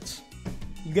throat hurts.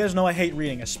 You guys know I hate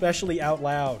reading, especially out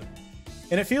loud.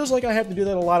 And it feels like I have to do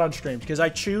that a lot on streams, because I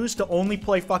choose to only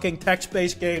play fucking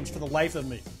text-based games for the life of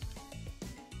me.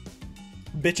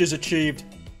 Bitches achieved.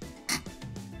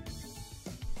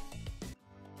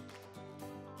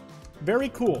 Very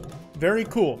cool. Very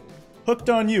cool. Hooked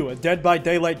on You, a Dead by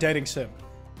Daylight dating sim.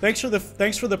 Thanks for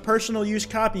the personal use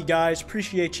copy, guys.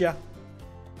 Appreciate ya.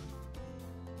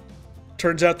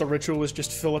 Turns out the ritual was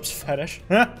just Philip's fetish.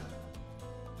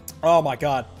 Oh my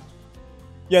god.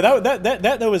 Yeah,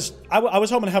 that was. I was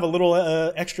hoping to have a little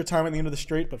extra time at the end of the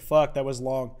street, but fuck, that was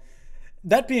long.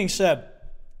 That being said,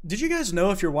 did you guys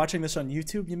know if you're watching this on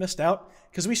YouTube, you missed out?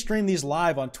 Because we stream these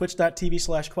live on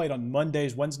twitch.tv/Kwite on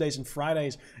Mondays, Wednesdays, and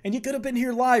Fridays, and you could have been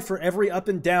here live for every up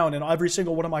and down and every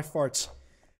single one of my farts.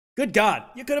 Good God,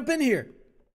 you could have been here.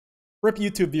 Rip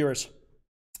YouTube viewers.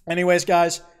 Anyways,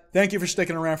 guys, thank you for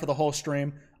sticking around for the whole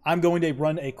stream. I'm going to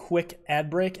run a quick ad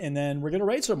break, and then we're going to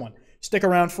raid someone. Stick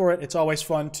around for it. It's always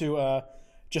fun to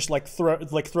just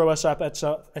throw us up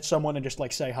at someone and just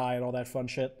like say hi and all that fun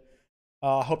shit.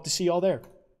 Hope to see y'all there.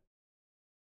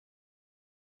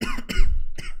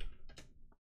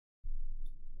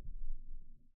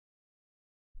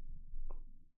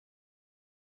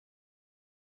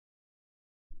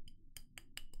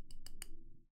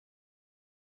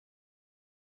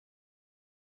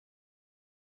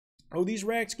 Oh, these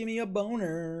racks give me a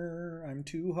boner. I'm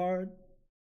too hard.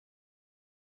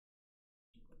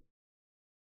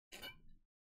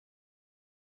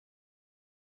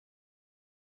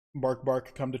 Bark,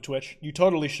 bark, come to Twitch. You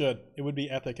totally should. It would be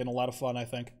epic and a lot of fun, I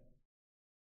think.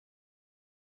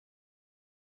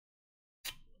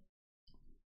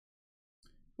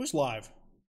 Who's live?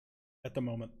 at the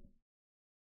moment.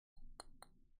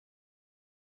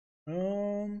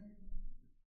 You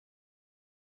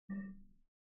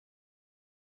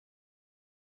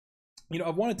know,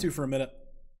 I've wanted to for a minute.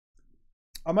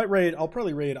 I might raid. I'll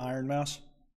probably raid Iron Mouse.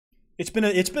 It's been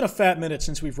a fat minute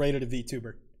since we've raided a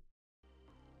VTuber.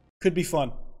 Could be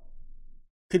fun.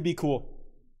 Could be cool.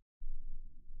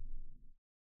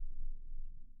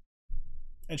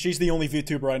 And she's the only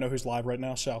VTuber I know who's live right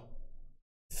now, so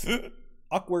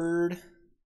awkward.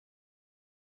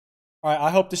 All right,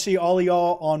 I hope to see all of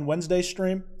y'all on Wednesday's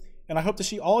stream, and I hope to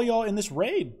see all of y'all in this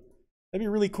raid. That'd be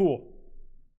really cool.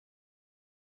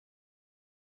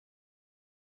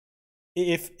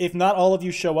 If not all of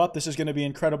you show up, this is going to be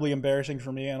incredibly embarrassing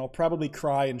for me, and I'll probably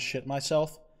cry and shit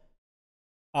myself.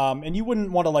 And you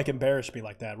wouldn't want to like embarrass me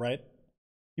like that, right?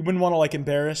 You wouldn't want to like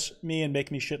embarrass me and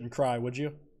make me shit and cry, would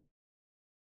you?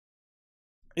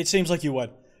 It seems like you would.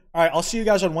 All right, I'll see you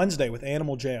guys on Wednesday with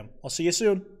Animal Jam. I'll see you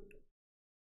soon.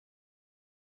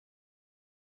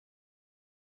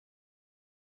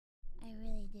 I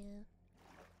really do.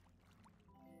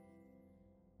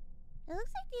 It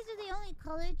looks like these are the only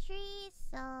colored trees,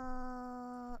 so